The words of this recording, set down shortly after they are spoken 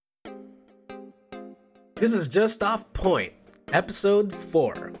This is Just Off Point, episode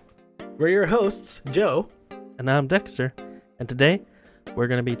 4. We're your hosts, Joe. And I'm Dexter, and today we're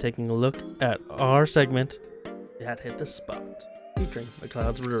going to be taking a look at our segment that hit the spot, featuring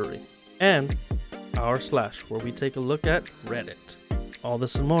McLeod's Brewery, and our Slash, where we take a look at Reddit. All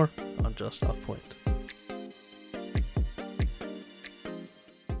this and more on Just Off Point.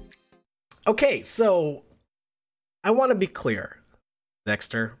 Okay, so I want to be clear,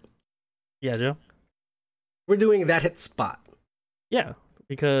 Dexter. Yeah, Joe? We're doing That Hit Spot. Yeah,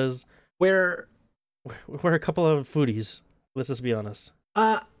 because We're we're a couple of foodies, let's just be honest.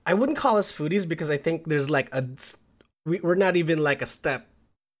 I wouldn't call us foodies because I think there's like we're not even like a step.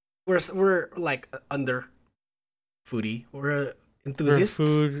 We're like under foodie. We're enthusiasts.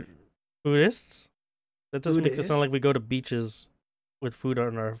 We're foodists? That just makes it sound Foodists? like we go to beaches with food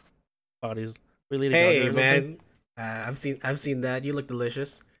on our bodies. We Lady Gaga Hey or something. man, I've seen that. You look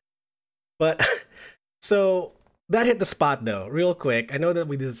delicious. But so that hit the spot though, real quick. I know that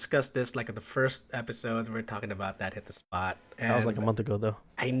we discussed this like in the first episode. We are talking about that hit the spot. That was like a and month ago, though.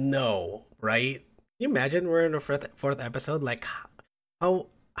 I know, right? Can you imagine we're in the fourth episode? Like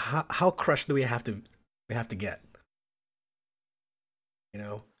how crushed do we have to get? You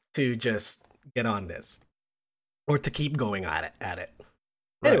know, to just get on this. Or to keep going at it.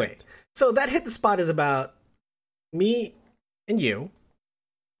 Anyway, Right. so that hit the spot is about me and you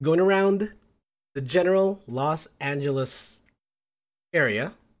going around the general Los Angeles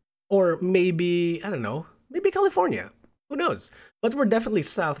area, or maybe I don't know, maybe California. Who knows? But we're definitely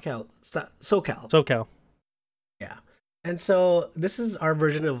SoCal. SoCal. Yeah, and so this is our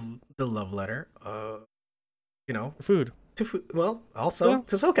version of the love letter. You know, Food. also Yeah.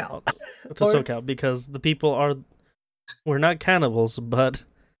 to SoCal. To Or- SoCal, because the people are... We're not cannibals, but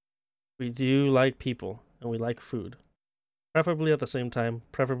we do like people, and we like food. Preferably at the same time.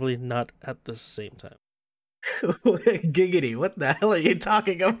 Preferably not at the same time. Giggity! What the hell are you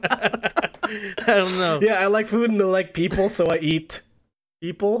talking about? I don't know. Yeah, I like food and I like people, so I eat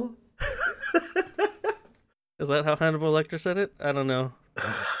people. Is that how Hannibal Lecter said it? I don't know.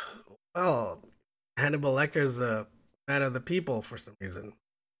 Well, Hannibal Lecter's a man of the people for some reason.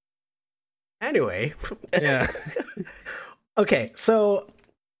 Anyway. Yeah. Okay, so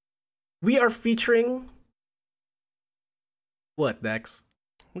we are featuring what, Dex?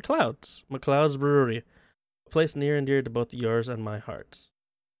 McLeod's Brewery. A place near and dear to both yours and my hearts.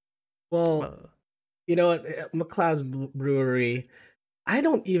 Well, Uh, you know what? McLeod's Brewery. I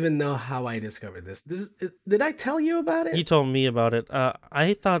don't even know how I discovered this. Did I tell you about it? you told me about it.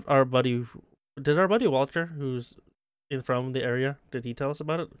 I thought our buddy... Did our buddy Walter, who's from the area, did he tell us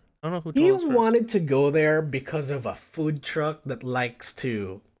about it? I don't know who He told us first. wanted to go there because of a food truck that likes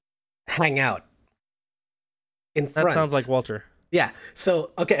to hang out in front. That sounds like Walter. Yeah.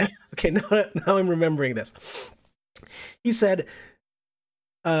 So okay. Now I'm remembering this. He said,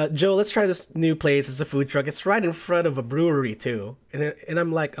 "Joe, let's try this new place. It's a food truck. It's right in front of a brewery too." And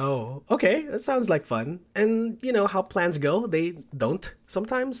I'm like, "Oh, okay. That sounds like fun." And you know how plans go; they don't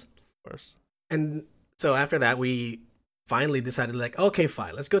sometimes. Of course. And so after that, we finally decided, like, okay,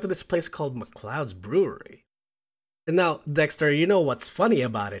 fine, let's go to this place called McLeod's Brewery. And now, Dexter, you know what's funny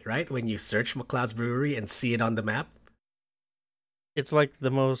about it, right? When you search McLeod's Brewery and see it on the map. It's like the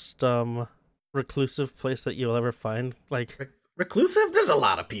most reclusive place that you'll ever find. Like, Reclusive? There's a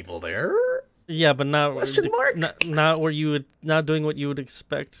lot of people there. yeah, but not Question mark? not where you would not doing what you would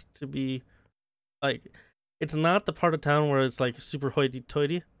expect to be. Like, it's not the part of town where it's like super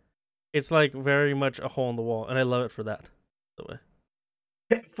hoity-toity. It's like very much a hole in the wall, and I love it for that. By the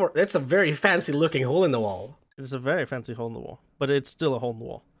way, It's a very fancy looking hole in the wall. it's a very fancy hole in the wall, but it's still a hole in the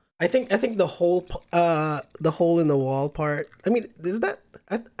wall. I think the hole in the wall part. I mean, is that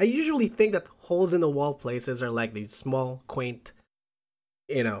I usually think that holes in the wall places are like these small, quaint,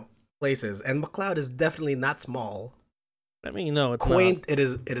 places, and McLeod is definitely not small. I mean, no, it's Quaint, not.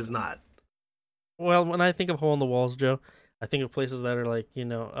 it is not. Well, when I think of hole in the walls, Joe, I think of places that are like,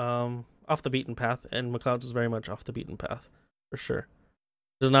 off the beaten path, and McLeod's is very much off the beaten path, for sure.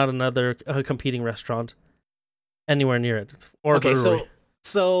 There's not another competing restaurant anywhere near it, or Okay, brewery.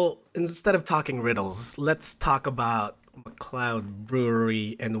 so instead of talking riddles, let's talk about McLeod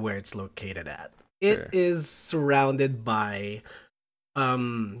Brewery and where it's located at. It Sure. is surrounded by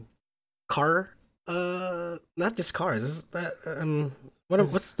car not just cars.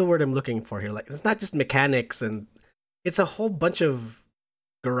 What's the word I'm looking for here? Like, it's not just mechanics, and it's a whole bunch of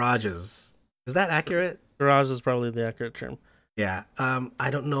garages. Is that accurate? Garage is probably the accurate term. Yeah. I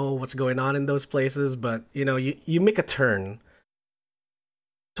don't know what's going on in those places, but you make a turn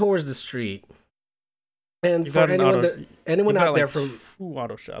towards the street, and You've for got an anyone auto- anyone You've out got, there like, from 2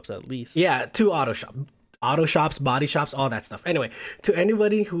 auto shops at least. yeah, two auto shop. auto shops, body shops, all that stuff. Anyway, to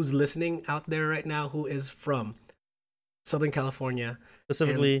anybody who's listening out there right now who is from Southern California, and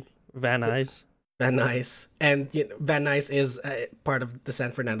Specifically, Van Nuys. Van Nuys, and Van Nuys is part of the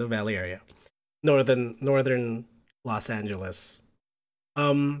San Fernando Valley area, northern Los Angeles.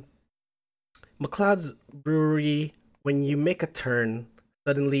 Um, McLeod's Brewery. When you make a turn,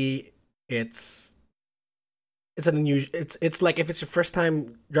 suddenly it's it's an unusual. It's like if it's your first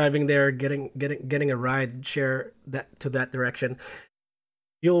time driving there, getting a ride share that to that direction,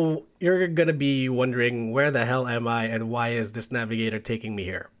 you're gonna be wondering where the hell am I and why is this navigator taking me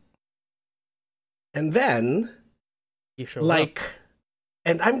here? And then You show up. like,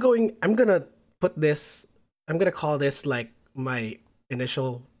 and I'm gonna put this. I'm gonna call this like my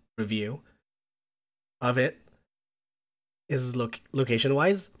initial review of it is location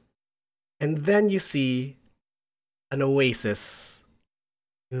wise, and then you see an oasis.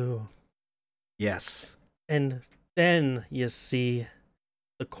 Ooh. Yes. And then you see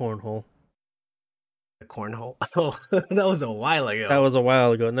the cornhole. The cornhole. Oh, that was a while ago. That was a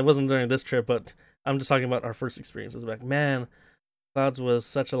while ago, and it wasn't during this trip, but I'm just talking about our first experiences back. Man, Clouds was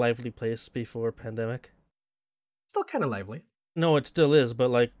such a lively place before pandemic. Still kind of lively. No, it still is, but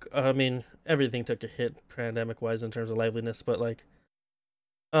like, I mean, everything took a hit pandemic wise in terms of liveliness, but like,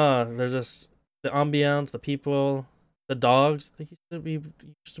 there's just the ambiance, the people, the dogs.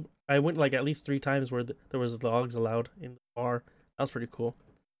 I went like at least 3 times where there was dogs allowed in the bar. That was pretty cool.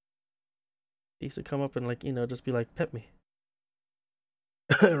 They used to come up and like, just be like, pet me.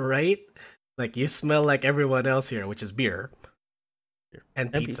 Right? Like you smell like everyone else here, which is beer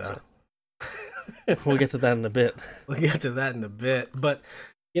and And pizza. We'll get to that in a bit. We'll get to that in a bit. But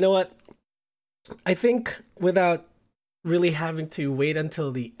you know what? I think without really having to wait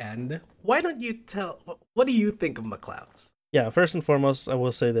until the end, why don't you tell what do you think of McLeod's? Yeah, first and foremost, I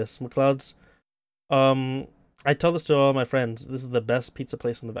will say this. McLeod's, I tell this to all my friends. This is the best pizza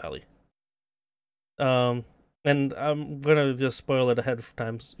place in the valley. And I'm gonna just spoil it ahead of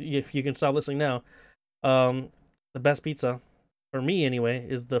times. If you can stop listening now, the best pizza, for me anyway,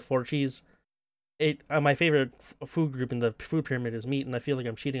 is the four cheese. My favorite food group in the food pyramid is meat, and I feel like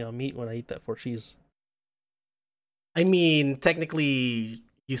I'm cheating on meat when I eat that four cheese. I mean, technically,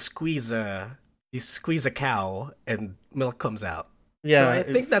 you squeeze a cow and milk comes out. Yeah, So I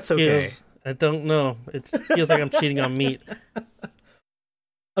think that's okay. I don't know. It feels like I'm cheating on meat.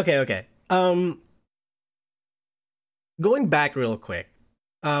 Okay. Going back real quick,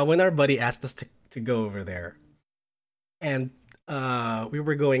 when our buddy asked us to go over there, and we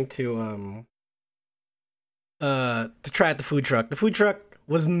were going to try out the food truck. The food truck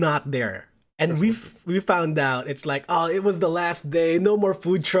was not there. And we found out it's like, oh, it was the last day, no more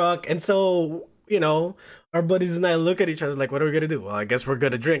food truck. And so, our buddies and I look at each other like, what are we gonna do? Well, I guess we're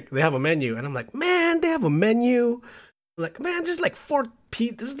gonna drink. They have a menu. And I'm like, man, they have a menu. I'm like, man, there's like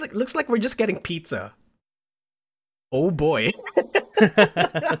this is like looks like we're just getting pizza. Oh boy.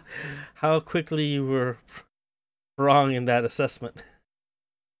 How quickly you were wrong in that assessment.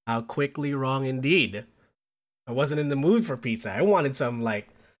 How quickly wrong indeed. I wasn't in the mood for pizza. I wanted some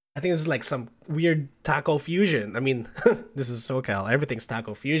I think this is like some weird taco fusion. I mean, this is SoCal. Everything's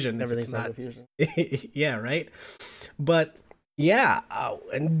taco fusion. Everything's taco fusion. Yeah, right? But yeah,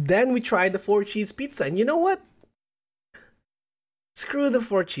 and then we tried the four cheese pizza. And you know what? Screw the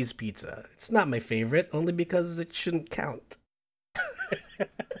four cheese pizza. It's not my favorite, only because it shouldn't count.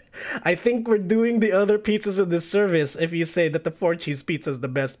 I think we're doing the other pizzas in this service if you say that the four cheese pizza is the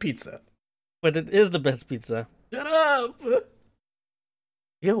best pizza. But it is the best pizza. Shut up!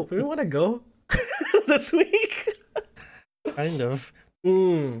 Yo, we want to go this week? Kind of.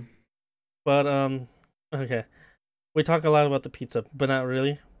 Mm. But, okay. We talk a lot about the pizza, but not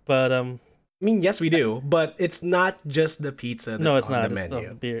really. But, I mean, yes, we do, but it's not just the pizza that's no, it's on not. the It's menu.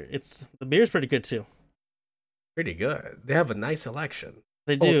 the beer. The beer's pretty good, too. Pretty good. They have a nice selection.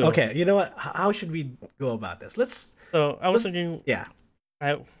 They do. Oh, okay, you know what? How should we go about this? So, I was thinking... Yeah.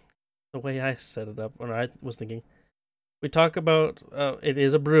 The way I set it up, when I was thinking... We talk about it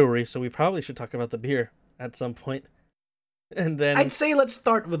is a brewery, so we probably should talk about the beer at some point. And then I'd say let's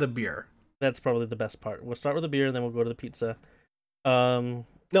start with a beer. that's probably the best part. We'll start with the beer, and then we'll go to the pizza. No,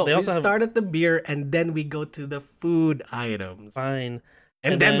 they we also have- start at the beer and then we go to the food items. Fine.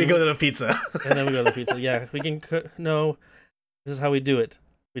 And then we go to the pizza. And then we go to the pizza. Yeah, we can. No, this is how we do it.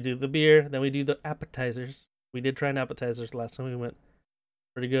 We do the beer, then we do the appetizers. We did try an appetizers last time we went.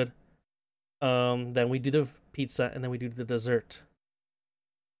 Pretty good. Then we do the pizza, and then we do the dessert.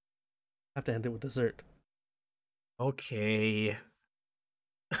 Have to end it with dessert. Okay.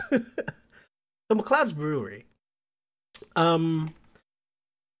 So McLeod's Brewery.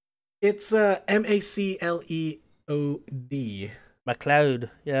 It's Macleod. McLeod,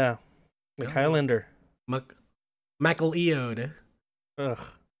 yeah. Oh, McHighlander. Mac Macleod. Ugh.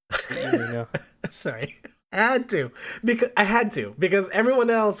 You know. Sorry. I had to because everyone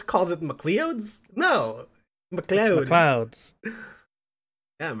else calls it McLeods. No, It's McLeod. McLeod's. Yeah,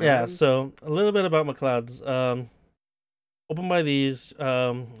 Yeah, man. so a little bit about McLeod's. Opened by this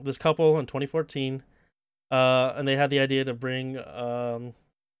couple in 2014. And they had the idea to bring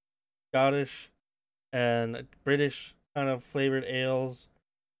Scottish and British kind of flavored ales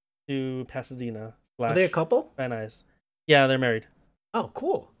to Pasadena Are they a slash couple? Van Nuys. Yeah, they're married. Oh,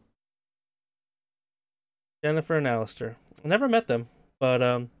 cool. Jennifer and Alistair. I never met them,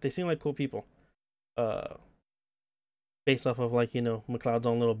 but they seem like cool people. Uh, Based off of like McLeod's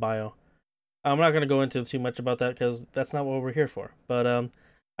own little bio. I'm not gonna go into too much about that because that's not what we're here for. But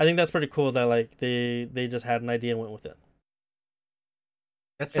I think that's pretty cool that like they just had an idea and went with it,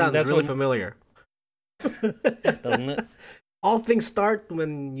 That and sounds that's really what familiar. doesn't it? All things start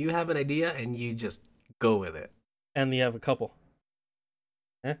when you have an idea and you just go with it. And you have a couple.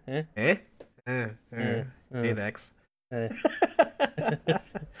 Eh, eh, Eh? eh, Hey, Dex. eh.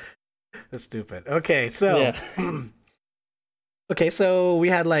 That's stupid. Okay, so Yeah. okay, so we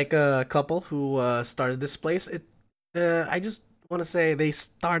had like a couple who started this place. I just want to say they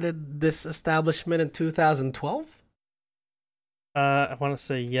started this establishment in 2012. I want to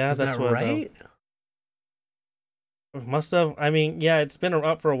say yeah. Is That's that what right? must have. I mean, yeah, it's been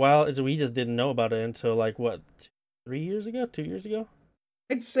up for a while. We just didn't know about it until like what 3 years ago, 2 years ago.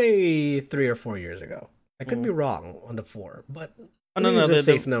 I'd say 3 or 4 years ago. I could be Mm. wrong on the four, but Oh no, three no, is a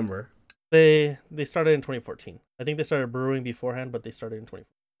safe number. they started in 2014. I think they started brewing beforehand, but they started in 2014.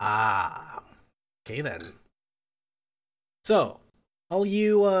 Ah, okay then. So, all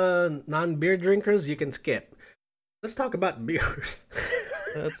you non-beer drinkers, you can skip. Let's talk about beers.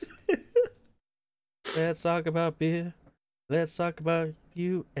 Let's let's talk about beer. Let's talk about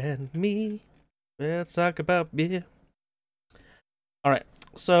you and me. Let's talk about beer. All right,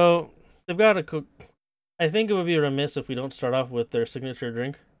 so they've got a cook. I think it would be remiss if we don't start off with their signature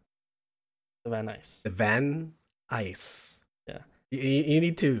drink, the Van Nuys. The Van Ice. Yeah. You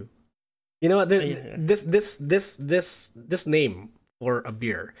need to. You know what? Yeah. This name for a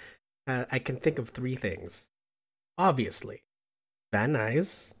beer, I can think of three things. Obviously, Van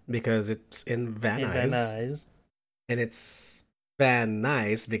Nuys because it's in Van And Van Nuys, Nuys. and it's Van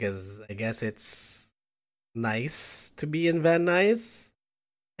Nuys because I guess it's nice to be in Van Nuys,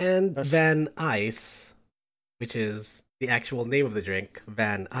 and Gosh. Van Ice, which is the actual name of the drink,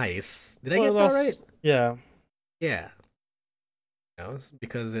 Van Ice. Did I Well, get that right? yeah. Yeah. No,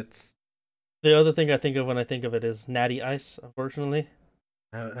 because it's The other thing I think of when I think of it is Natty Ice. Unfortunately,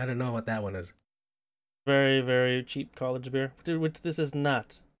 I don't know what that one is. very very cheap college beer, which this is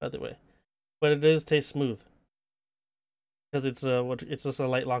not, by the way, but it does taste smooth because it's just a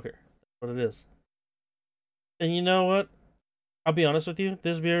light lager. That's what it is. And you know what? I'll be honest with you.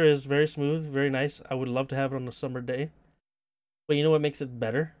 This beer is very smooth, very nice. I would love to have it on a summer day. But you know what makes it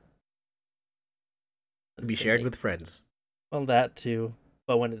better? To be The shared name. with friends. Well, that too.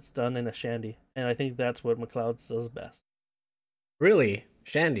 But when it's done in a shandy, and I think that's what McLeod does best. Really,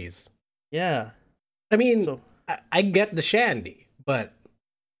 shandies. Yeah. I mean, So I get the shandy, but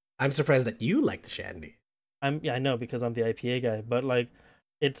I'm surprised that you like the shandy. I know because I'm the IPA guy, but like,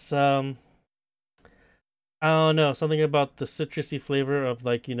 it's I don't know, something about the citrusy flavor of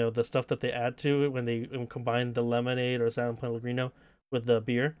like the stuff that they add to it when they combine the lemonade or San Pellegrino with the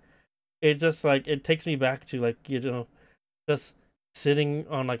beer. It just like it takes me back to like just sitting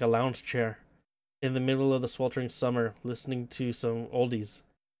on like a lounge chair in the middle of the sweltering summer listening to some oldies,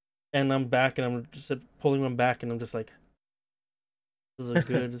 and I'm back and I'm just pulling them back and I'm just like, this is a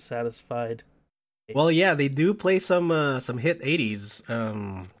good satisfied. Well, yeah, they do play some hit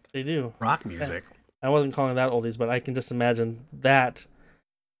 '80s They do. rock music. I wasn't calling that oldies, but I can just imagine that.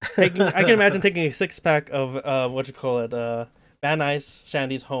 I can imagine taking a 6-pack of what you call it, Van Nuys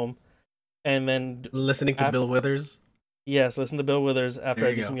Shandy's home, and then Listening to Bill Withers. yes, listen to Bill Withers after There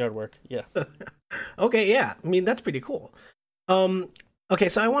I you do go. some yard work. Yeah. Okay, yeah. I mean, that's pretty cool. Um, okay,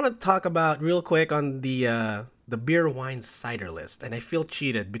 so I want to talk about real quick on the beer, wine, cider list, and I feel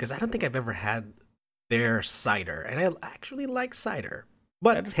cheated because I don't think I've ever had their cider, and I actually like cider.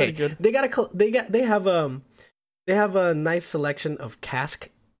 But Cider's hey, pretty good. they have a nice selection of cask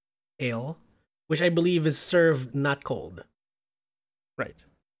ale, which I believe is served not cold. Right.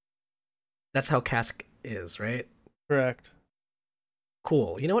 That's how cask is, right? Correct.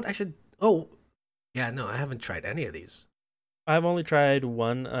 Cool. You know what? I should. Oh, yeah. No, I haven't tried any of these. I've only tried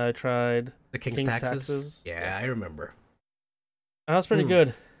one. I tried The King's King's Taxes. Taxes. Yeah, I remember. that was pretty Hmm.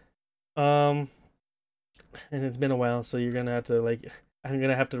 good. Um, and it's been a while, so you're gonna have to like, I'm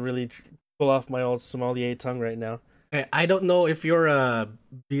gonna have to really pull off my old sommelier tongue right now. I don't know if you're a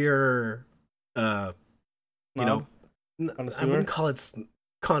beer, uh, you know, Snob, I wouldn't connoisseur, call it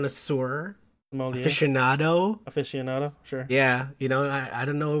connoisseur, sommelier, aficionado. aficionado. Sure. Yeah, I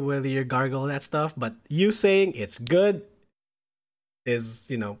don't know whether you gargle that stuff, but you saying it's good is,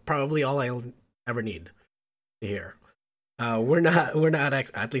 probably all I'll ever need to hear. We're not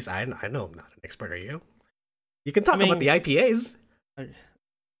at least I know I'm not an expert. Are you? You can I talk about mean, the IPAs. I,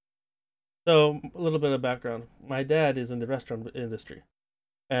 so a little bit of background. My dad is in the restaurant industry,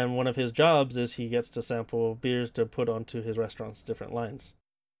 and one of his jobs is he gets to sample beers to put onto his restaurant's different lines.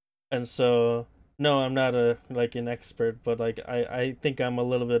 And so, no, I'm not an expert, but like I think I'm a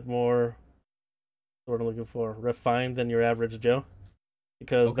little bit more what I'm looking for refined than your average Joe,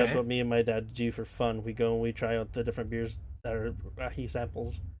 because that's Okay. what me and my dad do for fun. We go and we try out the different beers that are he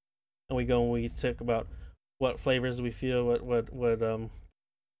samples, and we go and we talk about what flavors we feel,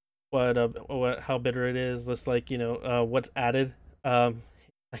 what how bitter it is. Just like what's added.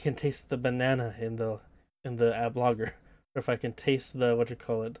 I can taste the banana in the ab lager, or if I can taste the what you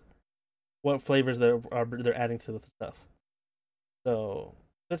call it, what flavors they're adding to the stuff. So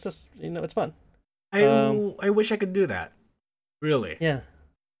that's just it's fun. I Um, I wish I could do that. Really. yeah,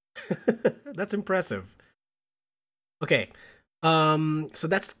 That's impressive. Okay. So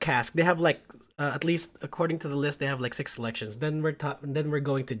that's cask. They have like at least according to the list they have like six selections. Then we're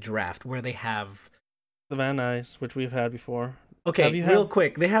going to draft where they have. the Van Nuys, which we've had before. Have Okay, you real had?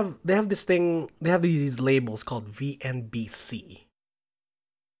 quick. They have this thing. They have these labels called VNBC.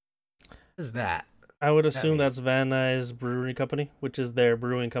 What is that? I would What does that assume mean? that's Van Nuys Brewery Company, which is their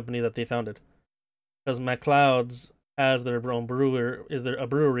brewing company that they founded. Because MacLeod's as their own brewer is there a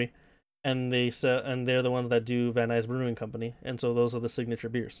brewery, and they're the ones that do Van Nuys Brewing Company, and so those are the signature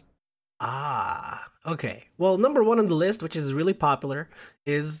beers. Ah, okay. Well, number one on the list, which is really popular,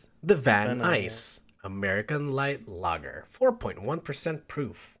 is the Van Van Nuys Nuys American Light Lager, 4.1%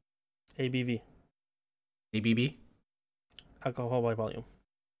 proof. ABV, ABB. alcohol by volume.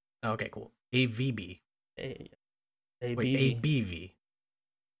 Okay, cool. AVB. A Wait, ABV. ABV.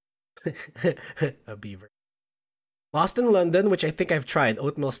 A beaver. Lost in London, which I think I've tried,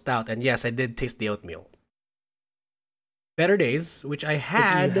 oatmeal stout, and yes, I did taste the oatmeal. Better Days, which I Which you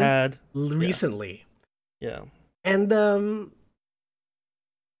had had? Yeah, recently, yeah. and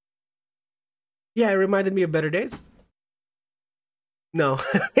yeah, it reminded me of Better Days. No,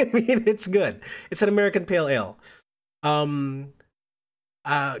 I mean it's good. It's an American pale ale. Um,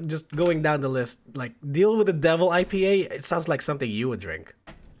 just going down the list, like Deal with the Devil IPA. It sounds like something you would drink.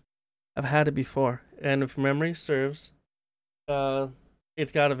 I've had it before, and if memory serves, uh,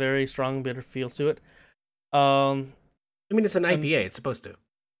 it's got a very strong bitter feel to it. Um, I mean, it's an and IPA. It's supposed to.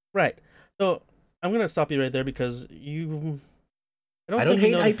 right. So I'm gonna stop you right there because I I don't don't think you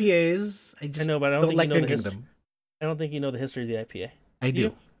hate know the. IPAs. I I just know, but I don't don't think you like know the drinking history. them. I don't think you know the history of the IPA. I Do you?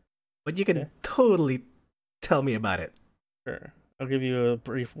 do, but you Okay, can totally tell me about it. sure. I'll give you a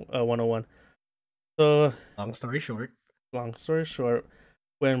brief 101. So, Long story short. long story short,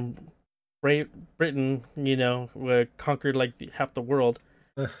 when Britain, conquered like half the world,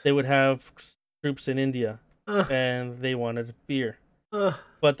 Ugh, they would have troops in India, ugh, and they wanted beer. ugh,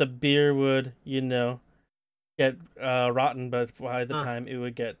 But the beer would, get rotten. But by the ugh. time it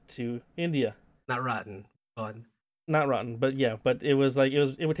would get to India, Not rotten. Fun. not rotten, but yeah, but it was like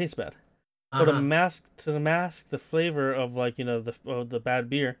it would taste bad. So Uh huh. to mask the flavor of like the bad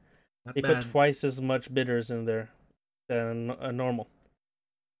beer, Not they put bad. twice as much bitters in there than normal,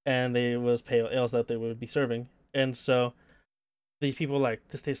 and they was pale ales that they would be serving, and so these people like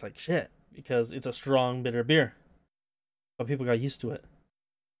this tastes like shit because it's a strong bitter beer, but people got used to it.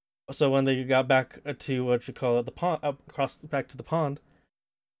 So when they got back to what you call it, the pond, up across back to the pond,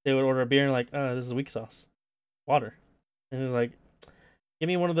 they would order a beer and like, this is weak sauce, water, and they're like, give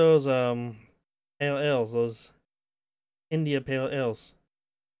me one of those pale ales, those India pale ales.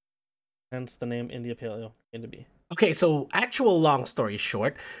 Hence the name India Pale Ale came to be. Okay, so actual long story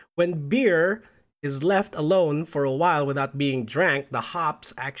short, when beer is left alone for a while without being drank, the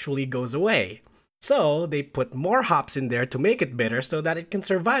hops actually goes away. So they put more hops in there to make it bitter so that it can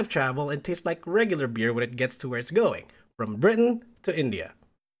survive travel and taste like regular beer when it gets to where it's going, from Britain to India.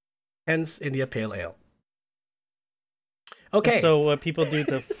 Hence India Pale Ale. And Okay. so what people do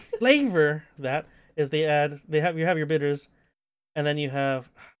to flavor that is you have your bitters, and then you have,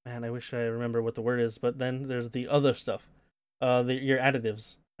 man, I wish I remember what the word is, but then there's the other stuff, your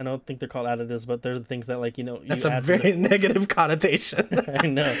additives. I don't think they're called additives, but they're the things that like That's you a add to the. very negative connotation. I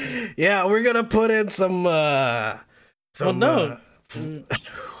know. Yeah, we're gonna put in some Well, some no, Mm,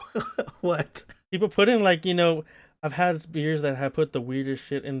 What? People put in like I've had beers that have put the weirdest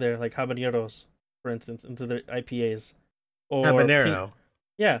shit in there, like habaneros, for instance, into their IPAs, or Habanero.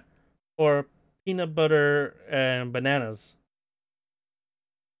 yeah, or peanut butter and bananas.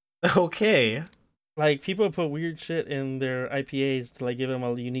 Okay. Like people put weird shit in their IPAs to like give them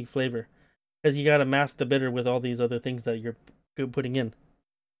a unique flavor, because you gotta mask the bitter with all these other things that you're putting in.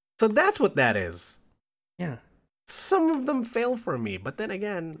 So that's what that is. Yeah, Some of them fail for me, but then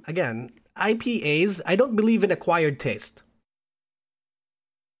again, IPAs, I don't believe in acquired taste.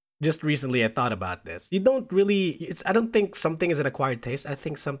 Just recently I thought about this. You don't really it's I don't think something is an acquired taste. I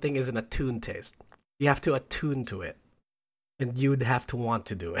think something is an attuned taste. You have to attune to it. And you'd have to want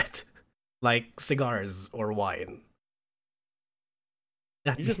to do it. Like cigars or wine.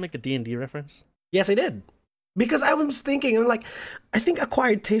 you just make a D&D reference. Yes, I did. Because I was thinking, I'm like, I think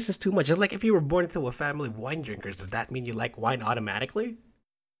acquired taste is too much. It's like if you were born into a family of wine drinkers, does that mean you like wine automatically?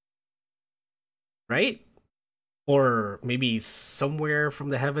 Right? Or maybe somewhere from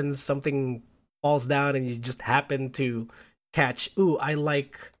the heavens something falls down and you just happen to catch, ooh, I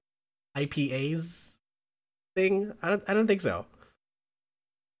like IPAs thing. I don't think so.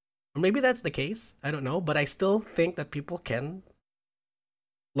 Or maybe that's the case. I don't know, but I still think that people can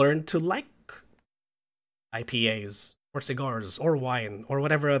learn to like IPAs or cigars or wine or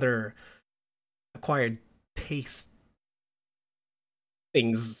whatever other acquired taste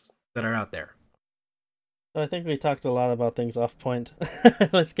things that are out there. So I think we talked a lot about things off point.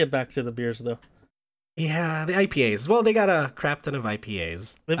 Let's get back to the beers though. Yeah, the IPAs. Well, they got a crap ton of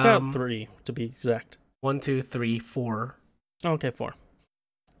IPAs. They've got 3 to be exact. 1, 2, 3, 4. Okay, 4.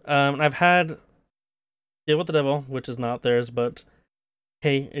 I've had Deal with the Devil, which is not theirs, but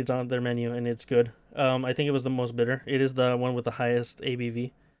hey, it's on their menu and it's good. I think it was the most bitter. It is the one with the highest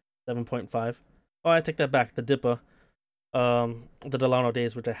ABV, 7.5. Oh, I take that back. The Dippa, the Delano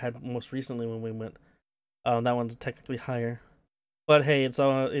Days, which I had most recently when we went. That one's technically higher, but hey, it's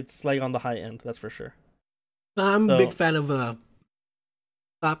like on the high end, that's for sure. I'm a big fan of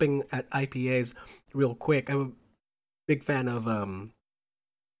stopping at IPAs real quick. I'm a big fan of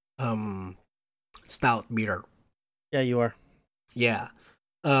stout beer. Yeah, you are. Yeah.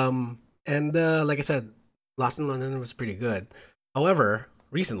 And like I said, Lost in London was pretty good. However,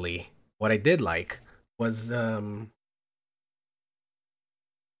 recently, what I did like was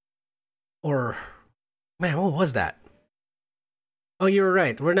or man, what was that? Oh, you were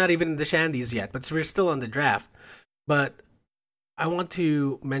right. We're not even in the shandies yet, but we're still on the draft. But I want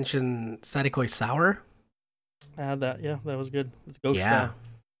to mention Sadikoi Sour. I had that. Yeah, that was good. It's Ghost Yeah. style.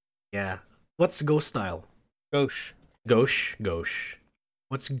 Yeah. What's Ghost style? Gauche. Gauche.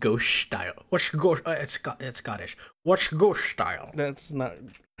 What's Gauche style? What's Gauche? It's Scottish. What's Gauche style? That's not.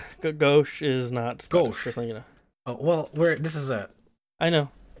 Gauche is not Scottish, Gauche. just like Oh, well, this is a I know.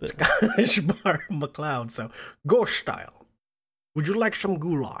 Scottish bar McLeod, so Gauche style. Would you like some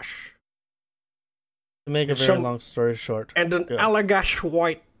goulash? To make a very long story short. And an Allagash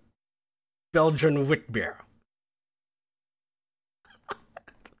white Belgian wheat beer.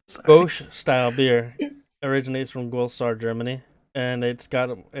 Gauche style beer originates from Gulsar, Germany, and it's got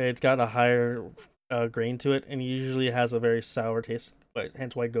a higher grain to it, and usually has a very sour taste, but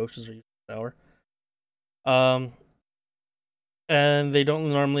hence why Gauches are usually sour. And they don't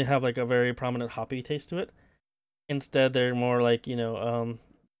normally have like a very prominent hoppy taste to it. Instead, they're more like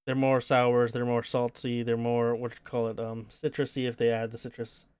they're more sours, they're more salty, they're more citrusy if they add the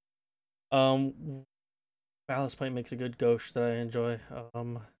citrus. Ballast Point makes a good gauche that I enjoy.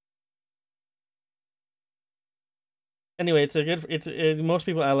 Anyway, most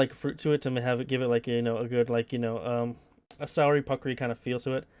people add like fruit to it to give it like a good a soury puckery kind of feel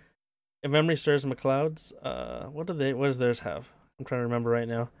to it. If memory serves, McLeod's what does theirs have? I'm trying to remember right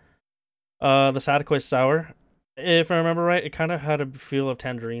now. The Sadikoi Sour, if I remember right, it kind of had a feel of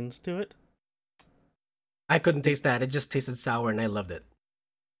tangerines to it. I couldn't taste that. It just tasted sour, and I loved it.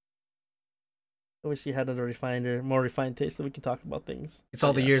 I wish you had a more refined taste so we could talk about things. It's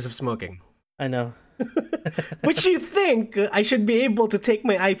all the years of smoking. I know. Which you think I should be able to take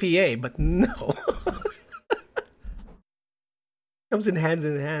my IPA, but no. Comes in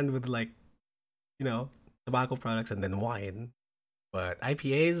hand with tobacco products and then wine. But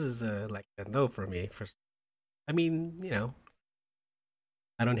IPAs is like a no for me. I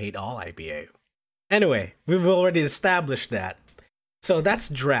don't hate all IPA. Anyway, we've already established that. So that's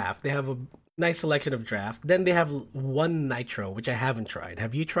draft. They have a nice selection of draft. Then they have one nitro, which I haven't tried.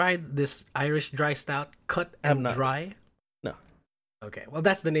 Have you tried this Irish dry stout, cut and dry? No. Okay, well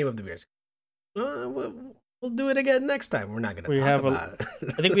that's the name of the beers. We'll do it again next time. We're not gonna We talk have about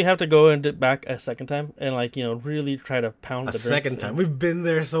I think we have to go and back a second time and like really try to pound a the second drinks time. We've been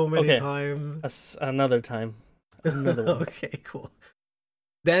there so many Okay. times. Another time, another one. Okay, cool.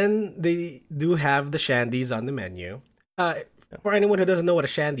 Then they do have the shandies on the menu. For anyone who doesn't know what a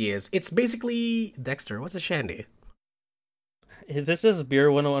shandy is, it's basically Dexter. What's a shandy? Is this just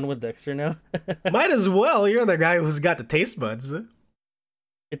beer 101 with Dexter now? Might as well. You're the guy who's got the taste buds.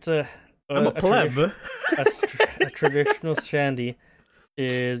 It's a I'm a pleb. a traditional shandy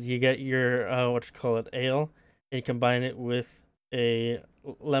is you get your what you call it, ale, and you combine it with a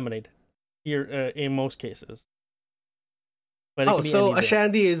lemonade. Here, in most cases. But it Oh, can be so any a drink.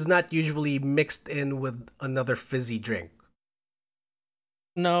 shandy is not usually mixed in with another fizzy drink.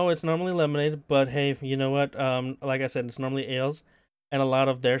 No, it's normally lemonade, but hey, you know what? Like I said, it's normally ales, and a lot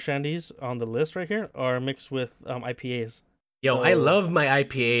of their shandies on the list right here are mixed with IPAs. Yo, I So- love my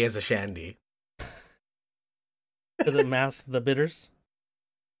IPA as a shandy. Does it mask the bitters?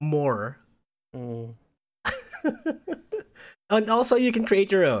 More. Mm. And also, you can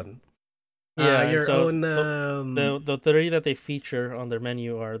create your own. Yeah, and your so own. The three that they feature on their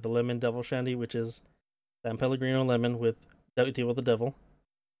menu are the lemon devil shandy, which is San Pellegrino lemon with Deal with the Devil.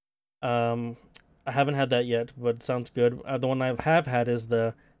 I haven't had that yet, but it sounds good. The one I have had is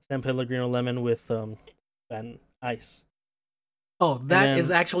the San Pellegrino lemon with Van Ice. Oh, that is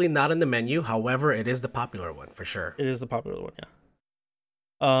then- actually not on the menu. However, it is the popular one for sure. It is the popular one, yeah.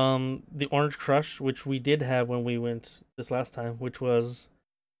 The Orange Crush, which we did have when we went this last time, which was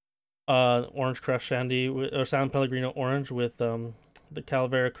Orange Crush Shandy or San Pellegrino Orange with the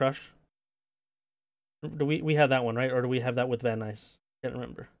Calavera Crush. Do we had that one, right? Or do we have that with Van Nuys? Can't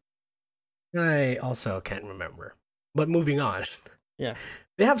remember. I also can't remember. But moving on. Yeah.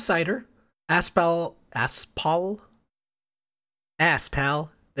 They have cider. Aspal.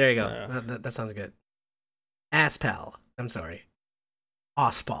 There you go. Yeah. That sounds good. Aspal. I'm sorry.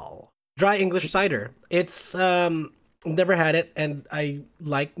 Ospal. Dry English cider. It's never had it, and I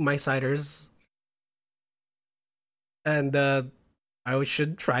like my ciders. And I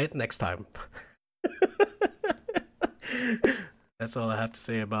should try it next time. That's all I have to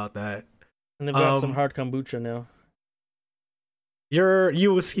say about that. And they've got some Um, hard kombucha now.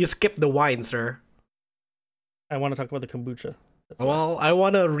 You skipped the wine, sir. I want to talk about the kombucha. That's why. Well, I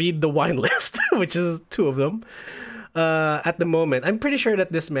want to read the wine list, which is 2 of them. At the moment, I'm pretty sure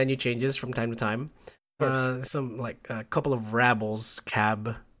that this menu changes from time to time. Of course. Some like a couple of Rabbles,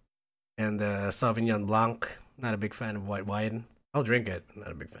 Cab, and Sauvignon Blanc. Not a big fan of white wine. I'll drink it.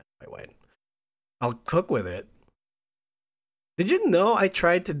 Not a big fan of white wine. I'll cook with it. Did you know I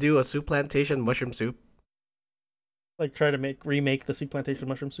tried to do a soup plantation mushroom soup? Like try to remake the sea plantation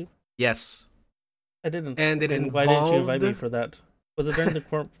mushroom soup. Yes, I didn't. and it And why didn't you invite me involved. for that? Was it during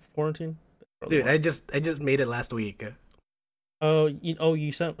the quarantine? Dude, I just made it last week. Oh,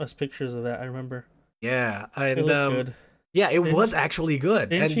 you sent us pictures of that. I remember. Yeah, It and looked good. yeah, it Didn't- was actually good.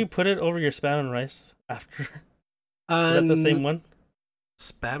 Didn't and you put it over your spam and rice after? Is that the same one?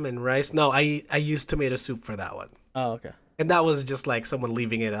 Spam and rice? No, I used tomato soup for that one, Oh, okay. and that was just like someone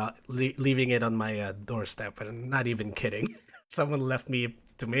leaving it out, leaving it on my doorstep, and I'm not even kidding. Someone left me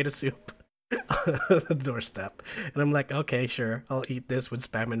tomato soup on the doorstep, and I'm like, okay, sure, I'll eat this with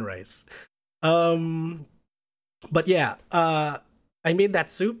spam and rice. But yeah, I made that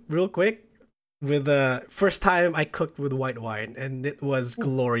soup real quick with first time I cooked with white wine, and it was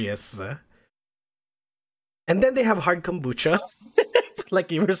glorious. And then they have hard kombucha,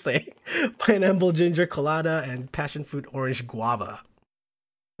 like you were saying, pineapple ginger colada and passion fruit orange guava.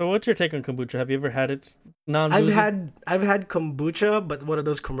 So, what's your take on kombucha? Have you ever had it non? I've had kombucha, but one of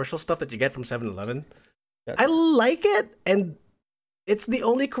those commercial stuff that you get from 7-Eleven. Gotcha. I like it, and it's the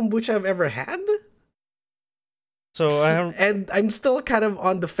only kombucha I've ever had. So I have. And I'm still kind of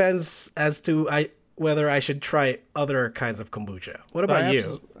on the fence as to whether I should try other kinds of kombucha. What about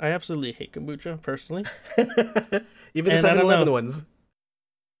you? I absolutely hate kombucha personally. Even the And I don't 7-Eleven know. ones.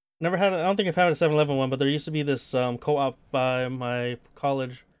 Never had. I don't think I've had a 7-Eleven one, but there used to be this co-op by my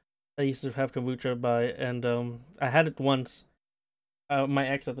college that used to have kombucha by, and I had it once. My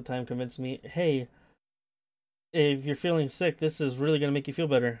ex at the time convinced me, "Hey, if you're feeling sick, this is really gonna make you feel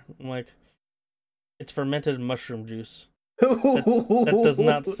better." I'm like, "It's fermented mushroom juice. That does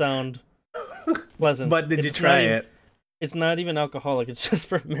not sound pleasant." But did you It's try not even- it? It's not even alcoholic. It's just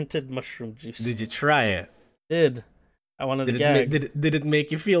fermented mushroom juice. Did you try it? Did. I wanted to Did gag. did it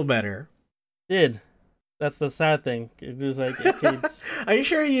make you feel better? Did. That's the sad thing. It was like, okay, Are you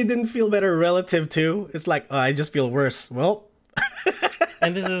sure you didn't feel better relative to? It's like, oh, I just feel worse. Well,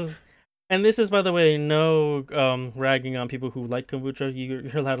 and this is by the way, no ragging on people who like kombucha.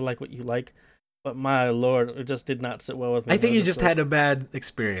 You're allowed to like what you like. But my lord, it just did not sit well with me. I think was you just like, had a bad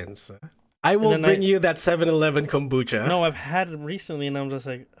experience. I and will then bring you that 7-Eleven kombucha. no, I've had it recently, and I'm just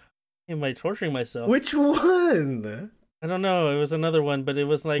like, am I torturing myself? Which one? I don't know. It was another one, but it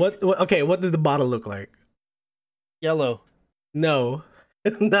was like What? Okay, what did the bottle look like? yellow. No,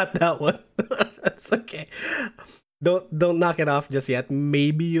 not that one. That's okay. Don't knock it off just yet.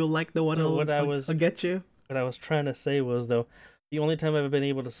 Maybe you'll like the one So what I'll get you. what I was trying to say was though, the only time I've been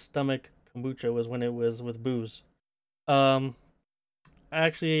able to stomach kombucha was when it was with booze. Um, I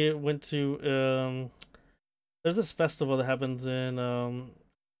actually went to there's this festival that happens in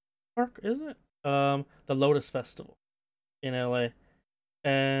Park, is it? The Lotus Festival in LA.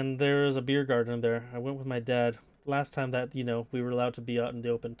 And there's a beer garden there. I went with my dad last time that, we were allowed to be out in the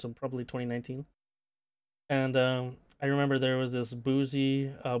open, so probably 2019. And I remember there was this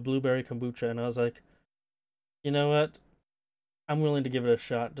boozy blueberry kombucha, and I was like, you know what? I'm willing to give it a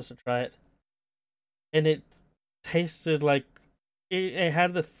shot just to try it. And it tasted like it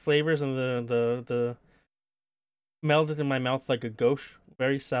had the flavors and the melted in my mouth like a gauche,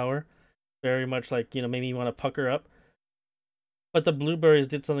 very sour, very much like, made me want to pucker up. But the blueberries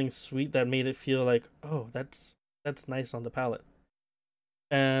did something sweet that made it feel like, oh, that's nice on the palate.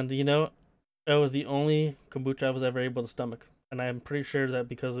 And it was the only kombucha I was ever able to stomach, and I'm pretty sure that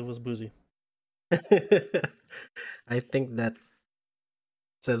because it was boozy. I think that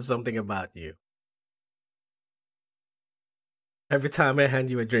says something about you. Every time I hand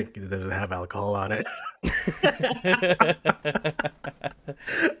you a drink, it doesn't have alcohol on it.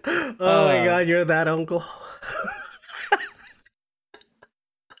 Oh my god, you're that uncle.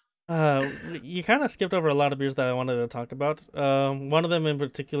 You kind of skipped over a lot of beers that I wanted to talk about. One of them in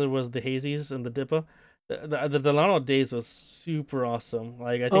particular was the hazies and the Dippa. The Delano Days was super awesome.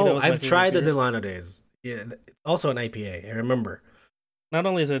 Like I think that was my I've favorite tried the beer. Delano Days. Yeah, it's also an IPA. I remember. Not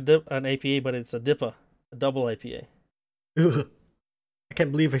only is it an APA, but it's a Dippa, a double IPA, Ugh. I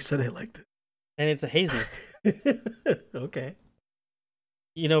can't believe I said I liked and it's a hazy. it. Okay.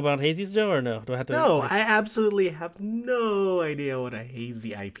 You know about hazies, Joe, or no? Do I have to? No, like- I absolutely have no idea what a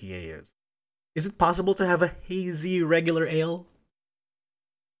hazy IPA is. Is it possible to have a hazy regular ale?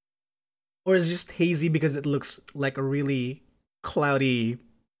 Or is it just hazy because it looks like a really cloudy,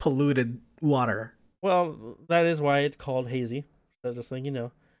 polluted water? Well, that is why it's called hazy. So just think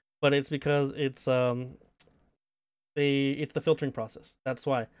but it's because it's it's the filtering process. That's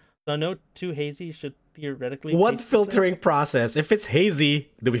why. So no two hazy should theoretically. What taste the same. filtering process? If it's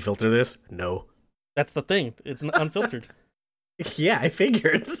hazy, do we filter this? No. That's the thing. It's unfiltered. Yeah, I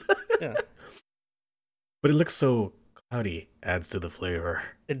figured. Yeah. But it looks so cloudy. Adds to the flavor.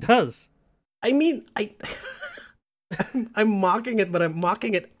 It does. I mean, I'm mocking it, but I'm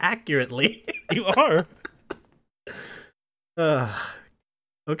mocking it accurately. You are.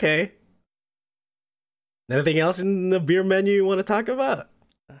 Okay. Anything else in the beer menu you want to talk about?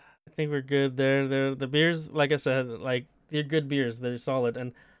 I think we're good there. The beers, like I said, like they're good beers. They're solid,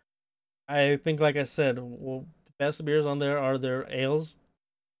 and I think, like I said, the best beers on there are their ales.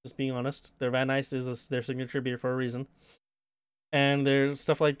 Just being honest, their Van Nuys is their signature beer for a reason, and there's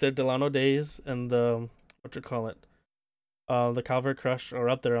stuff like the Delano Days and the the Calvert Crush are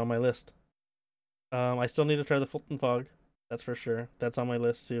up there on my list. I still need to try the Fulton Fog, that's for sure. That's on my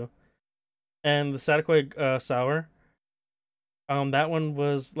list too, and the Sataquai Sour. That one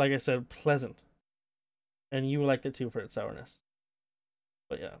was, like I said, pleasant, and you liked it too for its sourness.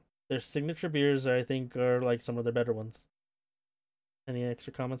 But yeah, their signature beers, I think, are like some of their better ones. Any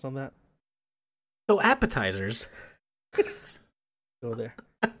extra comments on that? So appetizers. Go there.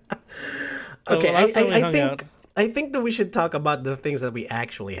 Okay, last time we hung out- I think that we should talk about the things that we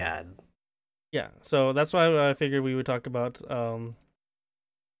actually had. Yeah, so that's why I figured we would talk about.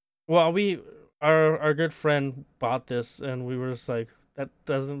 Well, our good friend bought this, and we were just like, that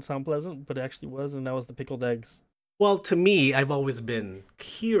doesn't sound pleasant, but it actually was, and that was the pickled eggs. Well, to me, I've always been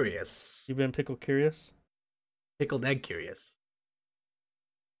curious. You've been pickle curious? Pickled egg curious.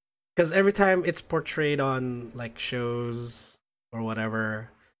 Because every time it's portrayed on like shows or whatever,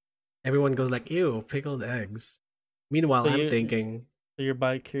 everyone goes like, "Ew, pickled eggs." Meanwhile, So I'm you- thinking, So you're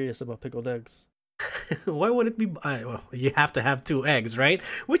bi curious about pickled eggs. why would it be? Well, you have to have 2 eggs, right?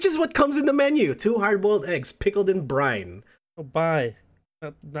 Which is what comes in the menu: 2 hard-boiled eggs pickled in brine. Oh, bi,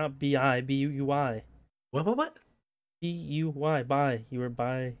 not bi, B-U-Y, What? B-U-Y, bi. You were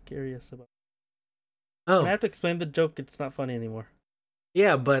bi curious about. Oh, When I have to explain the joke, it's not funny anymore.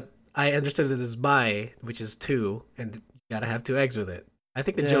 yeah, but I understood it as bi, which is 2, and you gotta have 2 eggs with it. I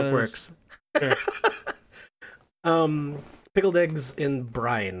think the Yeah, joke there's- works. Pickled eggs in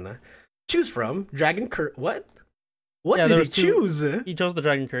brine. Choose from dragon curry. What? What Yeah, did there he was 2 choose? He chose the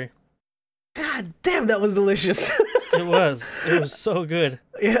dragon curry. God damn, that was delicious. It was. It was so good.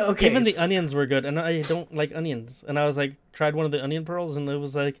 Yeah, okay. Even the onions were good, and I don't like onions. And I was like, tried one of the onion pearls, and it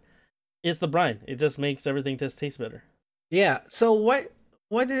was like, it's the brine. It just makes everything just taste better. Yeah. So why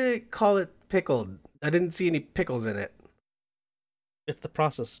did it call it pickled? I didn't see any pickles in it. It's the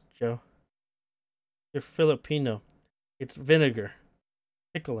process, Joe. You're Filipino. It's vinegar,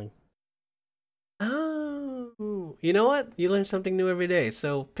 pickling. Oh, you know what? You learn something new every day.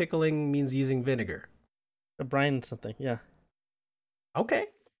 So pickling means using vinegar. A brine something, yeah. Okay,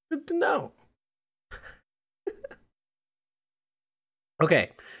 good to know.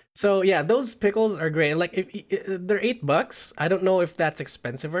 Okay, so yeah, those pickles are great. Like, if they're $8, I don't know if that's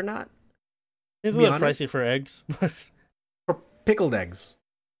expensive or not. It's To a be little honest, pricey for eggs, but for pickled eggs,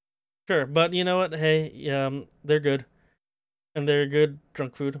 sure. But you know what? Hey, they're good, and they're good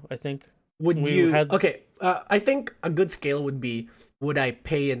junk food. I think would we you? had. Okay, I think a good scale would be: would I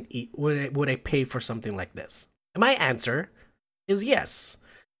pay and eat? Would I pay for something like this? My answer is yes,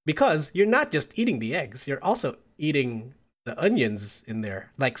 because you're not just eating the eggs; you're also eating the onions in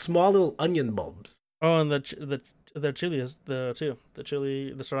there, like small little onion bulbs. Oh, and the chili is the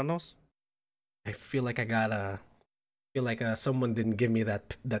chili the serranos. I feel like someone didn't give me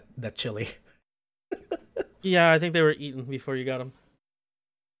that chili. Yeah, I think they were eaten before you got them.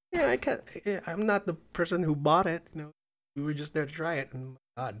 Yeah, I can't. Yeah, I'm not the person who bought it. We were just there to try it. And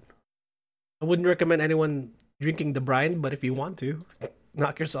God, I wouldn't recommend anyone drinking the brine, but if you want to,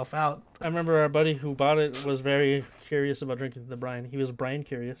 knock yourself out. I remember our buddy who bought it was very curious about drinking the brine. He was brine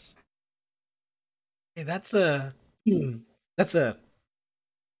curious. Hey, that's a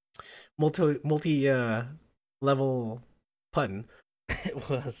multi level pun. It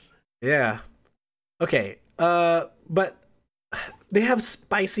was. Yeah. Okay. But they have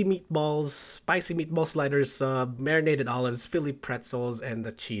spicy meatballs, spicy meatball sliders, marinated olives, Philly pretzels, and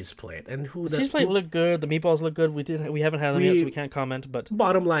the cheese plate. And The cheese plate looked good. The meatballs look good. We haven't had them yet, so we can't comment. But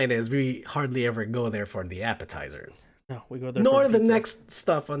bottom line is, we hardly ever go there for the appetizers. no, we go there. Nor for the pizza. next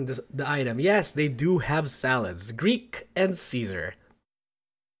stuff on the item. Yes, they do have salads, Greek and Caesar.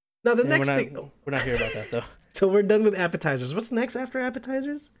 Now the Yeah, next we're not, thing. we're not here about that though. So we're done with appetizers. What's next after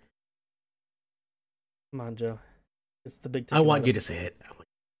appetizers? Come on, Joe. It's the big. I want you to say it.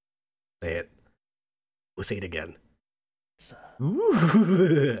 Say it. We'll say it again.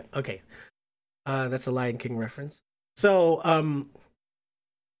 Ooh. Okay. That's a Lion King reference. So,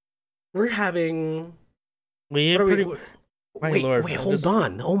 we're having. We what are pretty. we- My wait, lord, wait, I hold just-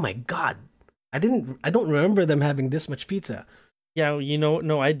 on. Oh my god. I don't remember them having this much pizza. Yeah,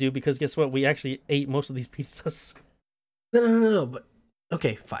 no, I do because guess what? We actually ate most of these pizzas. No, but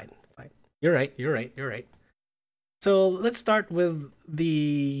okay, fine. You're right. So let's start with the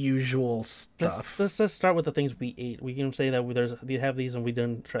usual stuff. Let's just start with the things we ate. We can say that we have these and we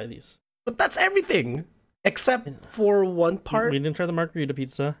didn't try these. But that's everything except for one part. We didn't try the margarita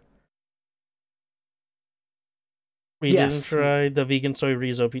pizza. We Yes. didn't try the vegan soy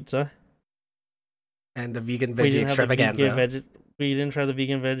riso pizza. And the vegan We veggie didn't have the extravaganza. we didn't try the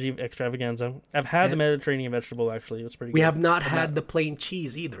vegan veggie extravaganza. I've had the And- Mediterranean vegetable actually. It's pretty good. We have not But had the plain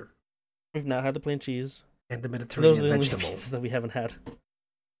cheese either. We've not had the plain cheese. And the Those are Mediterranean the only vegetable. pizzas that we haven't had.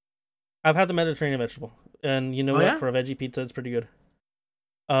 I've had the Mediterranean vegetable, and you know Oh, what? yeah? For a veggie pizza, it's pretty good.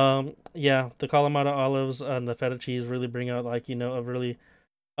 Yeah, the Kalamata olives and the feta cheese really bring out a really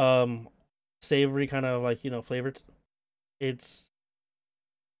savory kind of flavor. It's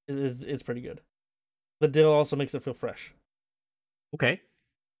it's pretty good. The dill also makes it feel fresh. Okay.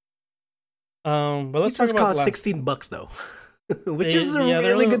 But let's Pizzas talk about cost the last. $16 though. Which They- is a yeah,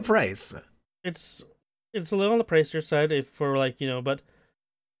 they're really a good little- price. It's a little on the pricier side if for but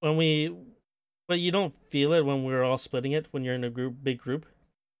but you don't feel it when we're all splitting it when you're in a big group.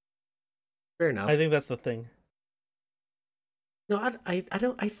 Fair enough. I think that's the thing. No, I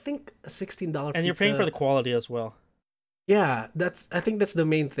don't. I think a $16 And you're paying for the quality as well. Yeah, I think that's the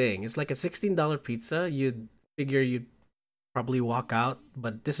main thing. It's like a $16 pizza. You'd figure you'd probably walk out,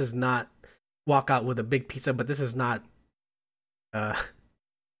 but this is not walk out with a big pizza. But this is not uh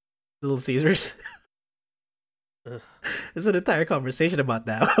Little Caesars. Ugh. There's an entire conversation about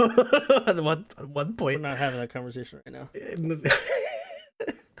that at one We're point. not having that conversation right now.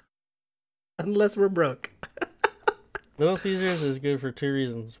 Unless we're broke. Little Caesars is good for two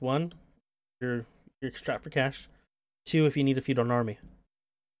reasons. One, you're strapped for cash. Two, if you need to feed an army.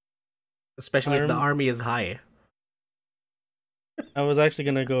 Especially if the Arm- army is high. I was actually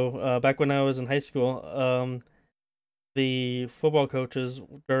gonna go back when I was in high school. The football coaches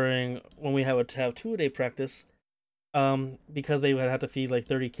during when we would have 2-a-day practice, because they would have to feed like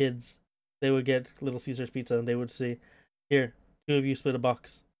 30 kids, they would get Little Caesars pizza and they would say, "Here, two of you split a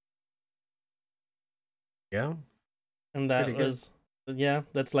box." Yeah, and that pretty good. was yeah,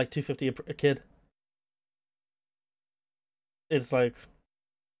 that's like 250 a kid. It's like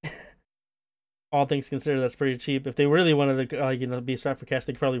all things considered, that's pretty cheap. If they really wanted to, be strapped for cash,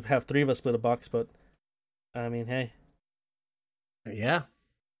 they could probably have three of us split a box. But I mean, hey, Yeah.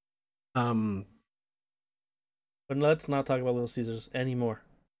 Um. but let's not talk about Little Caesars anymore.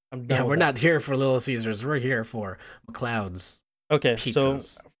 I'm Yeah, done with we're that. not here for Little Caesars. We're here for McLeod's Okay, so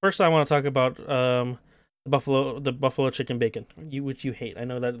pizzas. first I want to talk about the buffalo chicken bacon, which you hate. I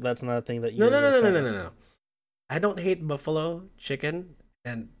know that that's not a thing that No, no, you're no, a no, no, fan no, of. no, no. I don't hate buffalo chicken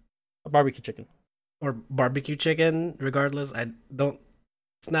and A barbecue chicken. or barbecue chicken. Regardless, I don't.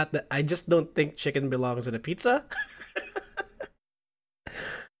 It's not that I just don't think chicken belongs in a pizza.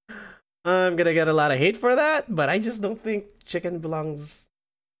 I'm gonna get a lot of hate for that, but I just don't think chicken belongs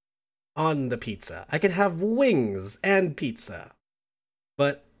on the pizza. I can have wings and pizza,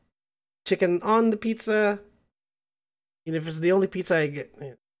 but chicken on the pizza, and if it's the only pizza I get,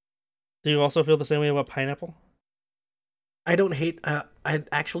 Do you also feel the same way about pineapple? I don't hate. I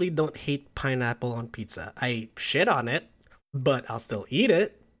actually don't hate pineapple on pizza. I shit on it, but I'll still eat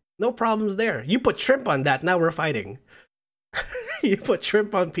it. No problems there. You put shrimp on that, now we're fighting. You put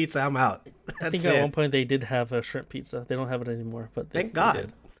shrimp on pizza, I'm out. I think That's at one it. point they did have a shrimp pizza. They don't have it anymore, but Thank they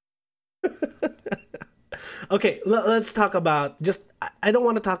did. God. Okay, let's talk about just. I don't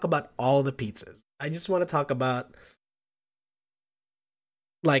want to talk about all the pizzas. I just want to talk about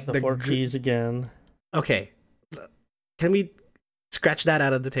like The four cheese again. Okay, can we scratch that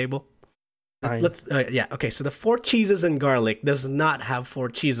out of the table? Fine. Let's. Yeah. Okay. So the four cheeses and garlic does not have four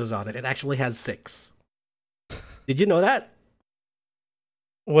cheeses on it. It actually has six. Did you know that?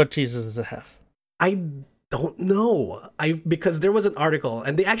 What cheeses does it have? I don't know. I because there was an article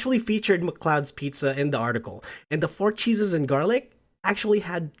and they actually featured McLeod's pizza in the article, and the four cheeses and garlic actually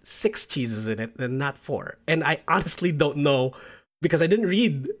had six cheeses in it and not four. And I honestly don't know because I didn't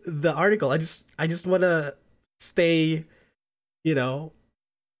read the article. I just want to stay, you know.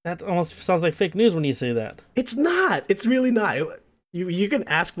 That almost sounds like fake news when you say that. It's not. It's really not. You can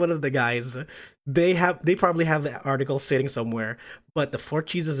ask one of the guys. They probably have the article sitting somewhere, but the four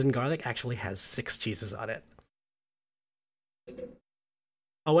cheeses and garlic actually has six cheeses on it.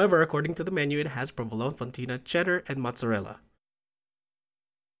 However, according to the menu, it has provolone, fontina, cheddar, and mozzarella.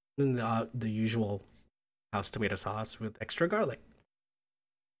 And the usual house tomato sauce with extra garlic.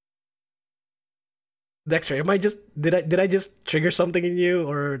 Dexter, am I just did I just trigger something in you,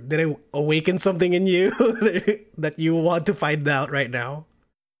 or did I awaken something in you that you want to find out right now?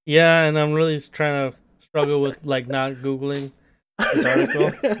 Yeah, and I'm really trying to struggle with like not googling this article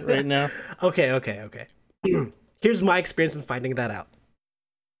right now. Okay, okay, okay. Here's my experience in finding that out.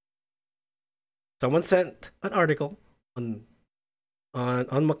 Someone sent an article on on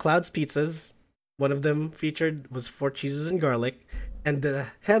McLeod's pizzas. One of them featured was four cheeses and garlic, and the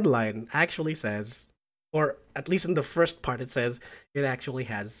headline actually says, or at least in the first part, it says it actually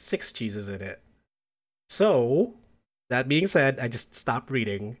has six cheeses in it. So, that being said, I just stopped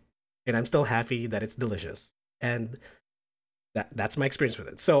reading, and I'm still happy that it's delicious. And that's my experience with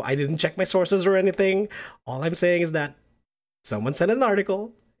it. So I didn't check my sources or anything. All I'm saying is that someone sent an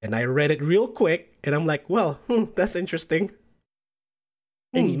article, and I read it real quick, and I'm like, well, that's interesting.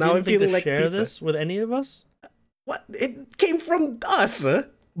 And you Now I'm didn't think to feeling like share pizza. this with any of us? What? It came from us,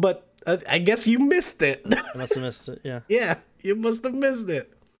 but I guess you missed it. I must have missed it. Yeah. Yeah, you must have missed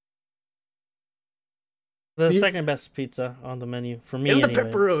it. The You, second best pizza on the menu for me, it's the anyway.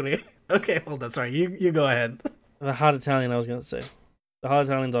 pepperoni. Okay, hold on. Sorry, you go ahead. The hot Italian, I was gonna say. The hot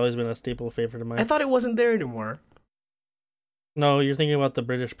Italian's always been a staple favorite of I mine. thought it wasn't there anymore. No, you're thinking about the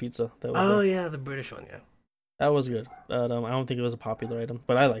British pizza that was Oh there. yeah, the British one. Yeah. That was good. I don't think it was a popular item,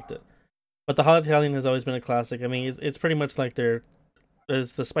 but I liked it. But the hot Italian has always been a classic. I mean, it's pretty much like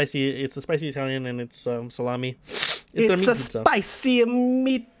it's the spicy Italian and it's salami. It's their It's meat a pizza. spicy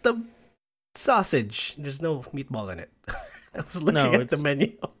meat sausage. There's no meatball in it. I was looking No, at the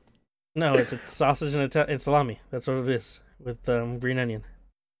menu. No, it's a sausage and salami. That's what it is with green onion.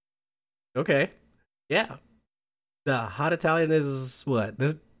 Okay. Yeah. The hot Italian is what?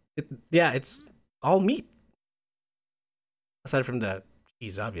 Yeah, it's all meat. Aside from the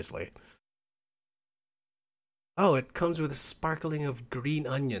cheese, obviously. Oh, it comes with a sparkling of green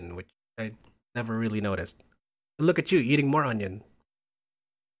onion, which I never really noticed. Look at you eating more onion.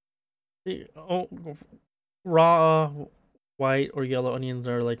 Oh, raw white or yellow onions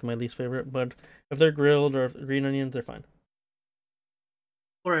are like my least favorite, but if they're grilled or green onions, they're fine.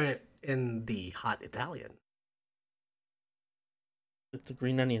 Or in the hot Italian. It's a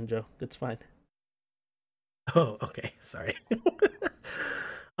green onion, Joe. It's fine. Oh, okay. Sorry.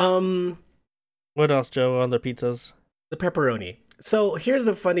 um What else, Joe, on their pizzas? The pepperoni. So here's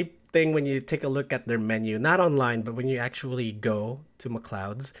the funny thing when you take a look at their menu, not online, but when you actually go to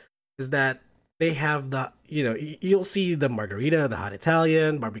McLeod's, is that they have you'll see the margarita, the hot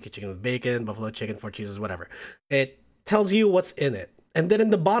Italian, barbecue chicken with bacon, buffalo chicken, four cheeses, whatever. It tells you what's in it. And then in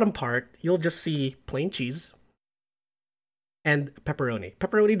the bottom part, you'll just see plain cheese and pepperoni.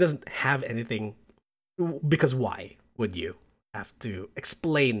 Pepperoni doesn't have anything, because why would you have to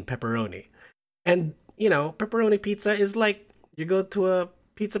explain pepperoni? And pepperoni pizza is like, you go to a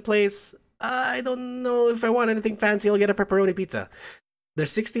pizza place. I don't know if I want anything fancy. I'll get a pepperoni pizza. Their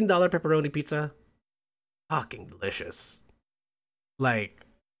 $16 pepperoni pizza, fucking delicious. Like,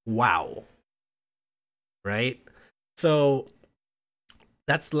 wow. Right? So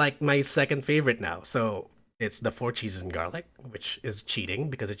that's like my second favorite now. So it's the four cheeses and garlic, which is cheating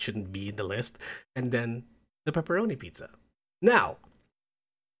because it shouldn't be in the list, and then the pepperoni pizza. Now,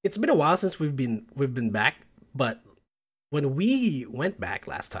 it's been a while since we've been back, but when we went back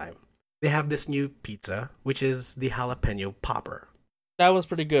last time, they have this new pizza, which is the jalapeno popper. That was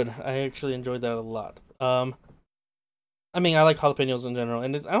pretty good. I actually enjoyed that a lot. I mean, I like jalapenos in general,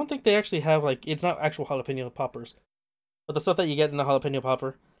 and I don't think they actually have like it's not actual jalapeno poppers, but the stuff that you get in the jalapeno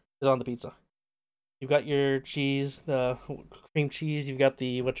popper is on the pizza. You've got your cheese, the cream cheese. You've got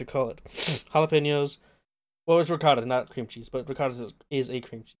the what you call it, jalapenos. Well, it's ricotta, not cream cheese, but ricotta is a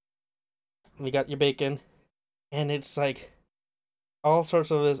cream cheese. And you got your bacon, and it's like all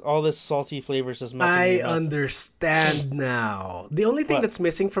sorts of all this salty flavors just melting in I your mouth. understand now. The only thing What? that's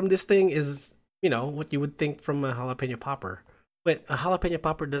missing from this thing is, what you would think from a jalapeno popper. Wait, a jalapeno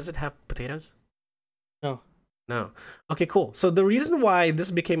popper, does it have potatoes? No. No. Okay, cool. So the reason why this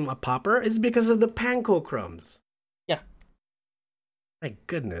became a popper is because of the panko crumbs. Yeah. My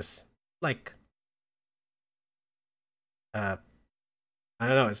goodness. Like, I don't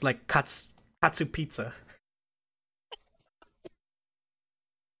know. It's like katsu pizza.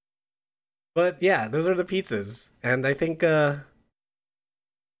 But yeah, those are the pizzas, and I think just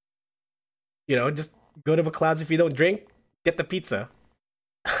go to McLeod's. If you don't drink, get the pizza.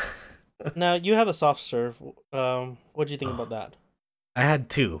 Now you have a soft serve. What do you think about that? I had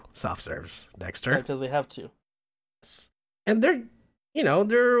two soft serves, Dexter, Because they have to. and they're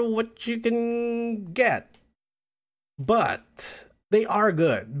what you can get, but they are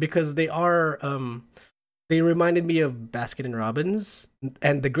good because they reminded me of Baskin and Robbins,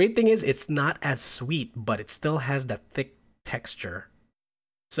 and the great thing is it's not as sweet, but it still has that thick texture.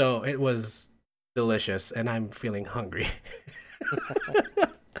 So it was delicious, and I'm feeling hungry.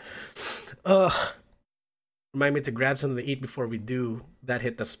 Ugh. Remind me to grab something to eat before we do that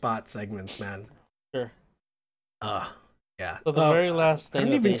hit the spot segments, man. Sure. Yeah. So the very last I thing don't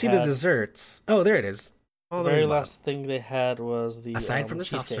that even they see had, the desserts. Oh, there it is. the All the way very to the bottom. last thing they had was the Aside from the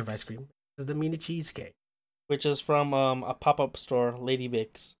soft serve cheesecakes, ice cream, is the mini cheesecake. which is from a pop up store, Lady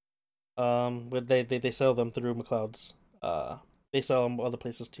Bakes. But they sell them through McLeod's. They sell them other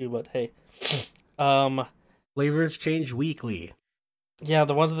places too, but hey, Flavors change weekly. yeah,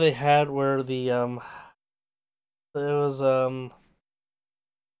 the ones that they had were there was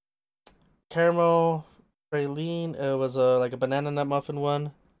caramel praline. It was like a banana nut muffin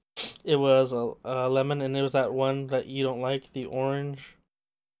one. It was a lemon, and it was that one that you don't like, the orange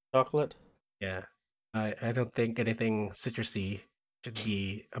chocolate. Yeah. I don't think anything citrusy should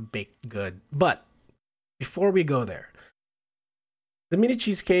be a baked good. But before we go there, the mini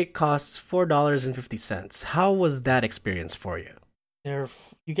cheesecake costs $4.50. How was that experience for you?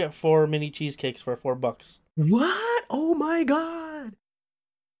 You get 4 mini cheesecakes for $4. What? Oh my god.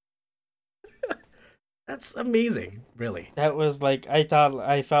 That's amazing, really. That was like I thought.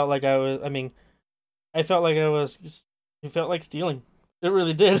 I felt like I was. I mean, I felt like I was. It felt like stealing. It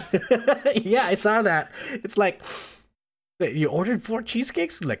really did. Yeah, I saw that. It's like, "Wait, you ordered 4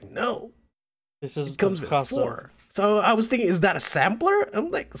 cheesecakes?" Like, no, This is it comes the with cost of- 4. So I was thinking, is that a sampler?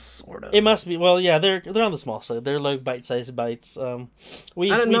 I'm like, sort of. It must be. Well, yeah, they're on the small side. They're like bite-sized bites. I don't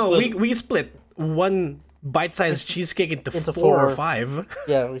know. split- We split one bite-sized cheesecake into, Into 4 or 4. 5.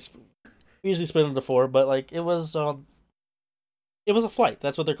 Yeah, we usually split into 4, but like it was a flight.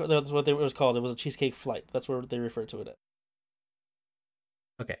 That's what it was called. It was a cheesecake flight. That's what they refer to it as.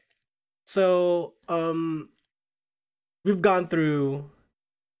 Okay. So, we've gone through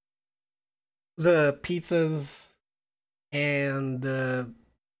the pizzas and the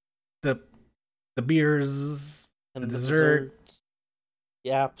beers, And the the dessert. desserts, the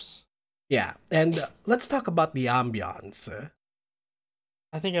apps. Yeah, and let's talk about the ambiance.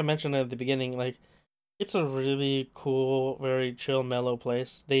 I think I mentioned at the beginning, like, it's a really cool, very chill, mellow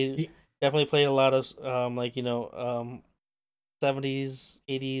place. They Ye- definitely play a lot of 70s,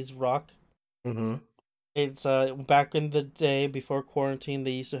 80s rock. Mm-hmm. It's back in the day before quarantine,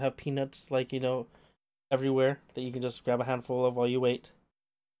 they used to have peanuts like everywhere that you can just grab a handful of while you wait.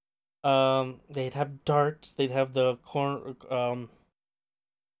 They'd have darts. They'd have the corn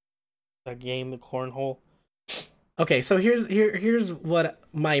that game, the cornhole. Okay, so here's what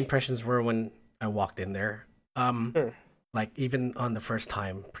my impressions were when I walked in there. Um, Sure. like even on the first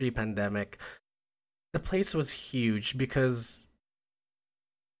time, pre-pandemic, the place was huge because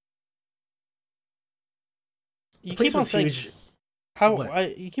the You place keep on was saying huge. how What? I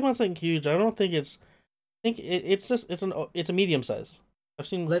you keep on saying huge. I don't think it's. I think it's just it's a medium size. I've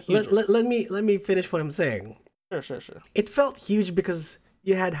seen huger. Let me finish what I'm saying. Sure, sure, sure. It felt huge because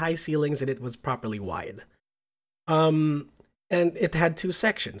you had high ceilings and it was properly wide. Um, and it had two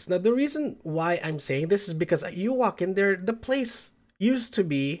sections. Now, the reason why I'm saying this is because you walk in there, the place used to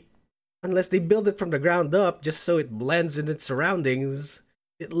be, unless they build it from the ground up just so it blends in its surroundings,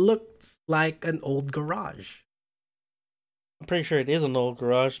 it looked like an old garage. I'm pretty sure it is an old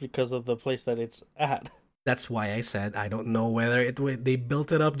garage because of the place that it's at. That's why I said I don't know whether they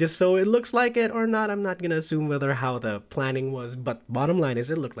built it up just so it looks like it or not. I'm not gonna assume whether how the planning was, but bottom line is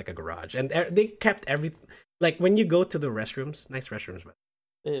it looked like a garage, and they kept every like when you go to the restrooms, nice restrooms, but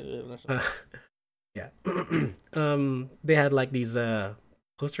uh, yeah, they had like these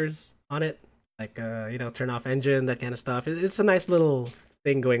posters on it, like turn off engine, that kind of stuff. It's a nice little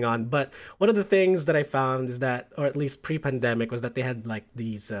thing going on. But one of the things that I found is that, or at least pre-pandemic, was that they had like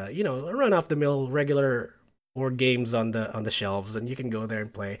these run off the mill regular board games on the shelves, and you can go there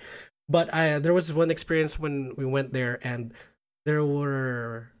and play. But there was one experience when we went there, and there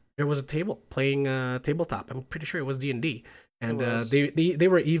were there was a table playing tabletop. I'm pretty sure it was D&D. It And was. they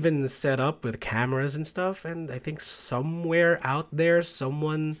were even set up with cameras and stuff. And I think somewhere out there,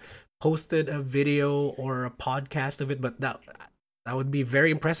 someone posted a video or a podcast of it. But that would be very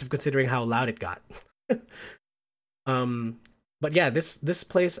impressive considering how loud it got. um, but yeah, this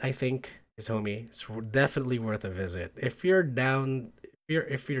place I think is homey. It's definitely worth a visit if you're down.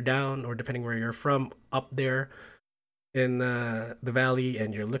 If you're down, or depending where you're from, up there in the valley,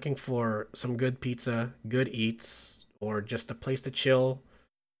 and you're looking for some good pizza, good eats, or just a place to chill,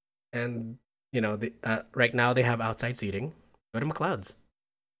 and right now they have outside seating, go to McLeod's.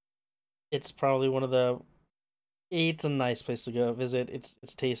 It's probably one of the. It's a nice place to go visit. It's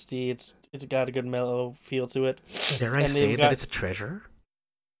tasty. It's got a good mellow feel to it, Dare I and they've say that got it's a treasure?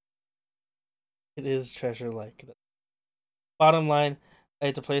 it is treasure like. Bottom line,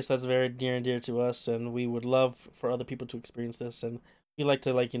 it's a place that's very near and dear to us, and we would love for other people to experience this. And we like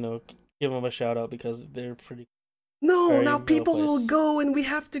to give them a shout out because they're pretty No, very now mellow people will place. go and we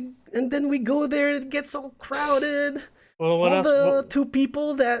have to, and then we go there, it gets all crowded. Well, what All else? the two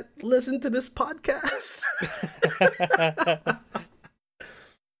people that listen to this podcast.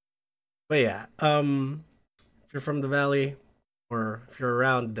 But yeah, if you're from the valley, or if you're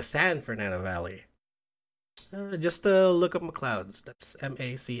around the San Fernando Valley, just look up McLeod's. That's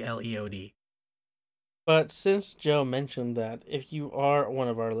MACLEOD. But since Joe mentioned that, if you are one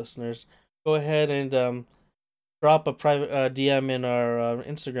of our listeners, go ahead and drop a private DM in our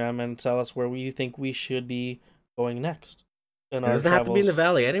Instagram and tell us where we think we should be going next in It our doesn't have to be in the travels.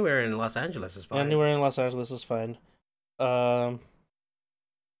 valley. Anywhere in Los Angeles is fine. Anywhere in Los Angeles is fine. Um,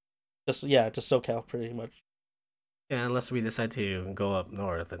 just yeah, just SoCal pretty much, Yeah, unless we decide to go up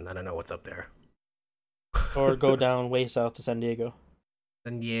north, and I don't know what's up there. or go down way south to San Diego.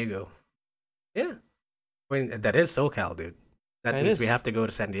 San Diego. Yeah. I mean, that is SoCal, dude. That It means we is have to go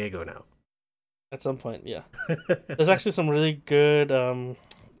to San Diego now. at some point. Yeah, there's actually some really good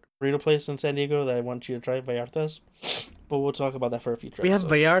burrito place in San Diego that I want you to try, Vallarta's. But we'll talk about that for a future We have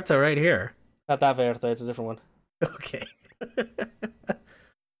episode. Vallarta right here. Not that Vallarta, it's a different one. Okay.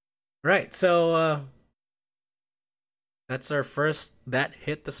 Right. So that's our first that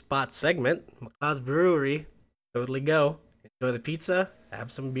hit the spot segment. McLeod's Brewery. Totally go. Enjoy the pizza.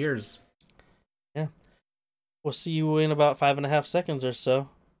 Have some beers. Yeah. We'll see you in about 5.5 seconds or so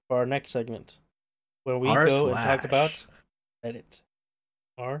for our next segment, where we R go and talk about slash. Reddit.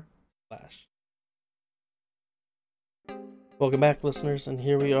 R slash. Welcome back, listeners, and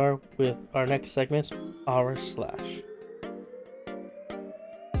here we are with our next segment, R slash.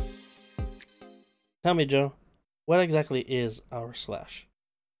 Tell me, Joe, what exactly is R slash?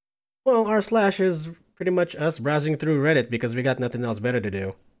 Well, R slash is pretty much us browsing through Reddit because we got nothing else better to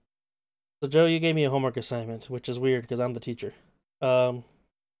do. So, Joe, you gave me a homework assignment, which is weird because I'm the teacher. Um,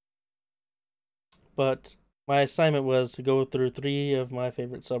 but my assignment was to go through 3 of my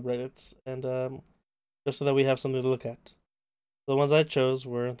favorite subreddits, and just so that we have something to look at. The ones I chose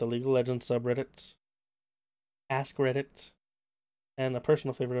were the League of Legends subreddit, Ask Reddit, and a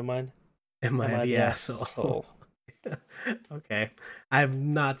personal favorite of mine, Am Am I I the the asshole? asshole? Okay. I have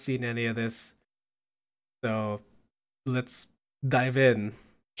not seen any of this. So let's dive in.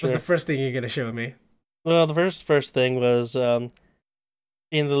 What's the Sure. first thing you're gonna show me? Well, the first thing was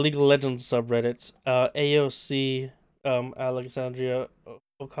in the League of Legends subreddit, AOC, Alexandria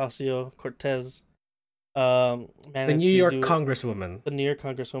Ocasio Cortez, The New managed to York do Congresswoman. the New York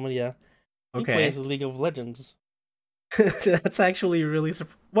Congresswoman. Yeah, she plays Okay. the League of Legends. That's actually really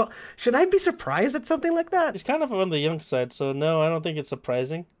well, should I be surprised at something like that? She's kind of on the young side, so no, I don't think it's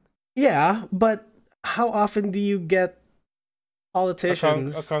surprising. Yeah, but how often do you get A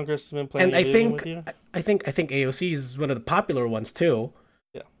politicians? congressman playing And a video game with you. I think AOC is one of the popular ones too,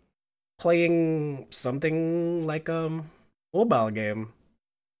 Yeah. playing something like mobile game.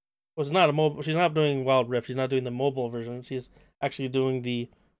 Well, it's not a mobile. She's not doing Wild Rift. She's not doing the mobile version. She's actually doing the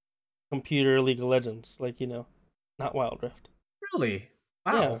computer League of Legends, like not Wild Rift. Really?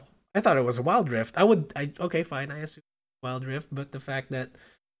 Yeah, Wow. I thought it was Wild Rift. Okay, fine. I assume Wild Rift, but the fact that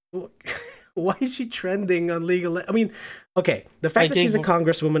why is she trending on I mean, okay, the fact I that she's a think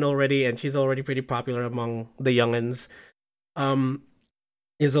congresswoman already and she's already pretty popular among the youngins, um,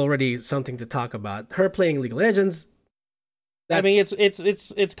 is already something to talk about. Her playing League of Legends. I mean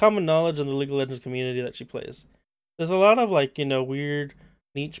That's it's common knowledge in the League of Legends community that she plays. There's a lot of weird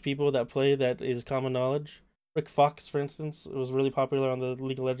niche people that play that is common knowledge. Rick Fox, for instance, was really popular on the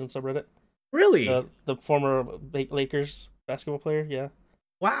League of Legends subreddit. really The former Lakers basketball player, yeah,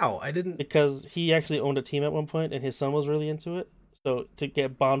 wow. I didn't. because he actually owned a team at one point, and his son was really into it. So to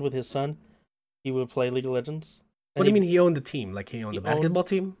get bond with his son, he would play League of Legends. What And do you mean he owned the team? Like he owned he the owned basketball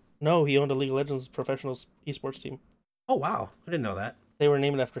team? no, he owned a League of Legends professional esports team. Oh wow, I didn't know that. They were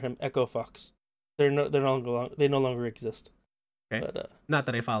named after him, Echo Fox. They no longer exist. Okay, But not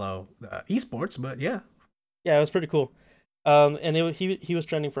that I follow esports, but yeah. yeah, it was pretty cool. And he was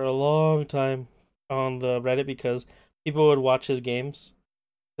trending for a long time on the Reddit because people would watch his games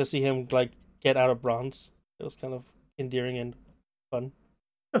to see him get out of bronze. It was kind of endearing and fun.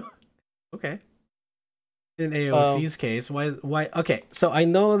 Okay. In Um, AOC's case, why? Okay, so I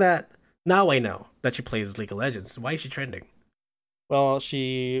know that now. I know that she plays League of Legends. Why is she trending? well,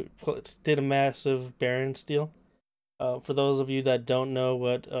 she did a massive Baron steal. For those of you that don't know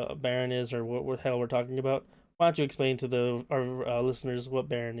what Baron is or what the hell we're talking about, why don't you explain to our listeners what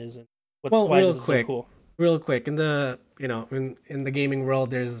Baron is and Well, why this is so cool? real quick. In the in the gaming world,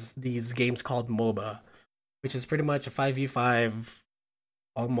 there's these games called MOBA, which is pretty much a 5v5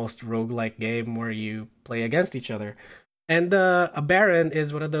 almost roguelike game where you play against each other. And a Baron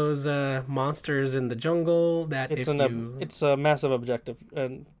is one of those monsters in the jungle that It's if you it's a massive objective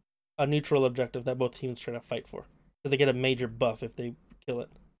and a neutral objective that both teams try to fight for because they get a major buff if they kill it.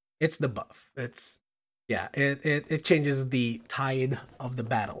 it's the buff. It's yeah, it changes the tide of the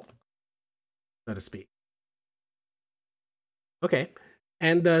battle, so to speak. Okay.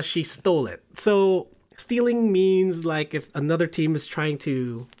 And she stole it. So stealing means like if another team is trying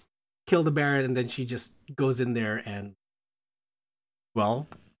to kill the Baron and then she just goes in there and well,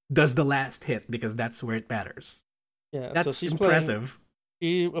 does the last hit because that's where it matters. Yeah, so That's she's playing. impressive.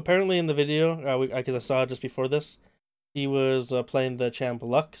 She apparently in the video, because I saw it just before this, she was playing the champ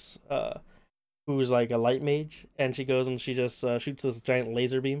Lux, who's like a light mage, and she goes and she just shoots this giant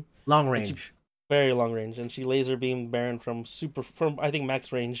laser beam, Long and she range. very long range, and she laser beamed Baron from I think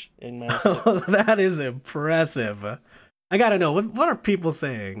max range and managed to. That is impressive. I gotta know what are people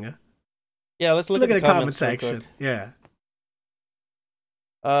saying. Yeah, let's look Look at at the the comment comments real quick. section. Yeah.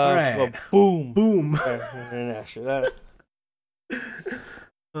 All Well, right. boom. Boom. Yeah, sure, that-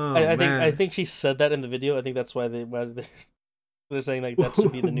 Oh, I think she said that in the video. I think that's why they're saying like that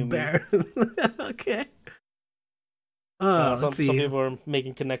should be the new meme. Baron. Okay. Some Let's see. people are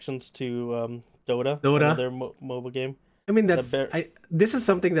making connections to Dota, Dota. their mobile game. I mean, The bear- this is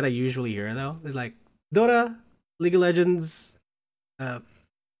something that I usually hear though. It's like Dota, League of Legends.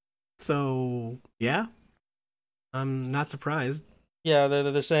 So yeah, I'm not surprised. Yeah,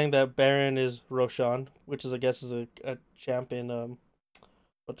 they're saying that Baron is Roshan, which is I guess is a champ in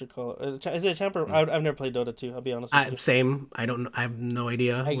what you call it? Is it a champ? Or, I've never played Dota 2. I'll be honest with you. Same. I don't. I have no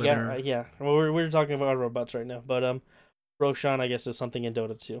idea Yeah, whether. yeah. Well, we're talking about robots right now, but Roshan I guess is something in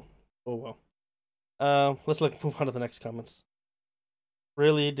Dota 2. Oh well. Let's move on to the next comments.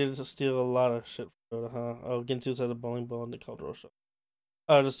 Really did steal a lot of shit from Dota, huh? Oh, Ginsu said a bowling ball and they called Roshan.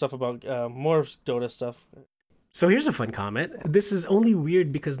 Just stuff about more Dota stuff. So here's a fun comment. This is only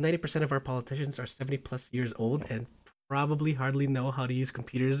weird because 90% of our politicians are 70 plus years old and probably hardly know how to use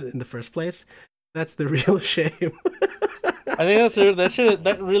computers in the first place. That's the real shame. I think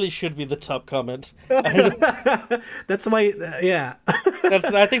that really should be the top comment. That's my yeah.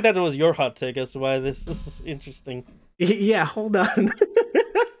 I think that was your hot take as to why this is interesting. Yeah, hold on.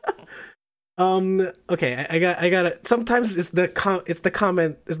 Okay, I got it. Sometimes it's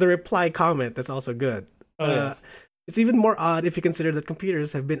the reply comment that's also good. Oh yeah. It's even more odd if you consider that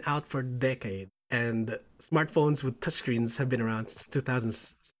computers have been out for decades and smartphones with touchscreens have been around since 2000.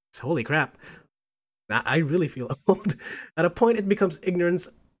 Holy crap. I really feel old. At a point, it becomes ignorance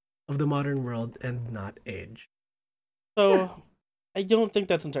of the modern world and not age. So, I don't think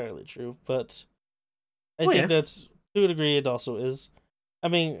that's entirely true, but I think that's to a degree it also is. I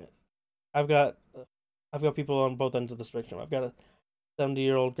mean, I've got people on both ends of the spectrum. I've got a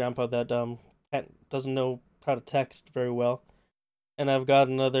 70-year-old grandpa that doesn't know how to text very well, and I've got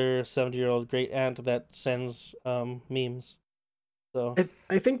another 70-year-old great aunt that sends memes. So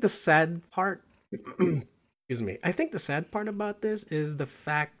I think the sad part, excuse me. I think the sad part about this is the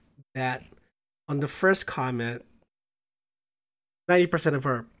fact that on the first comment, 90% of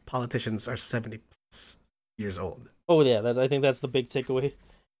our politicians are 70 plus years old. Oh yeah, I think that's the big takeaway.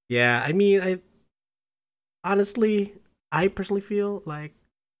 Yeah, I mean, I personally feel like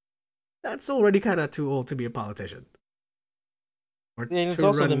that's already kind of too old to be a politician. And it's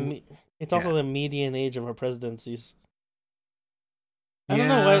also the median age of our presidencies. I don't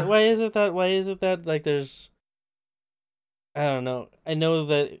know why is it that like there's, I don't know. I know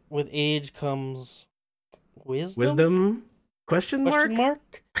that with age comes wisdom. Wisdom? Question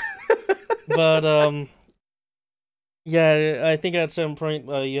mark? But yeah, I think at some point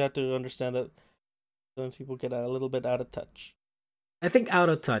you have to understand that sometimes people get a little bit out of touch. I think out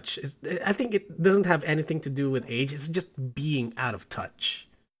of touch I think it doesn't have anything to do with age. It's just being out of touch.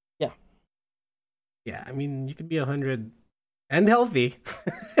 Yeah. Yeah, I mean, you could be 100 and healthy.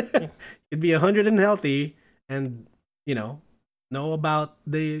 You'd be 100 and healthy, and know about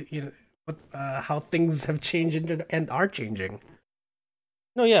the how things have changed and are changing.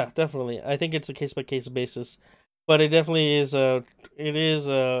 No, yeah, definitely. I think it's a case by case basis, but it definitely is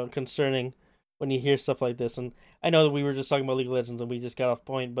concerning when you hear stuff like this. And I know that we were just talking about League of Legends and we just got off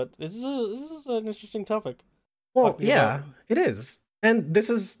point, but this is an interesting topic. Well, yeah, it is, and this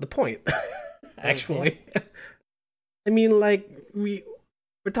is the point. Actually, I mean, like we're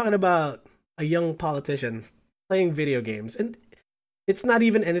talking about a young politician playing video games, and it's not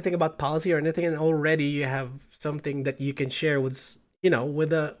even anything about policy or anything, and already you have something that you can share with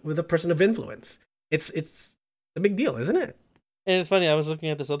with a person of influence. It's a big deal, isn't it? And it's funny. I was looking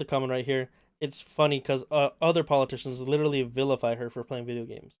at this other comment right here. It's funny because other politicians literally vilify her for playing video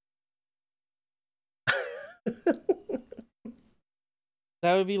games.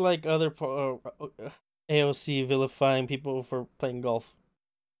 That would be like other AOC vilifying people for playing golf.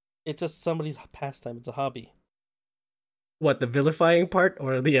 It's just somebody's pastime. It's a hobby. What, the vilifying part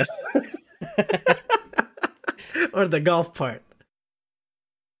or the or the golf part?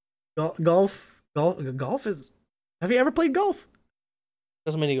 Golf is. Have you ever played golf?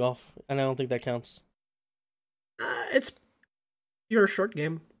 Just mini golf, and I don't think that counts. It's your short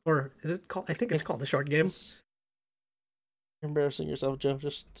game, or is it called? I think it's called the short game. You're embarrassing yourself, Joe.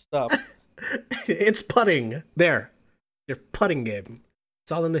 Just stop. It's putting. There, your putting game.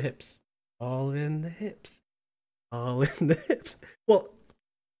 It's all in the hips. All in the hips. All in the hips. Well,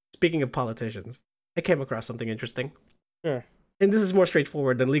 speaking of politicians, I came across something interesting. Sure. And this is more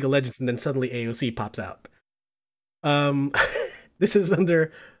straightforward than League of Legends, and then suddenly AOC pops out. This is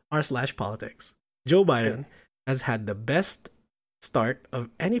under r/politics. Joe Biden has had the best start of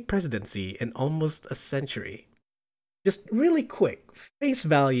any presidency in almost a century. Just really quick, face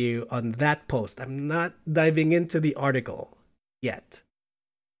value on that post. I'm not diving into the article yet.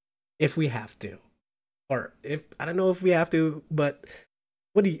 If we have to. Or if I don't know if we have to, but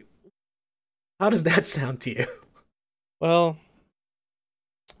how does that sound to you? Well,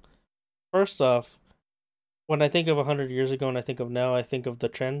 first off, when I think of 100 years ago and I think of now, I think of the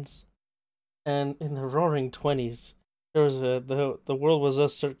trends. And in the roaring 20s, there was the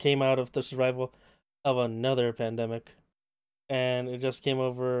world came out of the survival of another pandemic. And it just came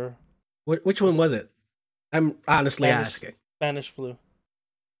over. Which one was it? I'm honestly asking. Spanish flu.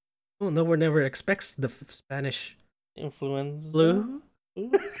 Oh, no one never expects the Spanish influenza. Flu?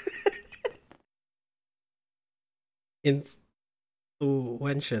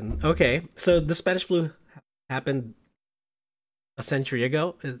 Influenza. Okay, so the Spanish flu happened a century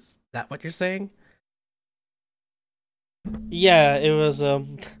ago. Is that what you're saying? Yeah, it was.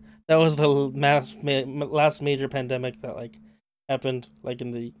 That was the last major pandemic that happened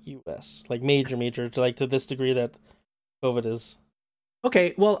in the U.S. Major to this degree that COVID is.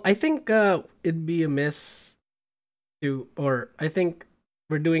 Okay, well, I think it'd be amiss or I think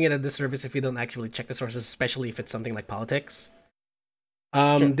we're doing it a disservice if we don't actually check the sources, especially if it's something like politics.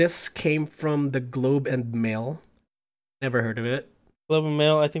 Sure. This came from the Globe and Mail. Never heard of it. Globe and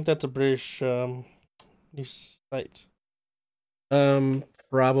Mail. I think that's a British news site.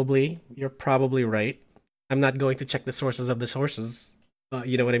 Probably. You're probably right. I'm not going to check the sources of the sources.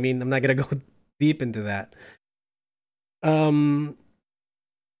 You know what I mean? I'm not gonna go deep into that. Um,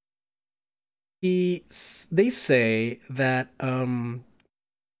 they say that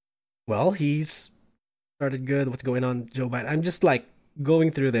well, he's started good. What's going on, Joe Biden? I'm just like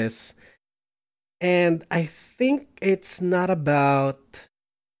going through this, and I think it's not about.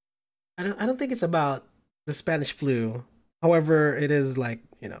 I don't think it's about the Spanish flu. However, it is like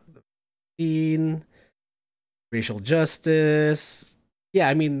the vaccine, racial justice. Yeah,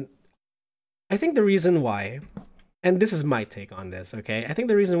 I mean, I think the reason why, and this is my take on this, okay? I think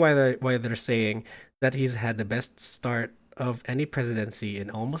the reason why they're saying that he's had the best start of any presidency in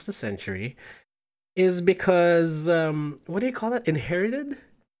almost a century is because what do you call it? Inherited?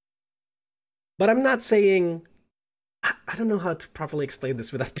 But I'm not saying I don't know how to properly explain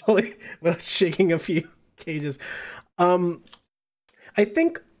this without without shaking a few cages. Um I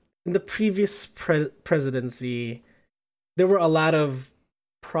think in the previous presidency there were a lot of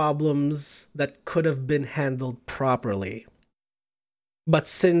problems that could have been handled properly. But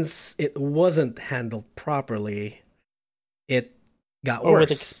since it wasn't handled properly, it got Or with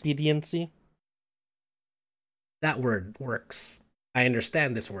worse. expediency. That word works. I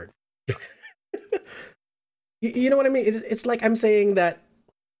understand this word. You know what I mean? It's like I'm saying that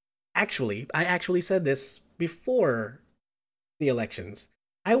I actually said this before the elections.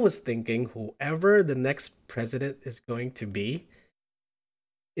 I was thinking whoever the next president is going to be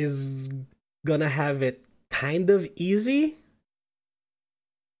is gonna have it kind of easy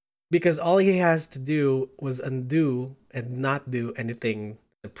because all he has to do was undo and not do anything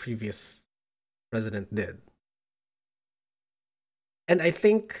the previous president did. And I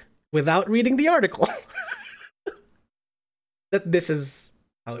think without reading the article that this is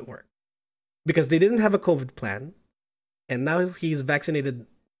how it worked. Because they didn't have a COVID plan, and now he's vaccinated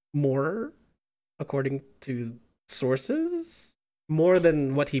more, according to sources, more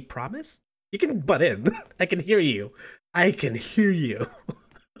than what he promised. You can butt in. I can hear you. I can hear you.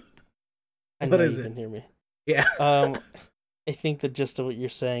 I What know is you it? can hear me. Yeah. I think the gist of what you're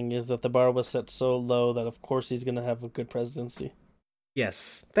saying is that the bar was set so low that of course he's gonna have a good presidency.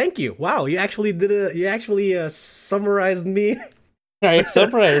 Yes. Thank you. Wow, you actually did a. You actually summarized me. I'm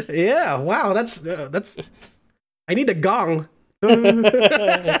surprised. Yeah. Wow. That's. I need a gong.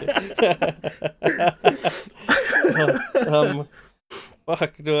 um,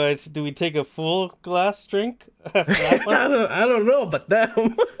 fuck. Do we take a full glass drink after that I don't know, but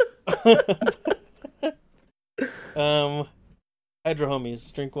them. one? Hydro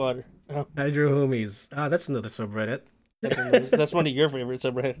homies, drink water. Oh, Hydro homies. Ah, that's another subreddit. that's one of your favorite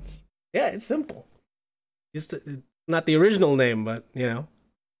subreddits. Yeah, it's simple. Just not the original name, but you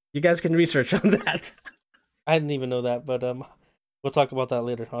guys can research on that. I didn't even know that, but we'll talk about that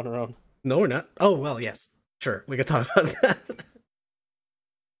later on our own. No, we're not. Oh well, yes, sure, we can talk about that.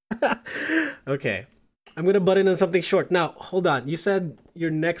 Okay, I'm gonna butt in on something short. Now, hold on. You said your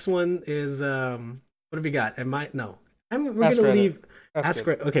next one is what have you got? Am I no? We're Ask gonna Reddit. leave. Ask Ask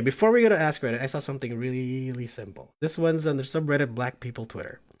Reddit. Okay, before we go to Ask Reddit, I saw something really simple. This one's on the subreddit Black People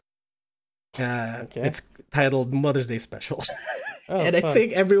Twitter. Okay. It's titled Mother's Day Special. Oh, And I fun.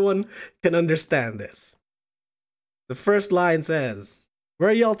 think everyone can understand this. The first line says, "Where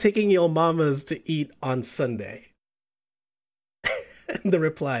are y'all taking your mamas to eat on Sunday?" And the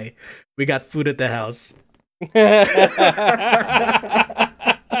reply, "We got food at the house."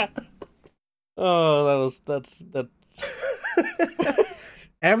 Oh, that's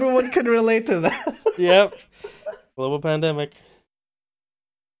Everyone can relate to that. yep. Global pandemic.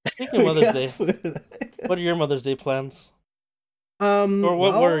 Speaking of We Mother's got Day, food. what are your Mother's Day plans? Or what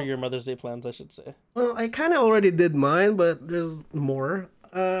Well, were your Mother's Day plans, I should say? well, I kind of already did mine, but there's more.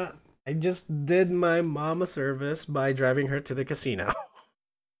 I just did my mama service by driving her to the casino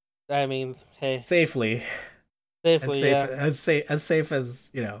I mean, hey, safely, safely, yeah. as safe as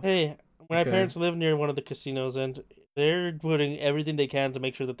Hey, my Okay. parents live near one of the casinos, and they're doing everything they can to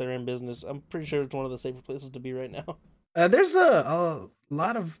make sure that they're in business. I'm pretty sure it's one of the safer places to be right now. There's a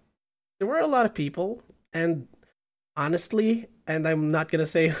lot of there were a lot of people, and honestly, and I'm not gonna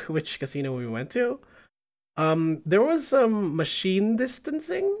say which casino we went to. There was some machine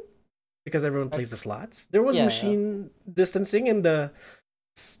distancing because everyone plays the slots. There was Yeah. machine distancing in the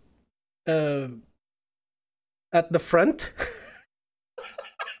s- uh at the front.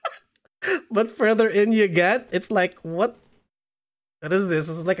 But further in you get, it's like, what is this?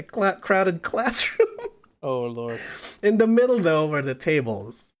 It's like a crowded classroom. Oh Lord. In the middle, though, were the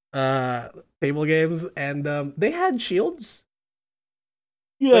tables, table games, and they had shields.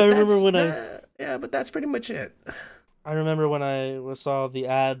 Yeah, But I remember that's when yeah, but that's pretty much it. I saw the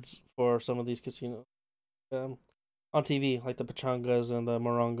ads for some of these casinos on TV, like the Pachangas and the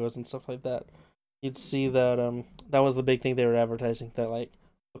Morongos and stuff like that. You'd see that that was the big thing they were advertising, that like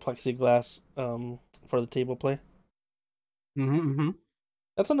the plexiglass for the table play. Mm-hmm.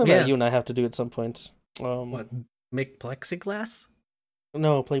 That's something that Yeah. you and I have to do at some point. What? Make plexiglass?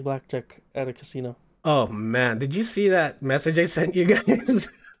 No, play blackjack at a casino. Oh man, did you see that message I sent you guys?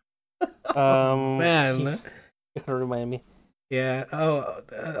 Oh man. Gotta remind me. Yeah. Oh,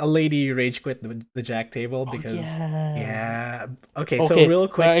 a lady rage quit the jack table Oh, because yeah. yeah. Okay, so Okay, real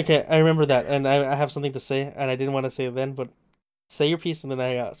quick. okay, I remember that, and I have something to say, and I didn't want to say it then, but say your piece, and then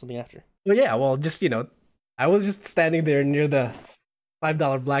I got something after. Well, yeah. Well, just I was just standing there near the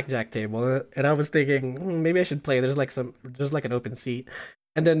 $5 blackjack table, and I was thinking maybe I should play. There's like an open seat,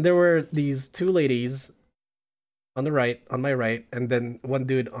 and then there were these two ladies on my right, and then one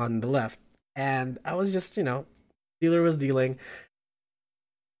dude on the left, and I was just dealer was dealing,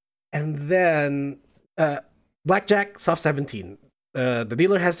 and then blackjack soft 17. The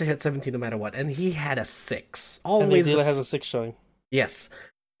dealer has to hit 17 no matter what, and he had a 6. And the Always dealer has a 6 showing. yes,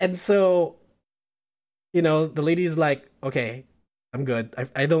 and so the lady's like, okay, I'm good.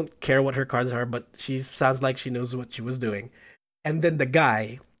 I don't care what her cards are, but she sounds like she knows what she was doing. And then the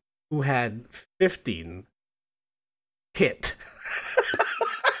guy who had 15 hit.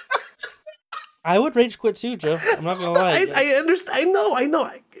 I would rage quit too, Joe. I'm not gonna lie. I understand. I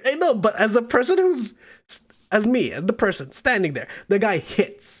know. But as a person as the person standing there, the guy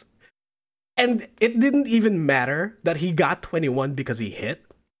hits. And it didn't even matter that he got 21 because he hit.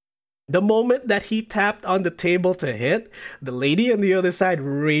 The moment that he tapped on the table to hit, the lady on the other side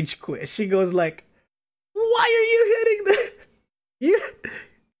rage quit. She goes like, "Why are you hitting the?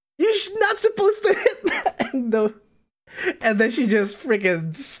 You're not supposed to hit that." And then she just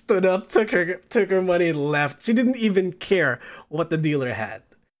freaking stood up, took her money, and left. She didn't even care what the dealer had.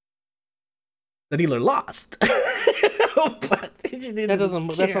 The dealer lost, but she didn't. That's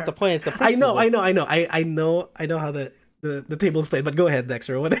not the point. It's the principle. I know how the tables played. But go ahead,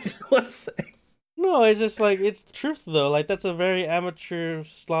 Dexter. What did you want to say? No, it's just like it's the truth though. Like that's a very amateur,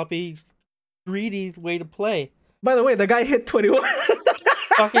 sloppy, greedy way to play. By the way, the guy hit 21.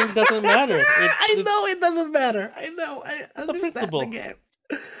 Fucking doesn't matter. I know it doesn't matter. I know. I understand the game.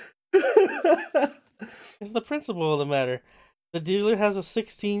 It's the principle of the matter. The dealer has a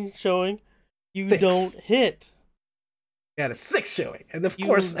 16 showing. You 6. don't hit. Got a 6 showing, and of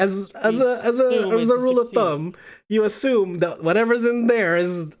course, as a rule of thumb, you assume that whatever's in there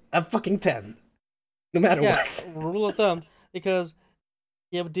is a fucking 10, no matter what. Rule of thumb, because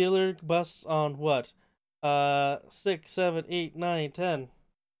you have a dealer busts on what, 6, 7, 8, 9, 10.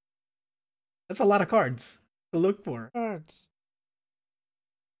 That's a lot of cards to look for. Cards.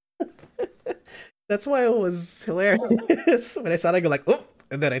 That's why it was hilarious when I saw it. I go like, "Oh,"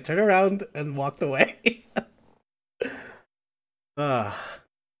 and then I turned around and walked away.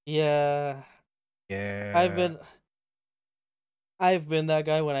 Yeah. Yeah. I've been that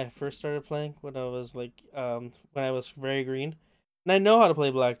guy when I first started playing, when I was like when I was very green. And I know how to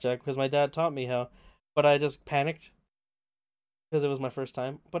play blackjack because my dad taught me how, but I just panicked because it was my first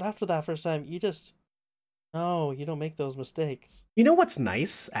time. But after that first time, you don't make those mistakes. You know what's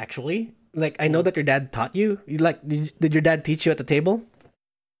nice, actually? Like, I know that your dad taught you. Did your dad teach you at the table?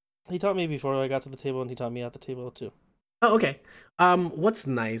 He taught me before I got to the table, and he taught me at the table too. Oh, okay. What's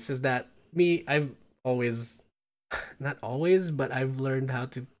nice is that I've always, not always, but I've learned how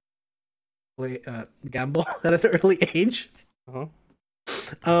to play gamble at an early age. Uh-huh.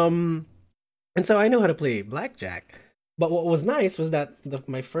 And so I know how to play blackjack. But what was nice was that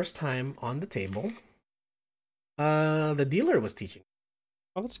my first time on the table, the dealer was teaching.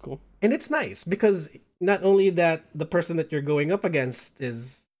 Oh, that's cool. And it's nice because not only that the person that you're going up against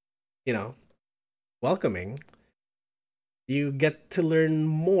is, welcoming, you get to learn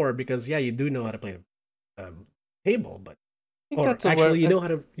more because you do know how to play table, but you know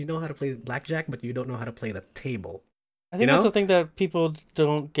how to play blackjack, but you don't know how to play the table. I think that's the thing that people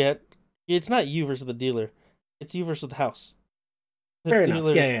don't get. It's not you versus the dealer; it's you versus the house. Fair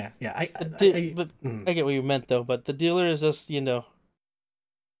enough. Yeah. I get what you meant though, but the dealer is just the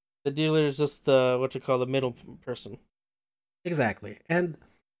dealer is just the middle person. Exactly, and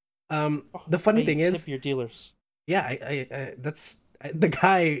the funny thing is, tip your dealers. Yeah, the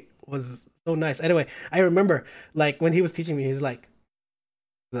guy was so nice. Anyway, I remember like when he was teaching me, he's like,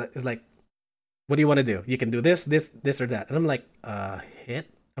 What do you want to do? You can do this, or that. And I'm like, hit?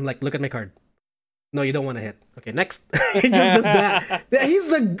 I'm like, look at my card. No, you don't want to hit. Okay, next. He just does that.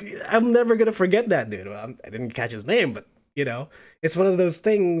 I'm never gonna forget that dude. Well, I didn't catch his name, but it's one of those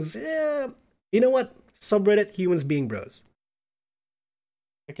things. Yeah, you know what? Subreddit humans being bros.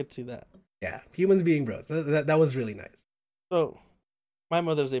 I could see that. Yeah, humans being bros. That was really nice. So, my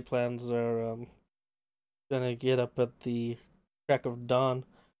Mother's Day plans are gonna get up at the crack of dawn,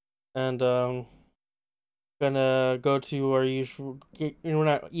 and gonna go to our usual. We're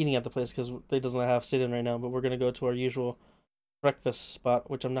not eating at the place because they doesn't have sit-in right now, but we're gonna go to our usual breakfast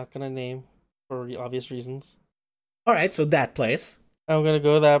spot, which I'm not gonna name for obvious reasons. All right, so that place. I'm gonna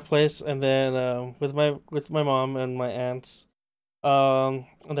go to that place, and then with my mom and my aunts, and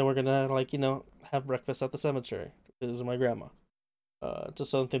then we're gonna have breakfast at the cemetery. This is my grandma. Just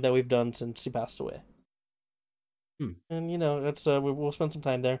something that we've done since she passed away. And it's we'll spend some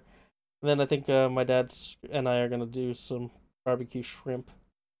time there. And then I think my dad and I are gonna do some barbecue shrimp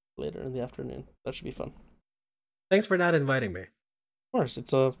later in the afternoon. That should be fun. Thanks for not inviting me. Of course,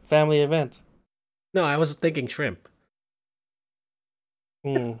 it's a family event. No, I was thinking shrimp.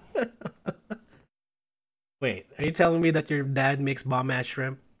 Wait, are you telling me that your dad makes bomb-ass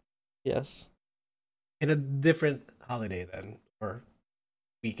shrimp? Yes. In a different holiday then, or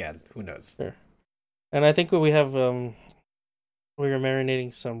weekend, who knows? Sure. And I think we have we were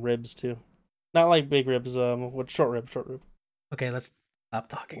marinating some ribs too. Not like big ribs, short rib. Okay, let's stop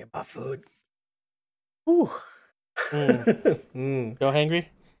talking about food. Ooh. Joe hangry?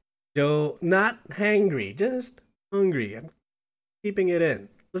 Joe, not hangry, just hungry. I'm keeping it in.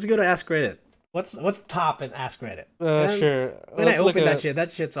 Let's go to Ask Reddit. What's top in Ask Reddit? Sure. When I open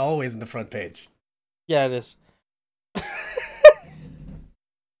that shit's always in the front page. Yeah, it is.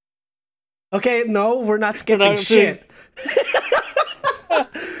 Okay, no, we're not skipping shit.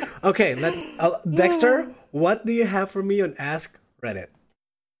 Okay, Dexter, what do you have for me on Ask Reddit?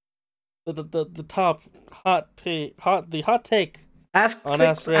 The top hot take. Asked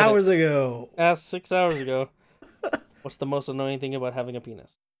 6 hours ago. Asked 6 hours ago. What's the most annoying thing about having a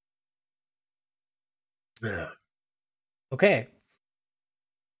penis? Okay.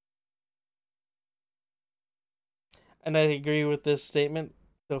 And I agree with this statement.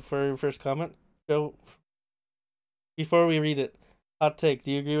 So for your first comment, go. Before we read it, hot take.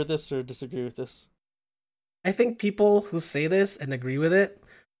 Do you agree with this or disagree with this? I think people who say this and agree with it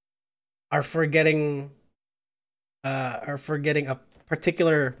are forgetting a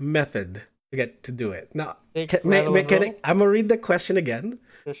particular method to get to do it. Now, I'm gonna read the question again,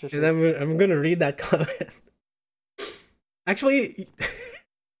 Sure. and I'm gonna read that comment. Actually,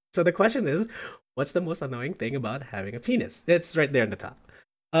 so the question is, what's the most annoying thing about having a penis? It's right there in the top.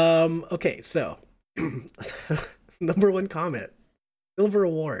 Okay, so number one comment, Silver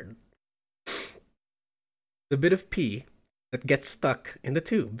Award. The bit of pee that gets stuck in the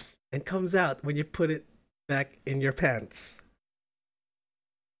tubes and comes out when you put it back in your pants.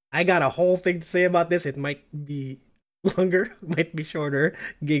 I got a whole thing to say about this. It might be longer, might be shorter,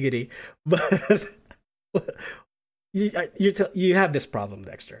 giggity, but you have this problem,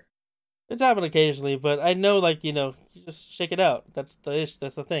 Dexter. It's happened occasionally, but I know, you just shake it out. That's the issue.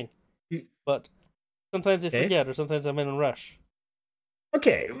 That's the thing. But sometimes I forget, or sometimes I'm in a rush.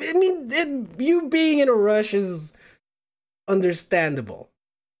 Okay, I mean, you being in a rush is understandable.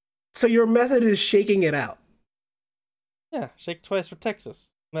 So your method is shaking it out. Yeah, shake twice for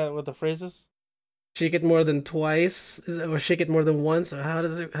Texas. Isn't that what the phrase is? Shake it more than twice, or shake it more than once. How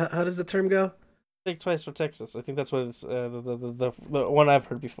does the term go? Shake twice for Texas. I think that's what it's the one I've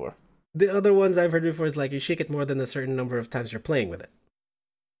heard before. The other ones I've heard before is like you shake it more than a certain number of times you're playing with it.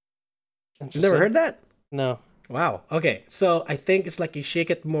 You never heard that? No. Wow. Okay, so I think it's like you shake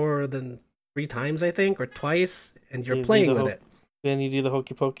it more than 3 times, I think, or twice, and you're playing with it. Then you do the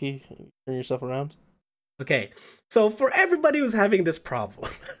hokey pokey, turn yourself around. Okay, so for everybody who's having this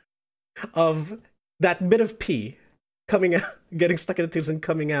problem of that bit of pee coming out, getting stuck in the tubes and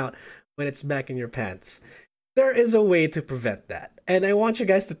coming out when it's back in your pants, there is a way to prevent that. And I want you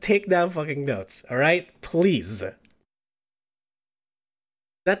guys to take down fucking notes, all right? Please.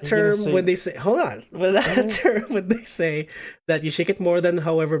 That term when they say, hold on, term when they say that you shake it more than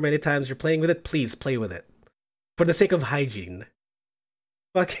however many times you're playing with it, please play with it. For the sake of hygiene.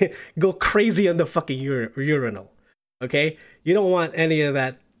 Fucking go crazy on the fucking urinal. Okay? You don't want any of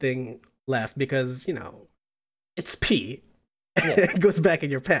that thing left because, it's pee. Yeah. It goes back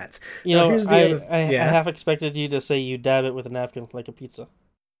in your pants. I half expected you to say you dab it with a napkin like a pizza.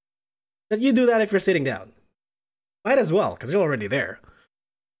 That you do that if you're sitting down. Might as well, because you're already there.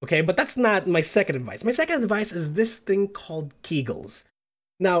 Okay, but that's not my second advice. My second advice is this thing called Kegels.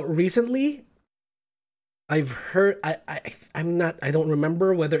 Now, recently, I've heard. I'm not. I don't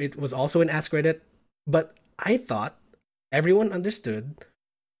remember whether it was also in Ask Reddit, but I thought everyone understood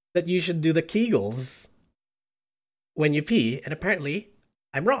that you should do the Kegels when you pee, and apparently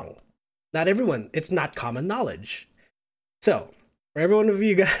I'm wrong. Not everyone. It's not common knowledge. So, for every one of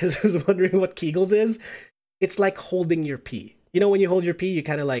you guys who's wondering what Kegels is, it's like holding your pee. You know, when you hold your pee, you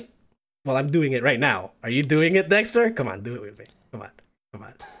kind of like, well, I'm doing it right now. Are you doing it, Dexter? Come on, do it with me. Come on. Come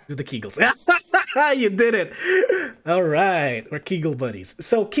on. Do the Kegels. You did it. All right. We're Kegel buddies.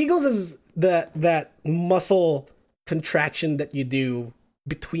 So, Kegels is that muscle contraction that you do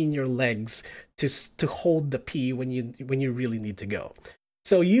between your legs to hold the pee when you really need to go.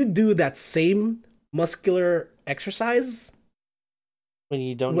 So, you do that same muscular exercise when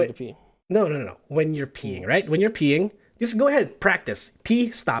you don't need to pee. No. When you're peeing, right? When you're peeing, just go ahead, practice.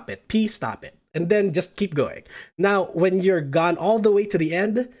 Pee, stop it. Pee, stop it. And then just keep going. Now, when you're gone all the way to the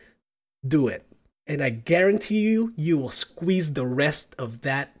end, do it. And I guarantee you will squeeze the rest of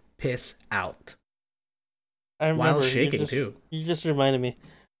that piss out. I remember, while shaking, too. You just reminded me.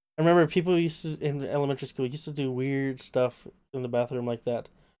 I remember people used to, in elementary school, used to do weird stuff in the bathroom like that.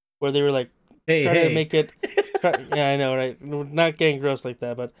 Where they were like, trying to make it... yeah, I know, right? Not getting gross like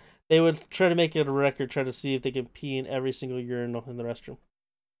that, but they would try to make it a record, try to see if they could pee in every single urinal in the restroom.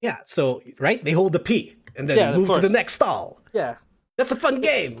 Yeah, so, right? They hold the pee, and then move to the next stall. Yeah. That's a fun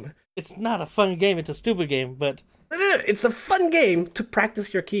game. It's not a fun game, it's a stupid game, but... It's a fun game to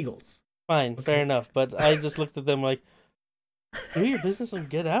practice your Kegels. Fine, okay. Fair enough, but I just looked at them like, do your business and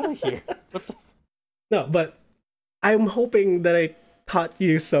get out of here. What the... No, but I'm hoping that I taught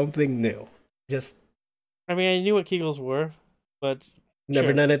you something new. Just... I mean, I knew what Kegels were, but...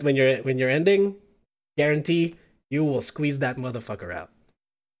 Never done it when you're ending. Guarantee you will squeeze that motherfucker out.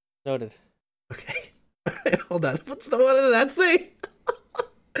 Noted. Okay. Hold on. What did that say?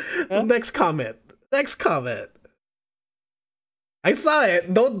 Huh? Next comment. I saw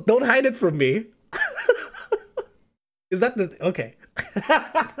it. Don't hide it from me. Is that the okay?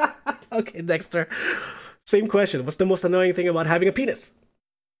 Okay, Dexter. Same question. What's the most annoying thing about having a penis?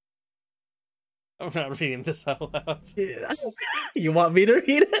 I'm not reading this out loud. Yeah. You want me to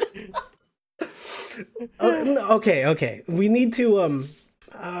read it? Okay. We need to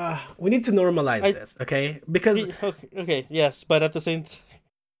normalize this, okay? Because okay, yes, but at the same time,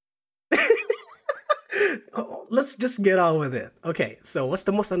 let's just get on with it. Okay, so what's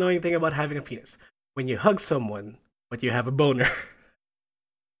the most annoying thing about having a penis? When you hug someone, but you have a boner.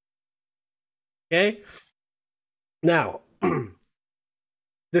 Okay? Now,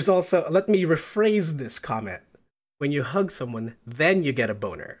 there's also, let me rephrase this comment. When you hug someone, then you get a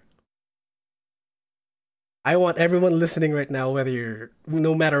boner. I want everyone listening right now,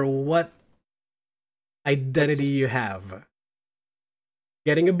 no matter what identity you have,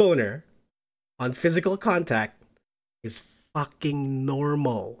 getting a boner on physical contact is fucking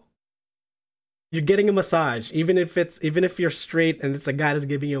normal. You're getting a massage, even if you're straight and it's a guy that's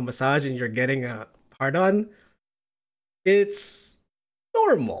giving you a massage and you're getting a hard-on, it's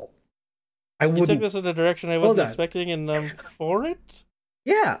normal. You took this in a direction I wasn't expecting, and I'm for it?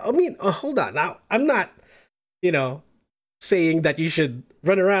 Yeah, I mean, hold on. Now, I'm not, saying that you should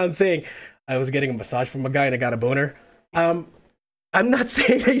run around saying, I was getting a massage from a guy and I got a boner. I'm not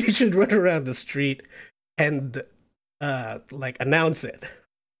saying that you should run around the street and, announce it.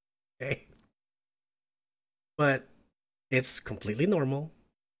 Okay? But it's completely normal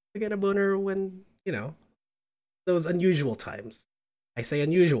to get a boner when, those unusual times. I say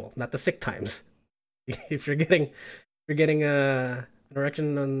unusual, not the sick times. If you're getting an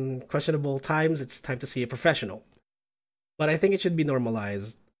erection on questionable times, it's time to see a professional. But I think it should be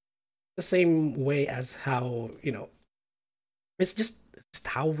normalized the same way as how, it's just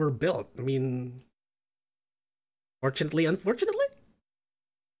how we're built. I mean, fortunately, unfortunately,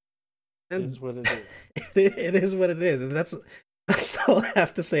 and it is what it is. It is what it is, and that's all I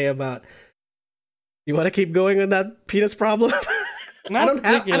have to say about. You want to keep going on that penis problem? Not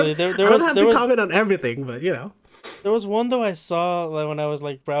particularly. I don't have to comment on everything, but There was one though I saw when I was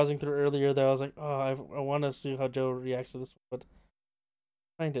browsing through earlier that I was like, oh, I want to see how Joe reacts to this, but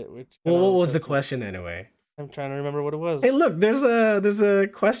find it. Well, what was the question anyway? I'm trying to remember what it was. Hey, look, there's a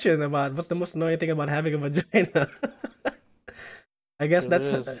question about what's the most annoying thing about having a vagina. I guess that's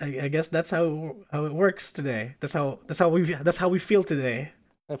how it works today. That's how we feel today.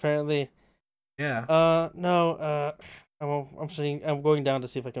 Apparently. Yeah. No. I'm going down to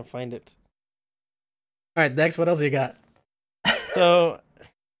see if I can find it. All right, Dex, what else you got? So,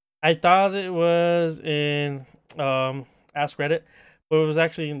 I thought it was in Ask Reddit, but it was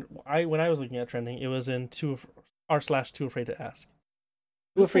actually when I was looking at trending, it was in r/Too Afraid to Ask.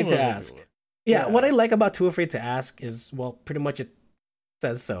 Too Afraid to Ask. Yeah, what Yeah. I like about Too Afraid to Ask is, well, pretty much it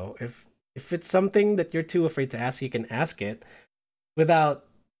says so. If it's something that you're too afraid to ask, you can ask it without,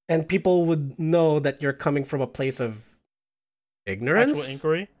 and people would know that you're coming from a place of Actual ignorance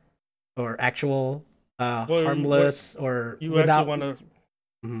inquiry. or actual What harmless or you actually without. want to?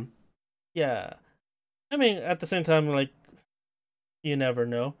 Mhm. Yeah. I mean, at the same time, like you never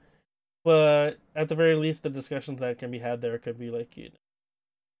know. But at the very least, the discussions that can be had there could be like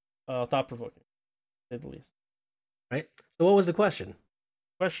thought provoking, to say the least. Right. So what was the question?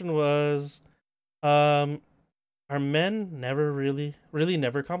 Question was, um, are men never really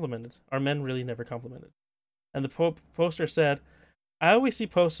never complimented? Are men really never complimented? And the poster said, I always see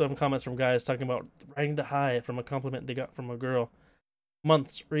posts and comments from guys talking about riding the high from a compliment they got from a girl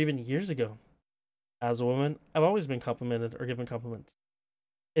months or even years ago. As a woman, I've always been complimented or given compliments.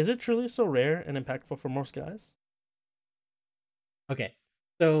 Is it truly so rare and impactful for most guys? Okay.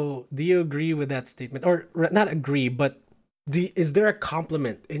 So do you agree with that statement, or not agree, but is there a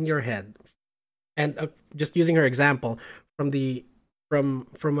compliment in your head? And just using her example from the from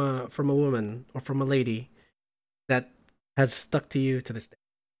a woman or from a lady that has stuck to you to this day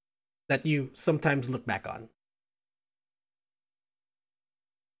that you sometimes look back on.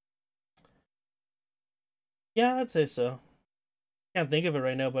 Yeah, I'd say so. Can't think of it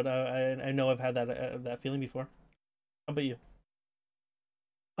right now, but I know I've had that feeling before. How about you?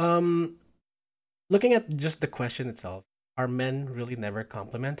 Um, Looking at just the question itself, are men really never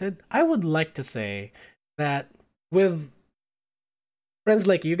complimented? I would like to say that with friends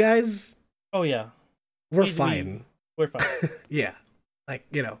like you guys, Oh yeah, we're we fine. we're fine. Yeah, like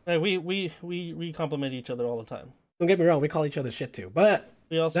We compliment each other all the time. don't get me wrong, we call each other shit too, but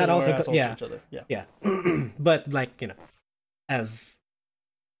We that also are also, assholes to yeah, each other. Yeah. yeah. But like as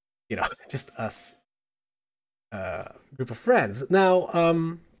just us, group of friends.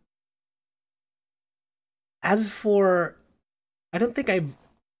 Now, as for, I don't think I've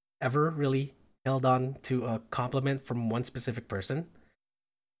ever really held on to a compliment from one specific person.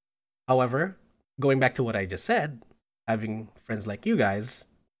 However, going back to what I just said, having friends like you guys,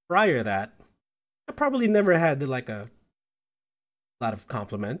 prior to that, I probably never had like a lot of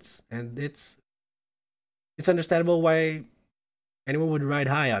compliments, and it's understandable why anyone would ride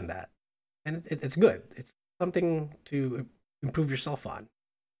high on that, and it's good. It's something to improve yourself on.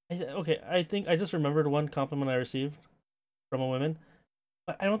 Okay, I think I just remembered one compliment I received from a woman.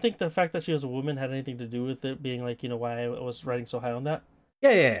 But I don't think the fact that she was a woman had anything to do with it being like why I was riding so high on that.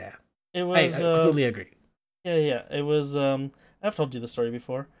 Yeah, yeah, yeah. It I, was I completely agree. yeah. It was I've told you the story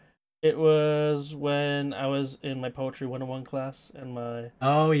before. It was when I was in my poetry 101 class and my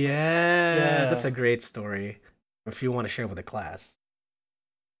Oh yeah, that's yeah, a great story. If you want to share with the class.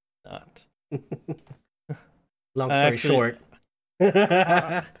 not. Long I story actually short.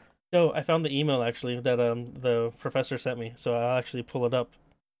 Oh, so I found the email actually that the professor sent me, so I'll actually pull it up.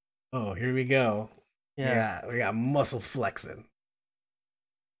 here we go. Yeah. Yeah, we got muscle flexing.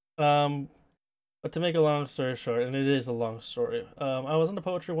 Um but to make a long story short, and it is a long story. I was in the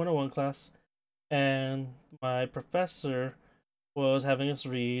poetry 101 class and my professor was having us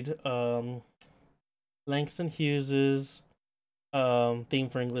read Langston Hughes's theme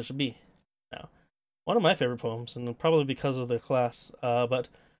for English B. Now, one of my favorite poems, and probably because of the class. But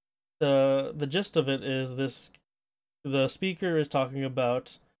the gist of it is this: the speaker is talking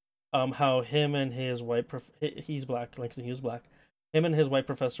about how him and his he's black, Langston Hughes black. Him and his white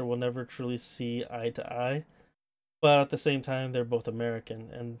professor will never truly see eye to eye, but at the same time, they're both American,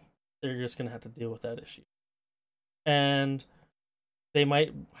 and they're just gonna have to deal with that issue. And they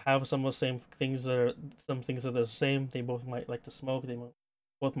might have some of the same things that are some things that are the same. They both might like to smoke.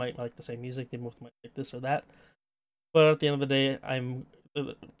 Both might like the same music. They both might like this or that. But at the end of the day,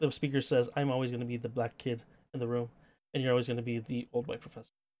 the speaker says I'm always going to be the black kid in the room, and you're always going to be the old white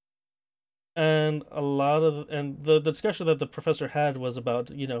professor. And the discussion that the professor had was about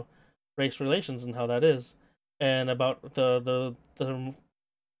race relations and how that is, and about the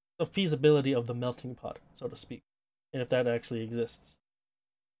feasibility of the melting pot, so to speak, and if that actually exists.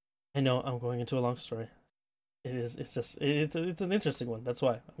 I know I'm going into a long story. It is. It's just. It's an interesting one. That's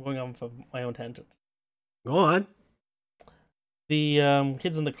why I'm going on for my own tangents. Go on. The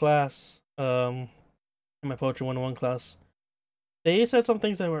kids in the class, in my poetry 101 class, they said some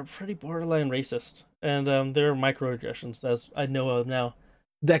things that were pretty borderline racist, and they were microaggressions, as I know of now.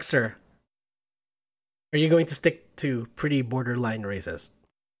 Dexter, are you going to stick to pretty borderline racist?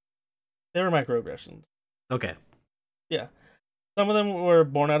 They were microaggressions. Okay. Yeah, some of them were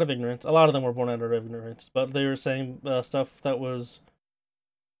born out of ignorance. A lot of them were born out of ignorance, but they were saying stuff that was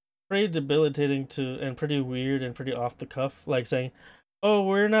pretty debilitating to and pretty weird and pretty off the cuff, like saying, oh,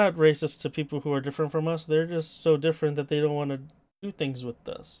 we're not racist to people who are different from us. They're just so different that they don't want to do things with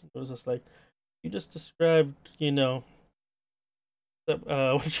us. It was just like, you just described,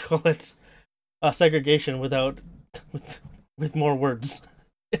 what you call it, segregation without with more words.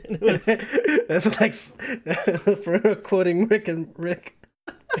 And it was That's like for quoting Rick and Rick.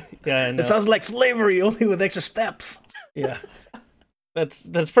 yeah, I know. It sounds like slavery, only with extra steps. Yeah, that's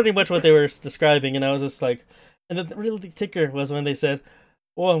pretty much what they were describing, and I was just like, and the really ticker was when they said,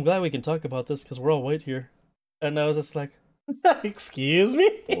 "Well, I'm glad we can talk about this because we're all white here," and I was just like, Excuse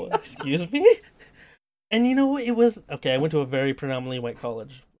me? well, "Excuse me." And you know what? It was okay. I went to a very predominantly white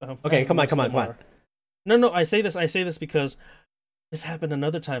college. Okay, as come on, most come of on, them come on. are. No. I say this because this happened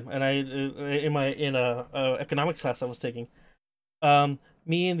another time, and I in a economics class I was taking.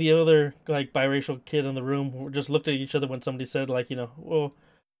 Me and the other like biracial kid in the room just looked at each other when somebody said like, well,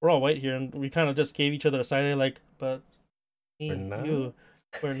 we're all white here, and we kind of just gave each other a side eye like, but We're me, not. you,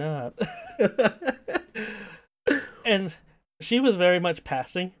 we're not. And she was very much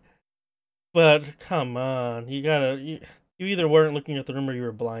passing, but come on, you either weren't looking at the room or you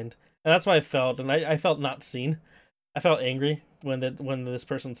were blind, and that's why I felt, and I felt not seen. I felt angry when this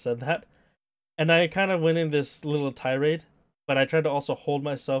person said that, and I kind of went in this little tirade, but I tried to also hold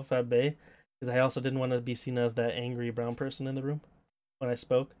myself at bay because I also didn't want to be seen as that angry brown person in the room when I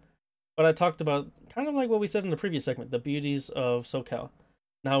spoke. But I talked about kind of like what we said in the previous segment, the beauties of SoCal.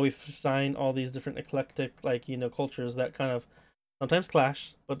 Now we've signed all these different eclectic, like, cultures that kind of sometimes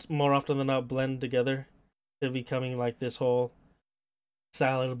clash, but more often than not blend together to becoming like this whole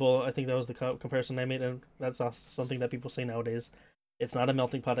salad bowl. I think that was the comparison I made, and that's also something that people say nowadays. It's not a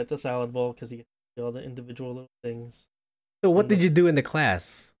melting pot; it's a salad bowl because you get to see all the individual little things. So what And did you do in the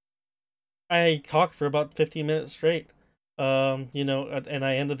class? I talked for about 15 minutes straight. And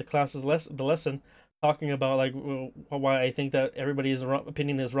I ended the lesson talking about like why I think that everybody's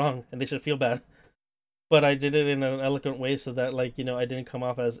opinion is wrong and they should feel bad. But I did it in an eloquent way so that like I didn't come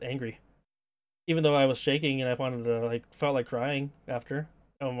off as angry, even though I was shaking and I wanted to like felt like crying after.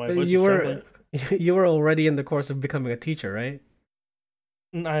 Oh, my voice You is were trembling. you were already in the course of becoming a teacher, right?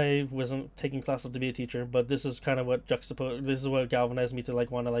 I wasn't taking classes to be a teacher, but this is kind of what juxtapose. This is what galvanized me to like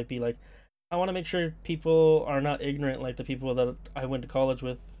want to like be like. I want to make sure people are not ignorant like the people that I went to college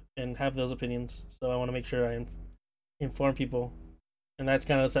with and have those opinions. So I want to make sure I inform people, and that's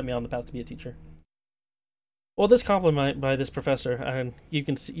kind of set me on the path to be a teacher. Well, this compliment by this professor, and you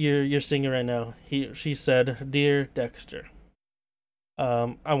can see you're seeing it right now. She said, "Dear Dexter,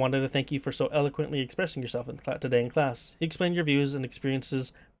 I wanted to thank you for so eloquently expressing yourself today in class. You explained your views and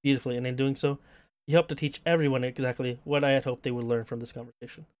experiences beautifully, and in doing so, you helped to teach everyone exactly what I had hoped they would learn from this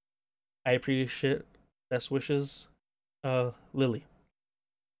conversation. I appreciate best wishes, Lily."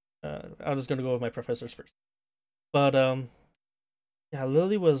 I'm just gonna go with my professors first, but yeah,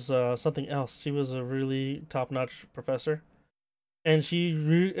 Lily was something else. She was a really top-notch professor, and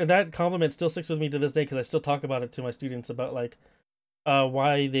and that compliment still sticks with me to this day because I still talk about it to my students about like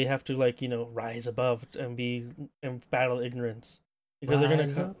why they have to like rise above and be and battle ignorance because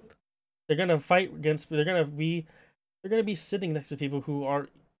Rise up. they're gonna fight against they're gonna be sitting next to people who are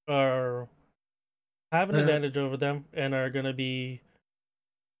have an Uh, advantage over them and are gonna be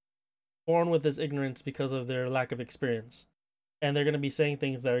born with this ignorance because of their lack of experience, and they're gonna be saying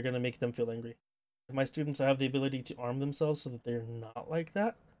things that are gonna make them feel angry. If my students have the ability to arm themselves so that they're not like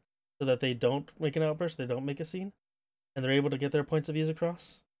that, so that they don't make an outburst, they don't make a scene, and they're able to get their points of views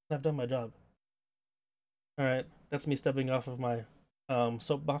across, I've done my job. All right, that's me stepping off of my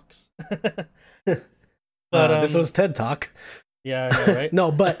soapbox. But this was TED Talk. yeah, I know, right?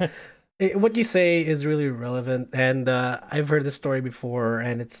 No, but what you say is really relevant, and I've heard this story before,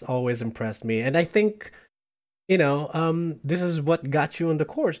 and it's always impressed me. And I think, this is what got you on the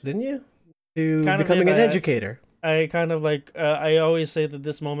course, didn't you? To Kind of becoming did. an educator. I kind of like I always say that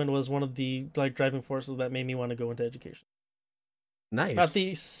this moment was one of the like driving forces that made me want to go into education. Not Nice.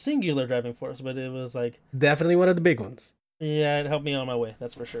 the singular driving force, but it was like Definitely one of the big ones. yeah, it helped me on my way.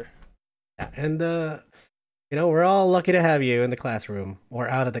 That's for sure. Yeah, and we're all lucky to have you in the classroom or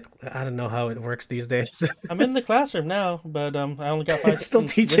out of the. I don't know how it works these days. I'm in the classroom now, but I only got five Still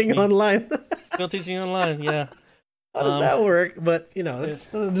students with teaching me. online. Still teaching online. Yeah. How does that work? But that's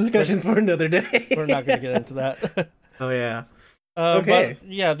a discussion for another day. We're not gonna get into that. Oh yeah. Okay. But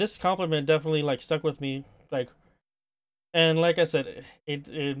yeah, this compliment definitely like stuck with me. Like, and like I said,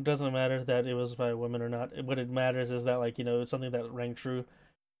 it doesn't matter that it was by a woman or not. What it matters is that like it's something that rang true,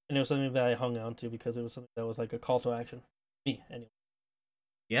 and it was something that I hung on to because it was something that was like a call to action. Me anyway.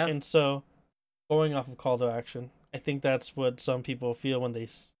 Yeah. And so, going off of call to action, I think that's what some people feel when they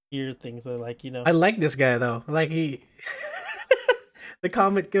hear things that like I like this guy though. Like he The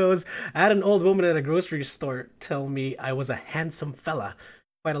comment goes, I had an old woman at a grocery store tell me I was a handsome fella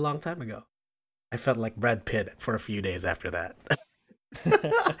quite a long time ago. I felt like Brad Pitt for a few days after that.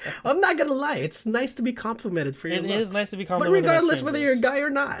 I'm not gonna lie, it's nice to be complimented for your It looks. is nice to be But complimented by regardless whether you're a strangers. guy or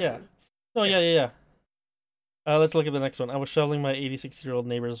not. Yeah. Oh, yeah. Let's look at the next one. I was shoveling my 86-year-old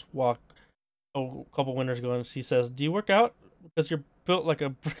neighbor's walk a couple winters ago, and she says, "Do you work out? Because you're built like a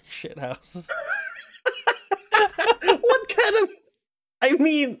brick shit house." What kind of... I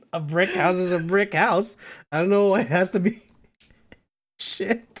mean, a brick house is a brick house. I don't know why it has to be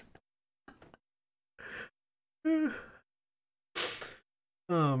shit.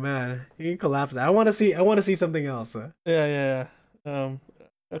 Oh man, you can collapse that. I want to see something else. Yeah. I'll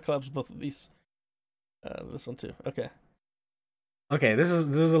collapse both of these. This one too. Okay. Okay, this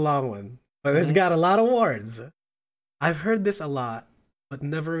is a long one, but it's Mhm. got a lot of words. I've heard this a lot, but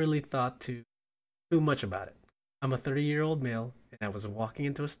never really thought too much about it. I'm a 30-year-old male, and I was walking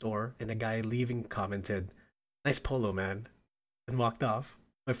into a store, and a guy leaving commented, "Nice polo, man," and walked off.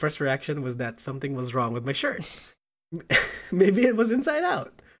 My first reaction was that something was wrong with my shirt. Maybe it was inside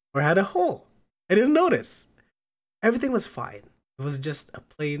out or had a hole. I didn't notice. Everything was fine. It was just a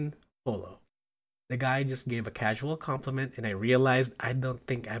plain polo. The guy just gave a casual compliment, and I realized I don't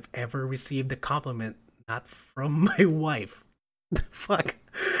think I've ever received a compliment not from my wife. Fuck.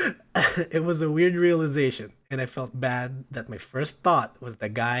 It was a weird realization, and I felt bad that my first thought was the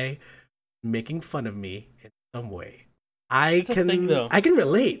guy making fun of me in some way. That's the thing, though. I can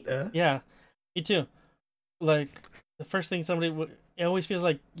relate. Yeah, me too. Like the first thing it always feels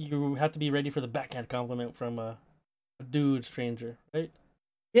like you have to be ready for the backhand compliment from a dude stranger, right?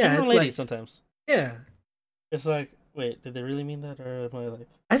 Yeah, Even it's a lady like sometimes. yeah. It's like, wait, did they really mean that, or am I like?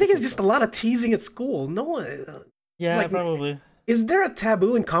 I think it's missing just a something? lot of teasing at school. No one Yeah, like probably. is there a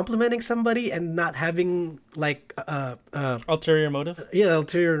taboo in complimenting somebody and not having like Ulterior motive.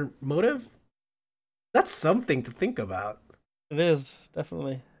 ulterior motive? That's something to think about. It is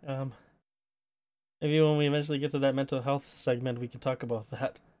definitely. Maybe when we eventually get to that mental health segment, we can talk about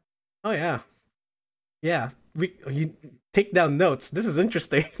that. Oh yeah. Yeah. You take down notes. This is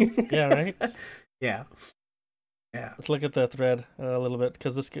interesting. Yeah, right. Yeah. Yeah. Let's look at the thread a little bit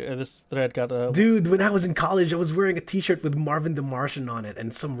because this thread got Dude, when I was in college, I was wearing a t-shirt with Marvin the Martian on it,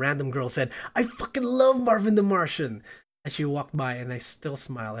 and some random girl said, "I fucking love Marvin the Martian." And she walked by, and I still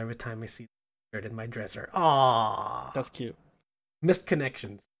smile every time I see the shirt in my dresser. Aww. That's cute. Missed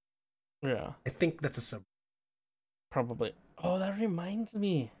connections. Yeah, I think that's a sub. probably. Oh, that reminds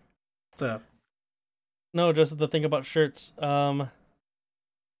me. So, No, just the thing about shirts.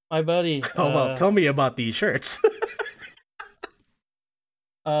 My buddy. oh well, tell me about these shirts.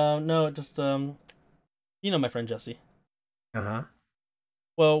 No, just you know my friend Jessie. Uh-huh.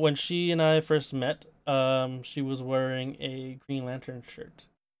 Well, when she and I first met, she was wearing a Green Lantern shirt,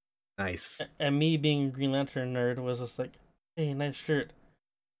 Nice. and me being a Green Lantern nerd was just like, "Hey, nice shirt."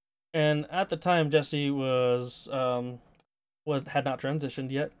 And at the time, Jessie had not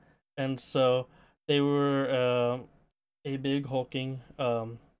transitioned yet, and so they were a big hulking,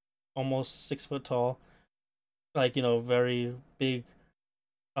 almost 6 foot tall, like very big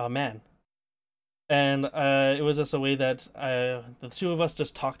man. And it was just a way that the two of us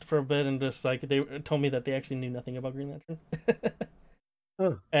just talked for a bit, and just like they told me that they actually knew nothing about Green Lantern,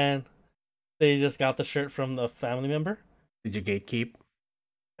 Huh. and they just got the shirt from the family member. Did you gatekeep?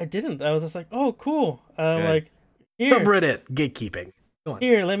 I didn't. I was just like, "Oh, cool." Good. Like, here, Subreddit gatekeeping. Go on.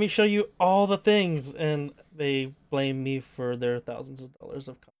 here, let me show you all the things, and they blame me for their thousands of dollars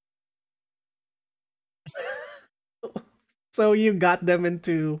of. So you got them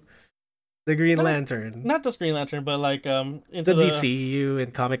into the Green Not- Lantern, Not just Green Lantern, but like the into DCU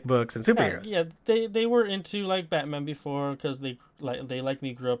and comic books and superheroes. Yeah, they were into like Batman before because they like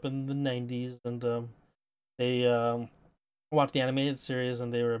me grew up in the 90s, and they watched the animated series,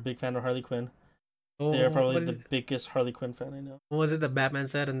 and they were a big fan of Harley Quinn. Oh, They are probably what the biggest Harley Quinn fan I know. was it that Batman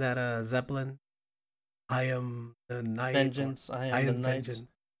said in that Zeppelin? I am the night. Vengeance, I am the night. vengeance.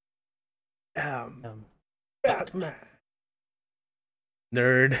 Um, Batman.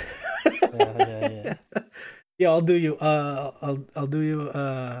 Nerd. yeah. Yeah, I'll do you. I'll do you.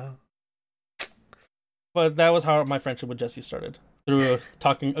 But that was how my friendship with Jesse started, through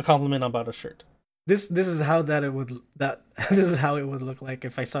a compliment about a shirt. This is how this is how it would look like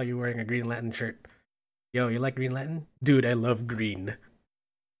if I saw you wearing a Green Lantern shirt. Yo, you like Green Lantern? Dude, I love green.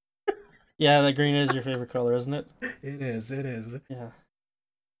 Yeah, that green is your favorite color, isn't it? It is. It is. Yeah.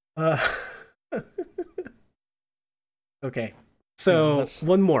 Uh, okay. So let's-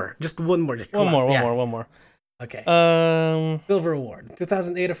 one more, just one more. Come One on. more. Okay. Um, Silver Award.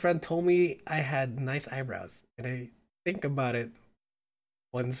 2008. A friend told me I had nice eyebrows, and I think about it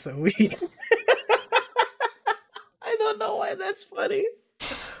once a week. I don't know why that's funny.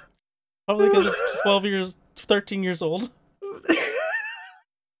 Probably because it's 13 years old.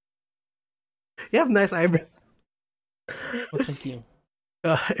 You have nice eyebrows. Well, thank you.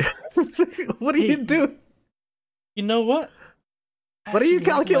 What do you do? You know what? What are you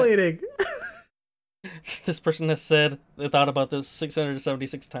calculating? This person has said they thought about this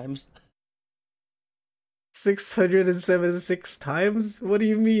 676 times. 676 times? What do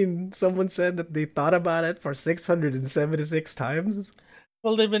you mean? Someone said that they thought about it for 676 times?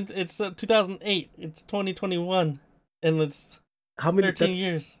 Well, it's 2008. It's 2021. And it's how many 13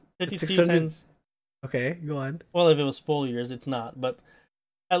 years. 52 600 times. Okay, go on. Well, if it was full years, it's not. But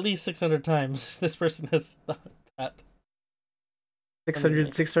at least 600 times this person has thought that.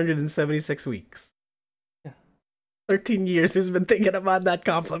 676 weeks. Yeah. 13 years he's been thinking about that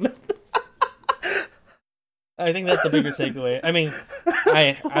compliment. I think that's the bigger takeaway. I mean,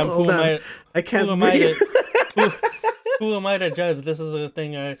 I'm who am I? I can't who am breathe. who am I to judge? This is a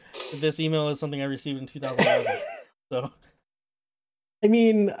thing. This email is something I received in 2011. So, I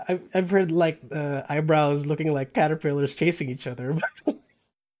mean, I've heard like eyebrows looking like caterpillars chasing each other.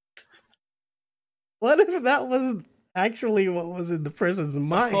 What if that was actually what was in the person's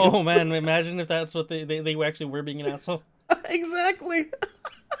mind? oh man, imagine if that's what they were actually were being an asshole. Exactly.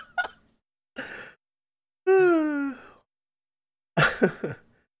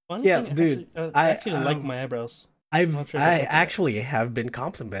 Funny Yeah, thing, dude. I actually like my eyebrows. I not sure that's okay. actually have been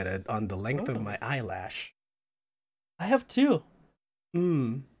complimented on the length of my eyelash. I have too.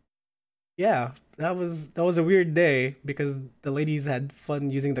 Yeah, that was a weird day because the ladies had fun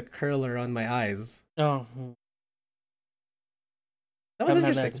using the curler on my eyes. Oh, That was haven't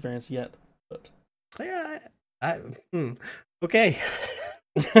had that interesting. experience yet, but Yeah. Okay.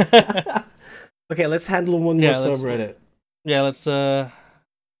 Okay, let's handle one more Yeah, let's- subreddit. yeah, let's.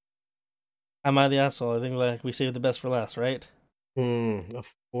 Am I the asshole? I think like we saved the best for last, right?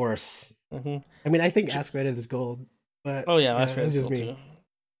 Of course. Mm-hmm. I mean, I think Ask Reddit is gold, but Oh yeah, that's that's just just too.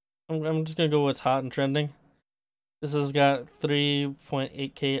 I'm just gonna go what's hot and trending. This has got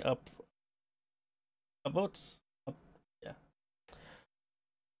 3.8k upvotes. Yeah.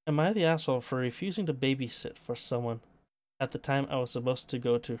 Am I the asshole for refusing to babysit for someone at the time I was supposed to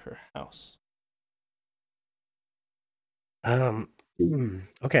go to her house?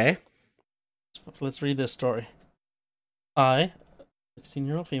 Okay. Let's read this story. I,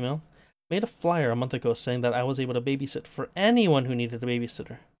 16-year-old female, made a flyer a month ago saying that I was able to babysit for anyone who needed a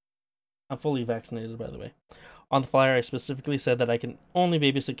babysitter. I'm fully vaccinated, by the way. On the flyer, I specifically said that I can only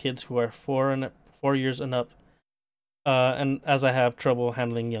babysit kids who are 4 years and up, and as I have trouble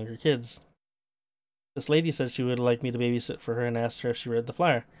handling younger kids. This lady said she would like me to babysit for her and asked her if she read the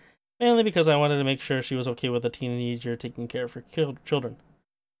flyer, mainly because I wanted to make sure she was okay with a teenager taking care of her children.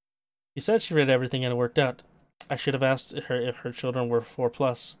 She said she read everything and it worked out. I should have asked her if her children were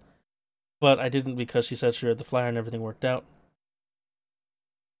 4+, but I didn't because she said she read the flyer and everything worked out.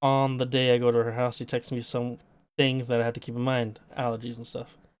 On the day I go to her house, she texts me some things that I have to keep in mind, allergies and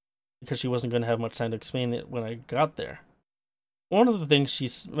stuff, because she wasn't going to have much time to explain it when I got there. One of the things she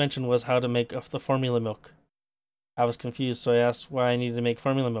mentioned was how to make the formula milk. I was confused, so I asked why I needed to make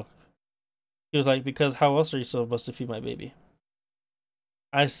formula milk. She was like, because how else are you supposed to feed my baby?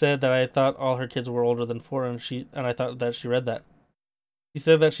 I said that I thought all her kids were older than 4, and I thought that she read that. She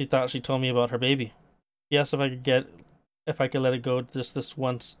said that she thought she told me about her baby. She asked if I could let it go just this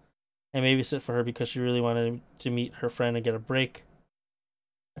once and babysit for her because she really wanted to meet her friend and get a break.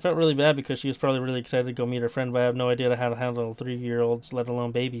 I felt really bad because she was probably really excited to go meet her friend, but I have no idea how to handle 3-year-olds, let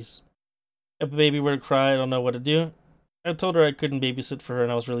alone babies. If a baby were to cry, I don't know what to do. I told her I couldn't babysit for her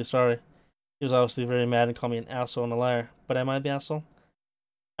and I was really sorry. She was obviously very mad and called me an asshole and a liar. But am I the asshole?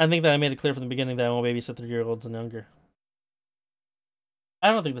 I think that I made it clear from the beginning that I won't babysit 3-year-olds and younger.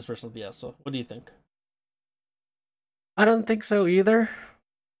 I don't think this person's the asshole. What do you think? I don't think so either.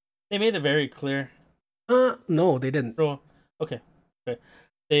 They made it very clear. No, they didn't. Oh, okay.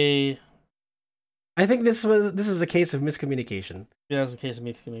 I think this is a case of miscommunication. Yeah, that's a case of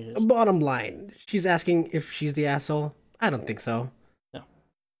miscommunication. Bottom line, she's asking if she's the asshole. I don't think so. No.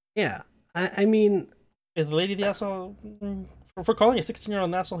 Yeah, I mean, is the lady the asshole for calling a 16-year-old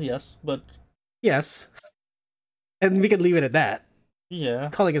an asshole? Yes, but yes, and we could leave it at that. Yeah,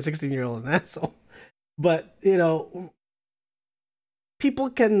 calling a 16-year-old an asshole, but people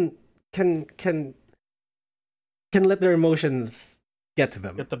can let their emotions get to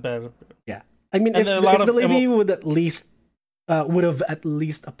them. Get the bad. Yeah, I mean, if the lady would have at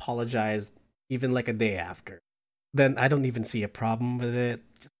least apologized, even like a day after, then I don't even see a problem with it.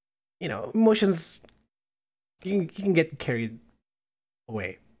 Emotions, you can get carried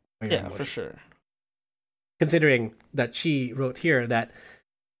away by your Yeah, for emotion. sure. Considering that she wrote here that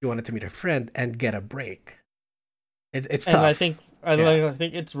she wanted to meet her friend and get a break. It's And I tough. think Yeah. I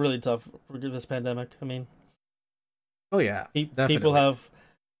think it's really tough for this pandemic. I mean, Oh yeah, people definitely. have.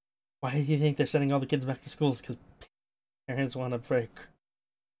 Why do you think they're sending all the kids back to schools? Because parents want a break.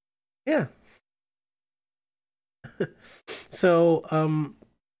 Yeah. So,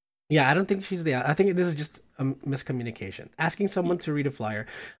 yeah, I don't think she's the. I think this is just a miscommunication. Asking someone to read a flyer.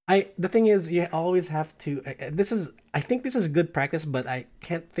 The thing is, you always have to. This is. I think this is good practice, but I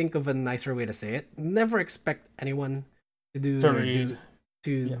can't think of a nicer way to say it. Never expect anyone to do To their read, do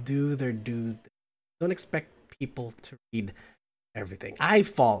to yeah. do their do. Don't expect people to read everything. I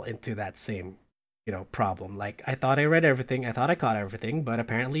fall into that same, problem. Like I thought I read everything. I thought I caught everything, but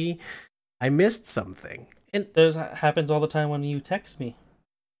apparently I missed something. And There's happens all the time when you text me.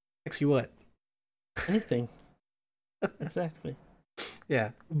 text you what? Anything. Exactly. Yeah,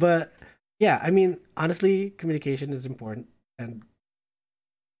 but yeah, I mean, honestly, communication is important, and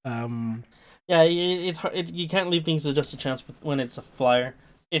um, Yeah, it's hard. You can't leave things to just a chance when it's a flyer.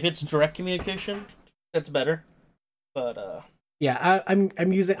 If it's direct communication, that's better. But yeah, I'm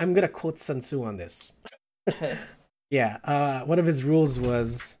gonna quote Sun Tzu on this. Yeah, one of his rules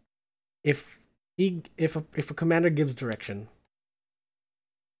was if if a commander gives direction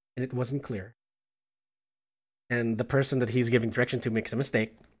and it wasn't clear, and the person that he's giving direction to makes a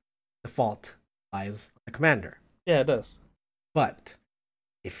mistake, the fault lies on the commander. yeah, it does. But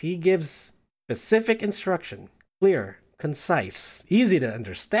if he gives specific instruction, clear, concise, easy to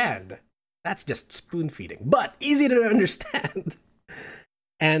understand, that's just spoon feeding, but easy to understand.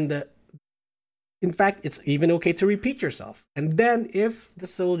 And in fact, it's even okay to repeat yourself. And then if the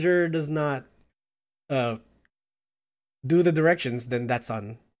soldier does not uh, do the directions, then that's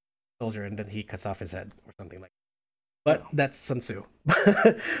on soldier, and then he cuts off his head or something like that. But Yeah. that's Sun Tzu.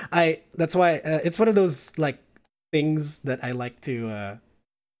 That's why it's one of those like things that I like to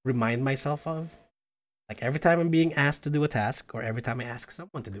remind myself of. Like every time I'm being asked to do a task, or every time I ask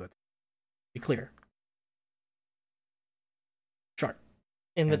someone to do it, be clear, short,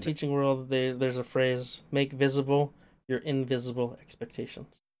 In the and teaching world, there's a phrase: "Make visible your invisible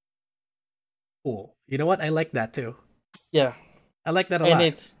expectations." cool. You know what? I like that too. Yeah, I like that a and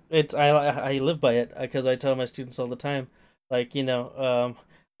lot. I live by it because I tell my students all the time, like I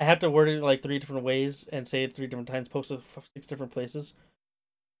have to word it like three different ways and say it three different times, post it six different places.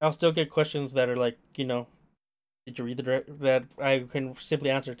 I'll still get questions that are like, did you read that I can simply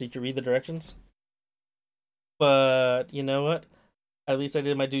answer, did you read the directions? But you know what? At least I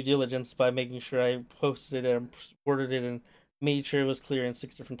did my due diligence by making sure I posted it and worded it and made sure it was clear in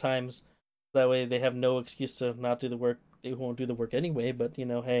six different times. That way they have no excuse to not do the work. They won't do the work anyway, but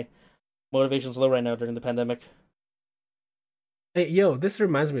hey, motivation's low right now during the pandemic. Hey, yo, this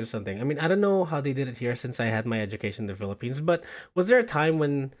reminds me of something. I mean, I don't know how they did it here since I had my education in the Philippines, but was there a time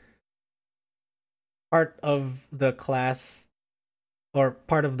when part of the class or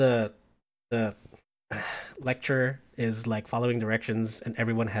part of the lecture is like following directions, and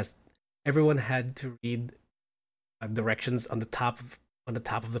everyone had to read directions on the top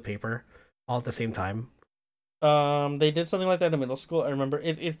of the paper all at the same time? They did something like that in middle school. I remember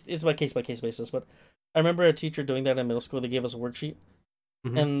it's by case basis, but I remember a teacher doing that in middle school. They gave us a worksheet,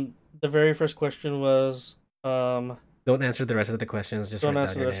 Hmm. and the very first question was, Don't answer the rest of the questions. Just don't write down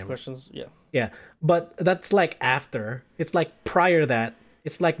answer the your rest of the name. questions. Yeah. Yeah, but that's like after. It's like prior that.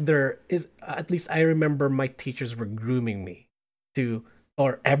 It's like there is. At least I remember my teachers were grooming me to,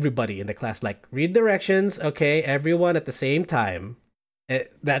 or everybody in the class, like read directions. Okay, everyone at the same time.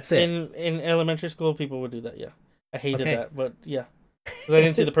 That's it. In elementary school, people would do that. Yeah, I hated Okay. that, but yeah, because I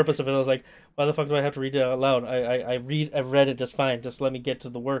didn't see the purpose of it. I was like, why the fuck do I have to read it out loud? I've read it just fine. Just let me get to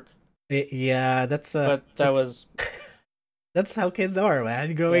the work. Yeah, But that that's was that's how kids are,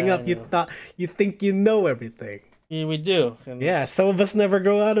 man. Growing yeah, I up, know. you think you know everything. Yeah, we do, and Yeah, some of us never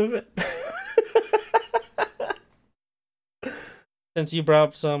grow out of it. since you brought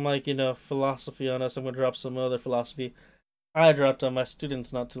up some philosophy on us, I'm gonna drop some other philosophy I dropped on my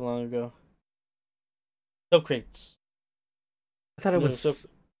students not too long ago. Socrates. I thought it No, so was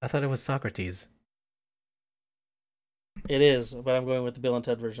I thought it was Socrates. it is, but I'm going with the Bill and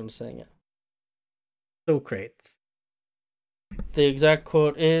Ted version of saying it. Socrates. The exact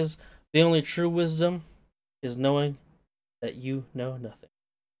quote is, "The only true wisdom is knowing that you know nothing."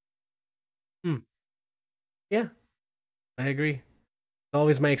 Hmm. Yeah, I agree. It's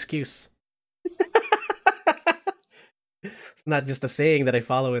always my excuse. It's not just a saying that I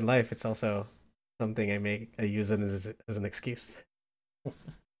follow in life. It's also something I use it as an excuse. What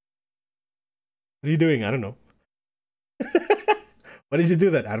are you doing? I don't know. Why did you do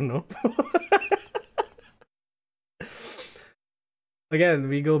that? I don't know. Again,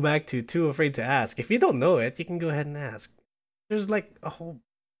 we go back to too afraid to ask. If you don't know it, you can go ahead and ask. There's like a whole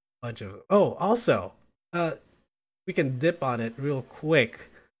bunch of. Oh, also, we can dip on it real quick.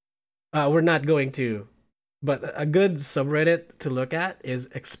 We're not going to, but a good subreddit to look at is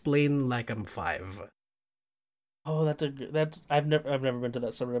Explain Like I'm Five. Oh, that's I've never been to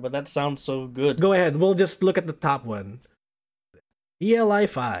that subreddit, but that sounds so good. Go ahead. We'll just look at the top one. ELI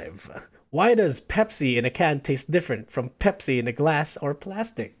 5. Why does Pepsi in a can taste different from Pepsi in a glass or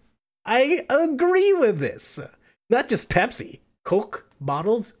plastic? I agree with this. Not just Pepsi. Coke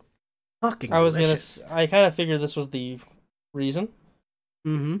bottles. Fucking delicious. I kind of figured this was the reason.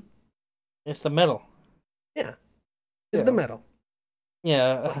 Mm-hmm. It's the metal. Yeah. It's the metal.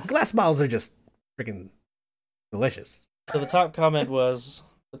 Yeah. Glass bottles are just freaking delicious. So the top comment was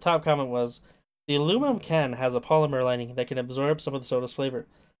the aluminum can has a polymer lining that can absorb some of the soda's flavor,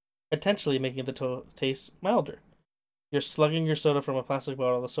 potentially making the taste milder. You're slugging your soda from a plastic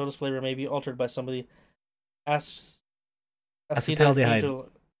bottle. The soda's flavor may be altered by some of the acetaldehyde.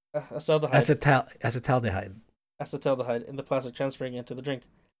 Acetaldehyde in the plastic transferring into the drink.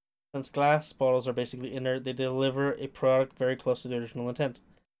 Since glass bottles are basically inert, they deliver a product very close to the original intent.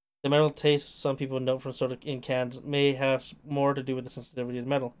 The metal taste some people note from soda in cans may have more to do with the sensitivity of the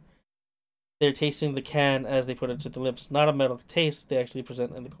metal. They're tasting the can as they put it to the lips, not a metal taste they actually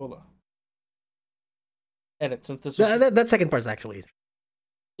present in the cola. Edit, since this was... that second part's actually...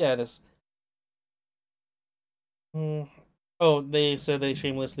 Yeah, it is. Oh, they said they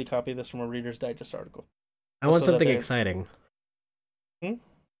shamelessly copied this from a Reader's Digest article. I want something exciting.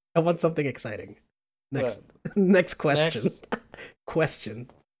 I want something exciting. Next question. Question.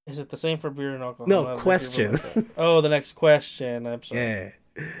 Is it the same for beer and alcohol? No, question. Oh, the next question. I'm sorry.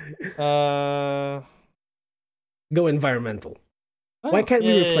 Yeah. Go environmental. Why can't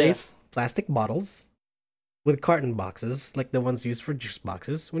we replace plastic bottles with carton boxes like the ones used for juice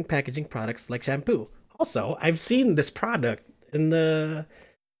boxes when packaging products like shampoo? Also, I've seen this product in the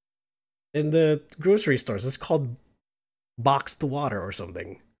grocery stores. It's called boxed water or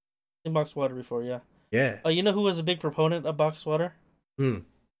something. In boxed water before, yeah. Yeah. Oh, you know who was a big proponent of boxed water?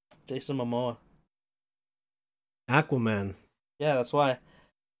 Jason Momoa. Aquaman. Yeah, that's why.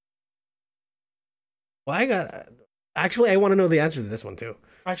 Well, actually, I want to know the answer to this one too.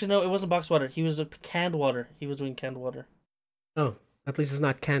 Actually, no, it wasn't boxed water. He was canned water. He was doing canned water. Oh, at least it's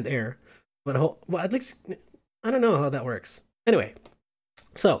not canned air. But at least I don't know how that works. Anyway,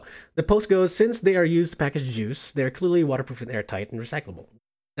 so the post goes: since they are used to package juice, they are clearly waterproof and airtight and recyclable.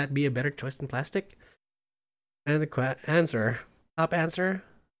 Would that be a better choice than plastic? And the top answer: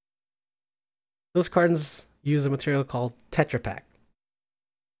 those cartons use a material called Tetra Pak.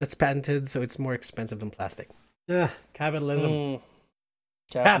 That's patented, so it's more expensive than plastic. Capitalism.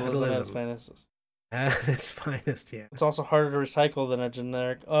 Capitalism at its finest. At its finest, yeah. It's also harder to recycle than a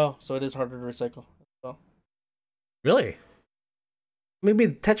generic. Oh, so it is harder to recycle. So. Really? Maybe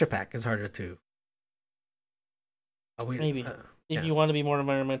the Tetra Pak is harder to. Maybe. If you want to be more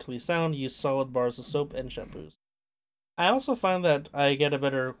environmentally sound, use solid bars of soap and shampoos. I also find that I get a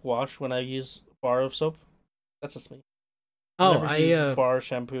better wash when I use bar of soap. That's just me. I use bar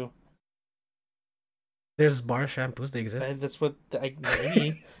shampoo. There's bar shampoos. They exist. That's what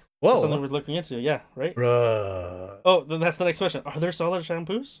maybe. Whoa. That's something we're looking into. Yeah, right. Bruh. Oh, then that's the next question. Are there solid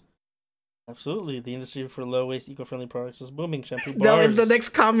shampoos? Absolutely. The industry for low waste, eco-friendly products is booming. Shampoo bars. That was the next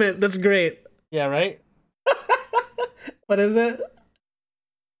comment. That's great. Yeah, right. What is it?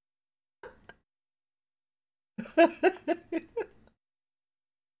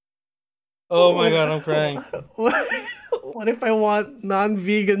 Oh my god, I'm crying. What if I want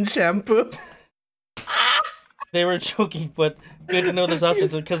non-vegan shampoo? They were joking, but good to know there's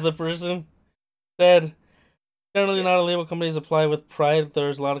options because the person said, generally not a label companies apply with pride.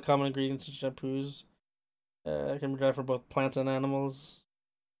 There's a lot of common ingredients in shampoos. Can be derived from both plants and animals.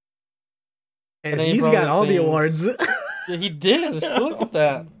 And he's got all the awards. Yeah, he did. Look at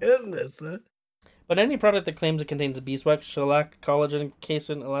that. Goodness. But any product that claims it contains beeswax, shellac, collagen,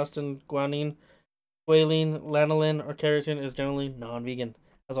 casein, elastin, guanine, squalene, lanolin, or keratin is generally non-vegan,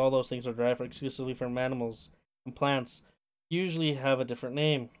 as all those things are derived exclusively from animals and plants, usually have a different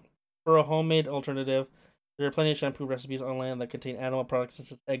name. For a homemade alternative, there are plenty of shampoo recipes online that contain animal products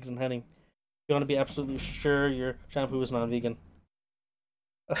such as eggs and honey. You want to be absolutely sure your shampoo is non-vegan.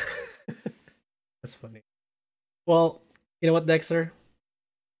 That's funny. Well, you know what, Dexter?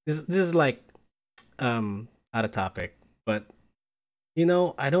 This is like out of topic, but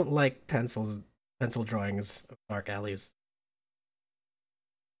I don't like pencil drawings of dark alleys.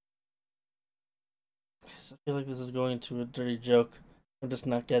 I feel like this is going to a dirty joke. I'm just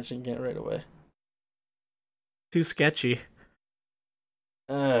not catching it right away. Too sketchy.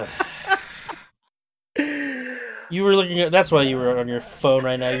 Uh, you were looking at. That's why you were on your phone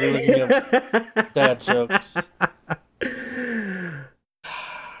right now. You're looking at dad jokes.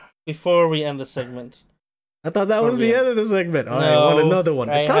 Before we end the segment, I thought that was the end of the segment. Oh, I want another one.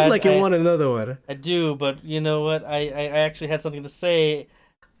 It sounds like you want another one. I do, but you know what? I actually had something to say.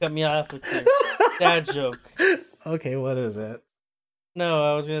 Cut me off with your dad joke. Okay, what is it?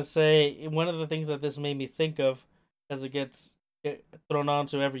 No, I was gonna say one of the things that this made me think of, as it gets thrown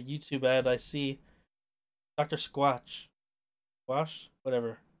onto every YouTube ad I see, Dr. Squatch, Squash,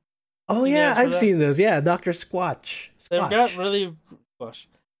 whatever. Oh yeah, I've seen those. Yeah, Dr. Squatch. They've got really Squash,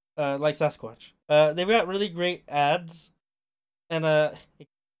 like Sasquatch. They've got really great ads, and it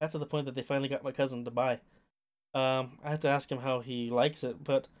got to the point that they finally got my cousin to buy. I had to ask him how he likes it,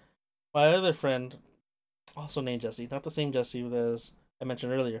 but my other friend, also named Jesse, not the same Jesse as I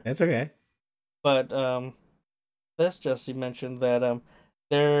mentioned earlier. That's okay. But this Jesse mentioned that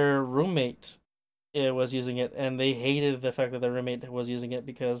their roommate was using it, and they hated the fact that their roommate was using it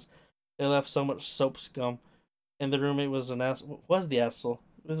because it left so much soap scum, and the roommate was the asshole.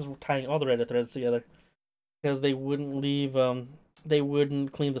 This is tying all the Reddit threads together because they wouldn't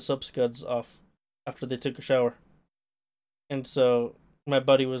clean the soap scuds off after they took a shower, and so my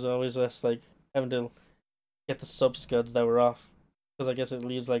buddy was always just like having to get the soap scuds that were off because I guess it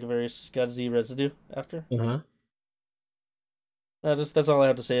leaves like a very scudsy residue after. That's all I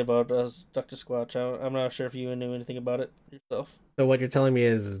have to say about Dr. Squatch. I'm not sure if you knew anything about it yourself. So what you're telling me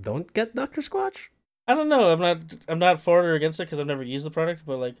is don't get Dr. Squatch? I don't know. I'm not for or against it because I've never used the product,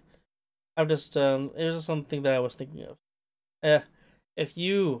 but like I'm just it was just something that I was thinking of. If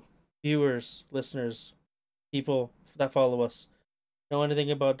you viewers, listeners, people that follow us know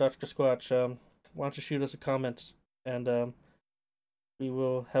anything about Dr. Squatch, why don't you shoot us a comment and we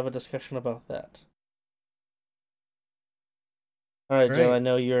will have a discussion about that. All right, Joe, I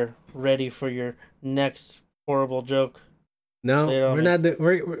know you're ready for your next horrible joke. No, we're not.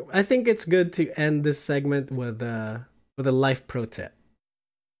 I think it's good to end this segment with a life pro tip.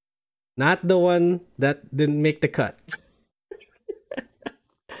 Not the one that didn't make the cut.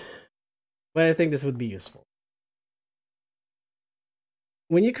 But I think this would be useful.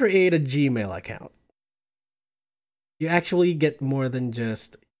 When you create a Gmail account, you actually get more than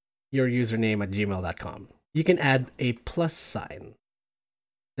just your username at gmail.com. You can add a plus sign,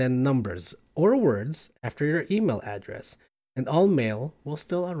 then numbers or words after your email address, and all mail will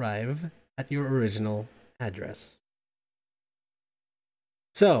still arrive at your original address.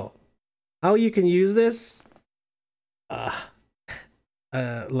 So, how you can use this?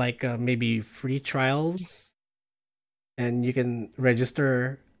 Maybe free trials, and you can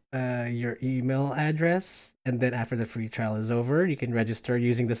register your email address, and then after the free trial is over, you can register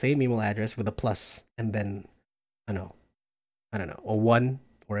using the same email address with a plus, and then I don't know, a 1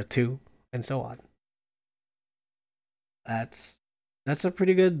 or a 2, and so on. That's a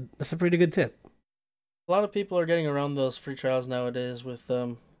pretty good tip. A lot of people are getting around those free trials nowadays with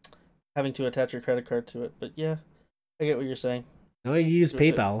having to attach your credit card to it. But yeah, I get what you're saying. No, you use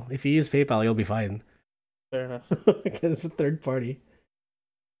PayPal. If you use PayPal, you'll be fine. Fair enough. Because it's a third party.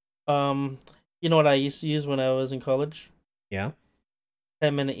 You know what I used to use when I was in college? Yeah.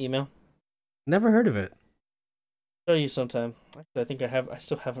 10-minute email. Never heard of it. Show you sometime. Actually, I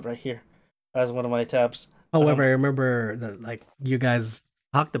still have it right here as one of my tabs. However, I remember that you guys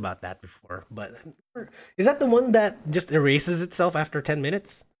talked about that before, but is that the one that just erases itself after 10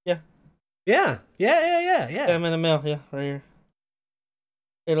 minutes? Yeah. Yeah. 10-minute mail, yeah, right here.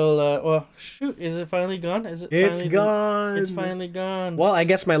 It'll well, shoot, is it finally gone? It's gone. It's finally gone. Well, I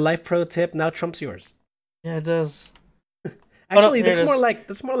guess my life pro tip now trumps yours. Yeah, it does. Actually, that's more like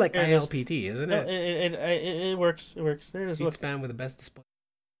ILPT, isn't it? It works. It works. There it is. Feed spam with the best display.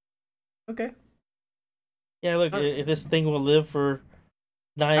 Okay. Yeah, look, this thing will live for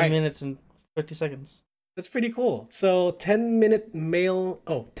 9 minutes and 50 seconds. That's pretty cool. So 10-minute mail.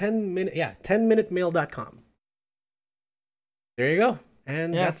 10minutemail.com. There you go.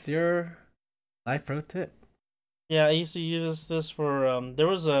 And that's your life pro tip. Yeah, I used to use this for there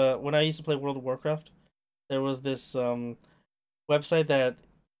was when I used to play World of Warcraft, there was this website that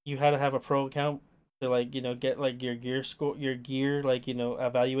you had to have a pro account to get your gear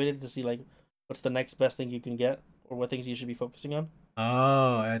evaluated to see what's the next best thing you can get or what things you should be focusing on.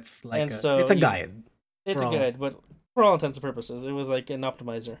 Oh, it's it's a guide. It's a guide, but for all intents and purposes, it was like an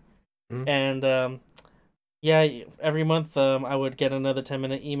optimizer. Mm-hmm. And yeah, every month I would get another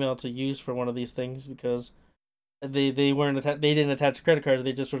 10-minute email to use for one of these things because they didn't attach credit cards.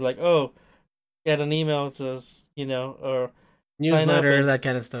 They just were like, oh, get an email to or newsletter, that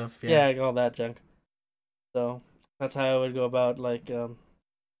kind of stuff. Yeah, all that junk. So that's how I would go about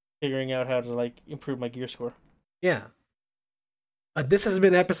figuring out how to improve my gear score. Yeah. This has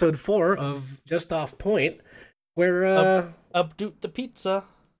been episode 4 of Just Off Point, where updoot the pizza.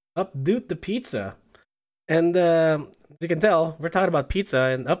 Updoot the pizza. And as you can tell, we're talking about pizza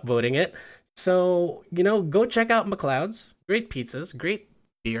and upvoting it. So, go check out McLeod's. Great pizzas, great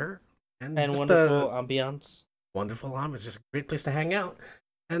beer, and wonderful ambiance. Wonderful ambiance, just a great place to hang out.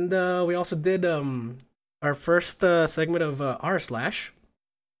 And we also did our first segment of r/.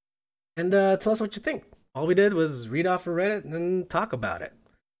 And tell us what you think. All we did was read off of Reddit and then talk about it.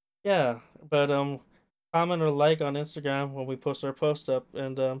 Yeah, but comment or like on Instagram when we post our post up,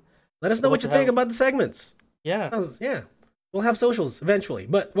 and let us know what you think about the segments. Yeah. Yeah. We'll have socials eventually.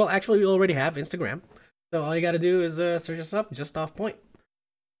 But, actually, we already have Instagram. So all you got to do is search us up, Just Off Point.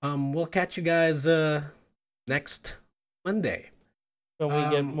 We'll catch you guys next Monday. So we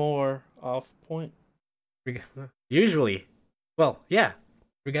get more off point. Usually. Well, yeah.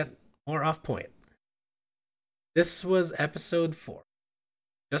 We get more off point. This was episode 4.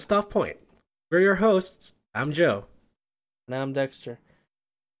 Just Off Point. We're your hosts. I'm Joe. And I'm Dexter.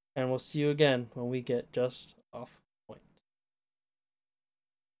 And we'll see you again when we get just off